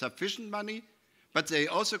don't get sufficient money, but they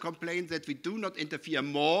also complain that we do not interfere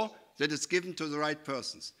more, that it's given to the right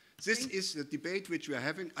persons. This is the debate which we are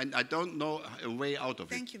having, and I don't know a way out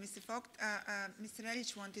of it. Thank you, Mr. Vogt. Mr. Relic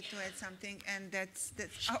wanted to add something, and that's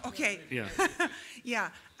oh, okay. Yeah. Yeah.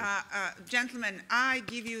 Gentlemen, I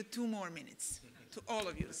give you 2 more minutes to all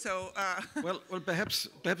of you. So. Well, perhaps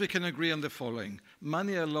we can agree on the following.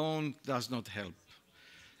 Money alone does not help.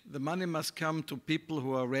 The money must come to people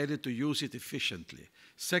who are ready to use it efficiently.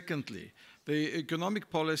 Secondly, the economic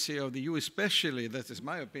policy of the EU, especially, that is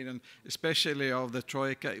my opinion, especially of the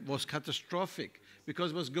Troika, was catastrophic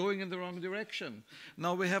because it was going in the wrong direction.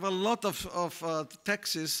 Now we have a lot of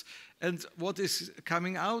taxes, and what is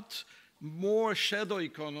coming out? More shadow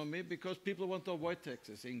economy because people want to avoid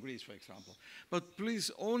taxes in Greece, for example. But please,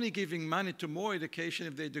 only giving money to more education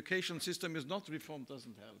if the education system is not reformed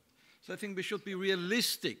doesn't help. So I think we should be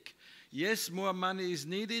realistic. Yes, more money is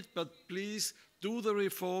needed, but please do the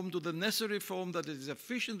reform, do the necessary reform that it is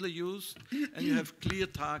efficiently used, and you have clear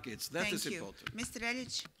targets. That is important. Mr. Relic?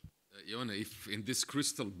 Joanna, if in this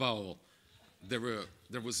crystal bowl there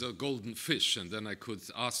was a golden fish, and then I could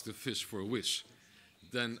ask the fish for a wish,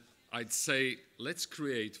 then I'd say let's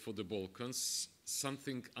create for the Balkans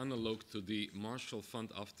something analog to the Marshall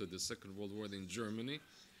Fund after the Second World War in Germany,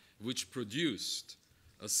 which produced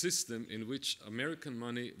a system in which American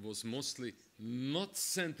money was mostly not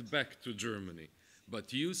sent back to Germany,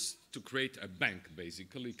 but used to create a bank,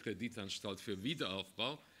 basically, Kreditanstalt für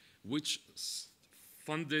Wiederaufbau, which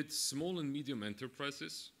funded small and medium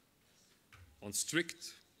enterprises on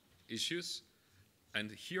strict issues.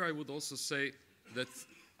 And here I would also say that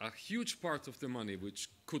a huge part of the money which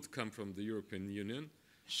could come from the European Union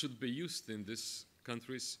should be used in these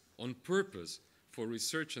countries on purpose for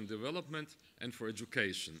research and development and for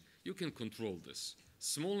education. You can control this.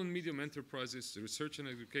 Small and medium enterprises, research and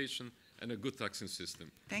education, and a good taxing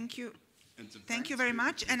system. Thank you. Thank you very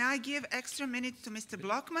much. And I give extra minutes to Mr.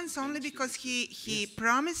 Blockmans only because he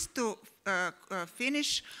promised to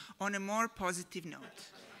finish on a more positive note.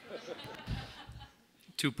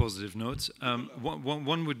 2 positive notes.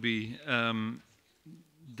 One would be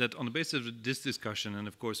that on the basis of this discussion and,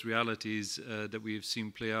 of course, realities that we have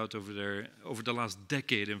seen play out over the last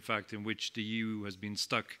decade, in fact, in which the EU has been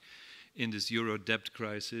stuck in this euro debt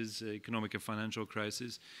crisis, economic and financial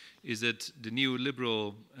crisis, is that the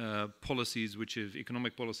neoliberal policies,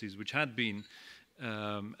 economic policies, which had been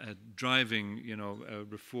driving,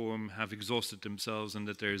 reform, have exhausted themselves, and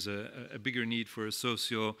that there's a bigger need for a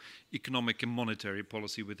socio-economic and monetary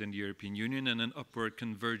policy within the European Union, and an upward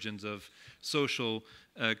convergence of social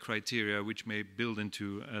criteria, which may build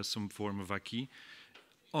into some form of acquis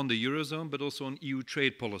on the Eurozone, but also on EU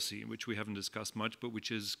trade policy, which we haven't discussed much, but which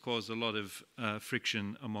has caused a lot of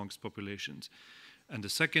friction amongst populations. And the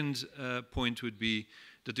second point would be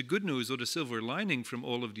that the good news, or the silver lining from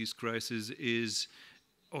all of these crises is,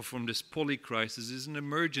 or from this poly-crisis, is an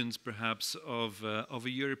emergence perhaps of a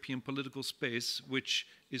European political space which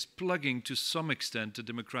is plugging to some extent the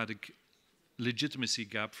democratic legitimacy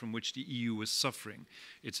gap from which the EU is suffering.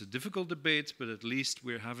 It's a difficult debate, but at least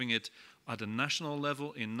we're having it at a national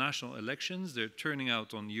level in national elections. They're turning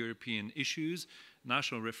out on European issues,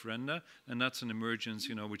 national referenda, and that's an emergence,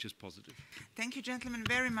 which is positive. Thank you, gentlemen,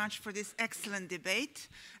 very much for this excellent debate.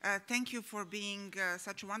 Thank you for being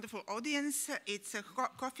such a wonderful audience. It's a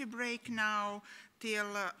coffee break now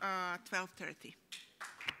till 12:30.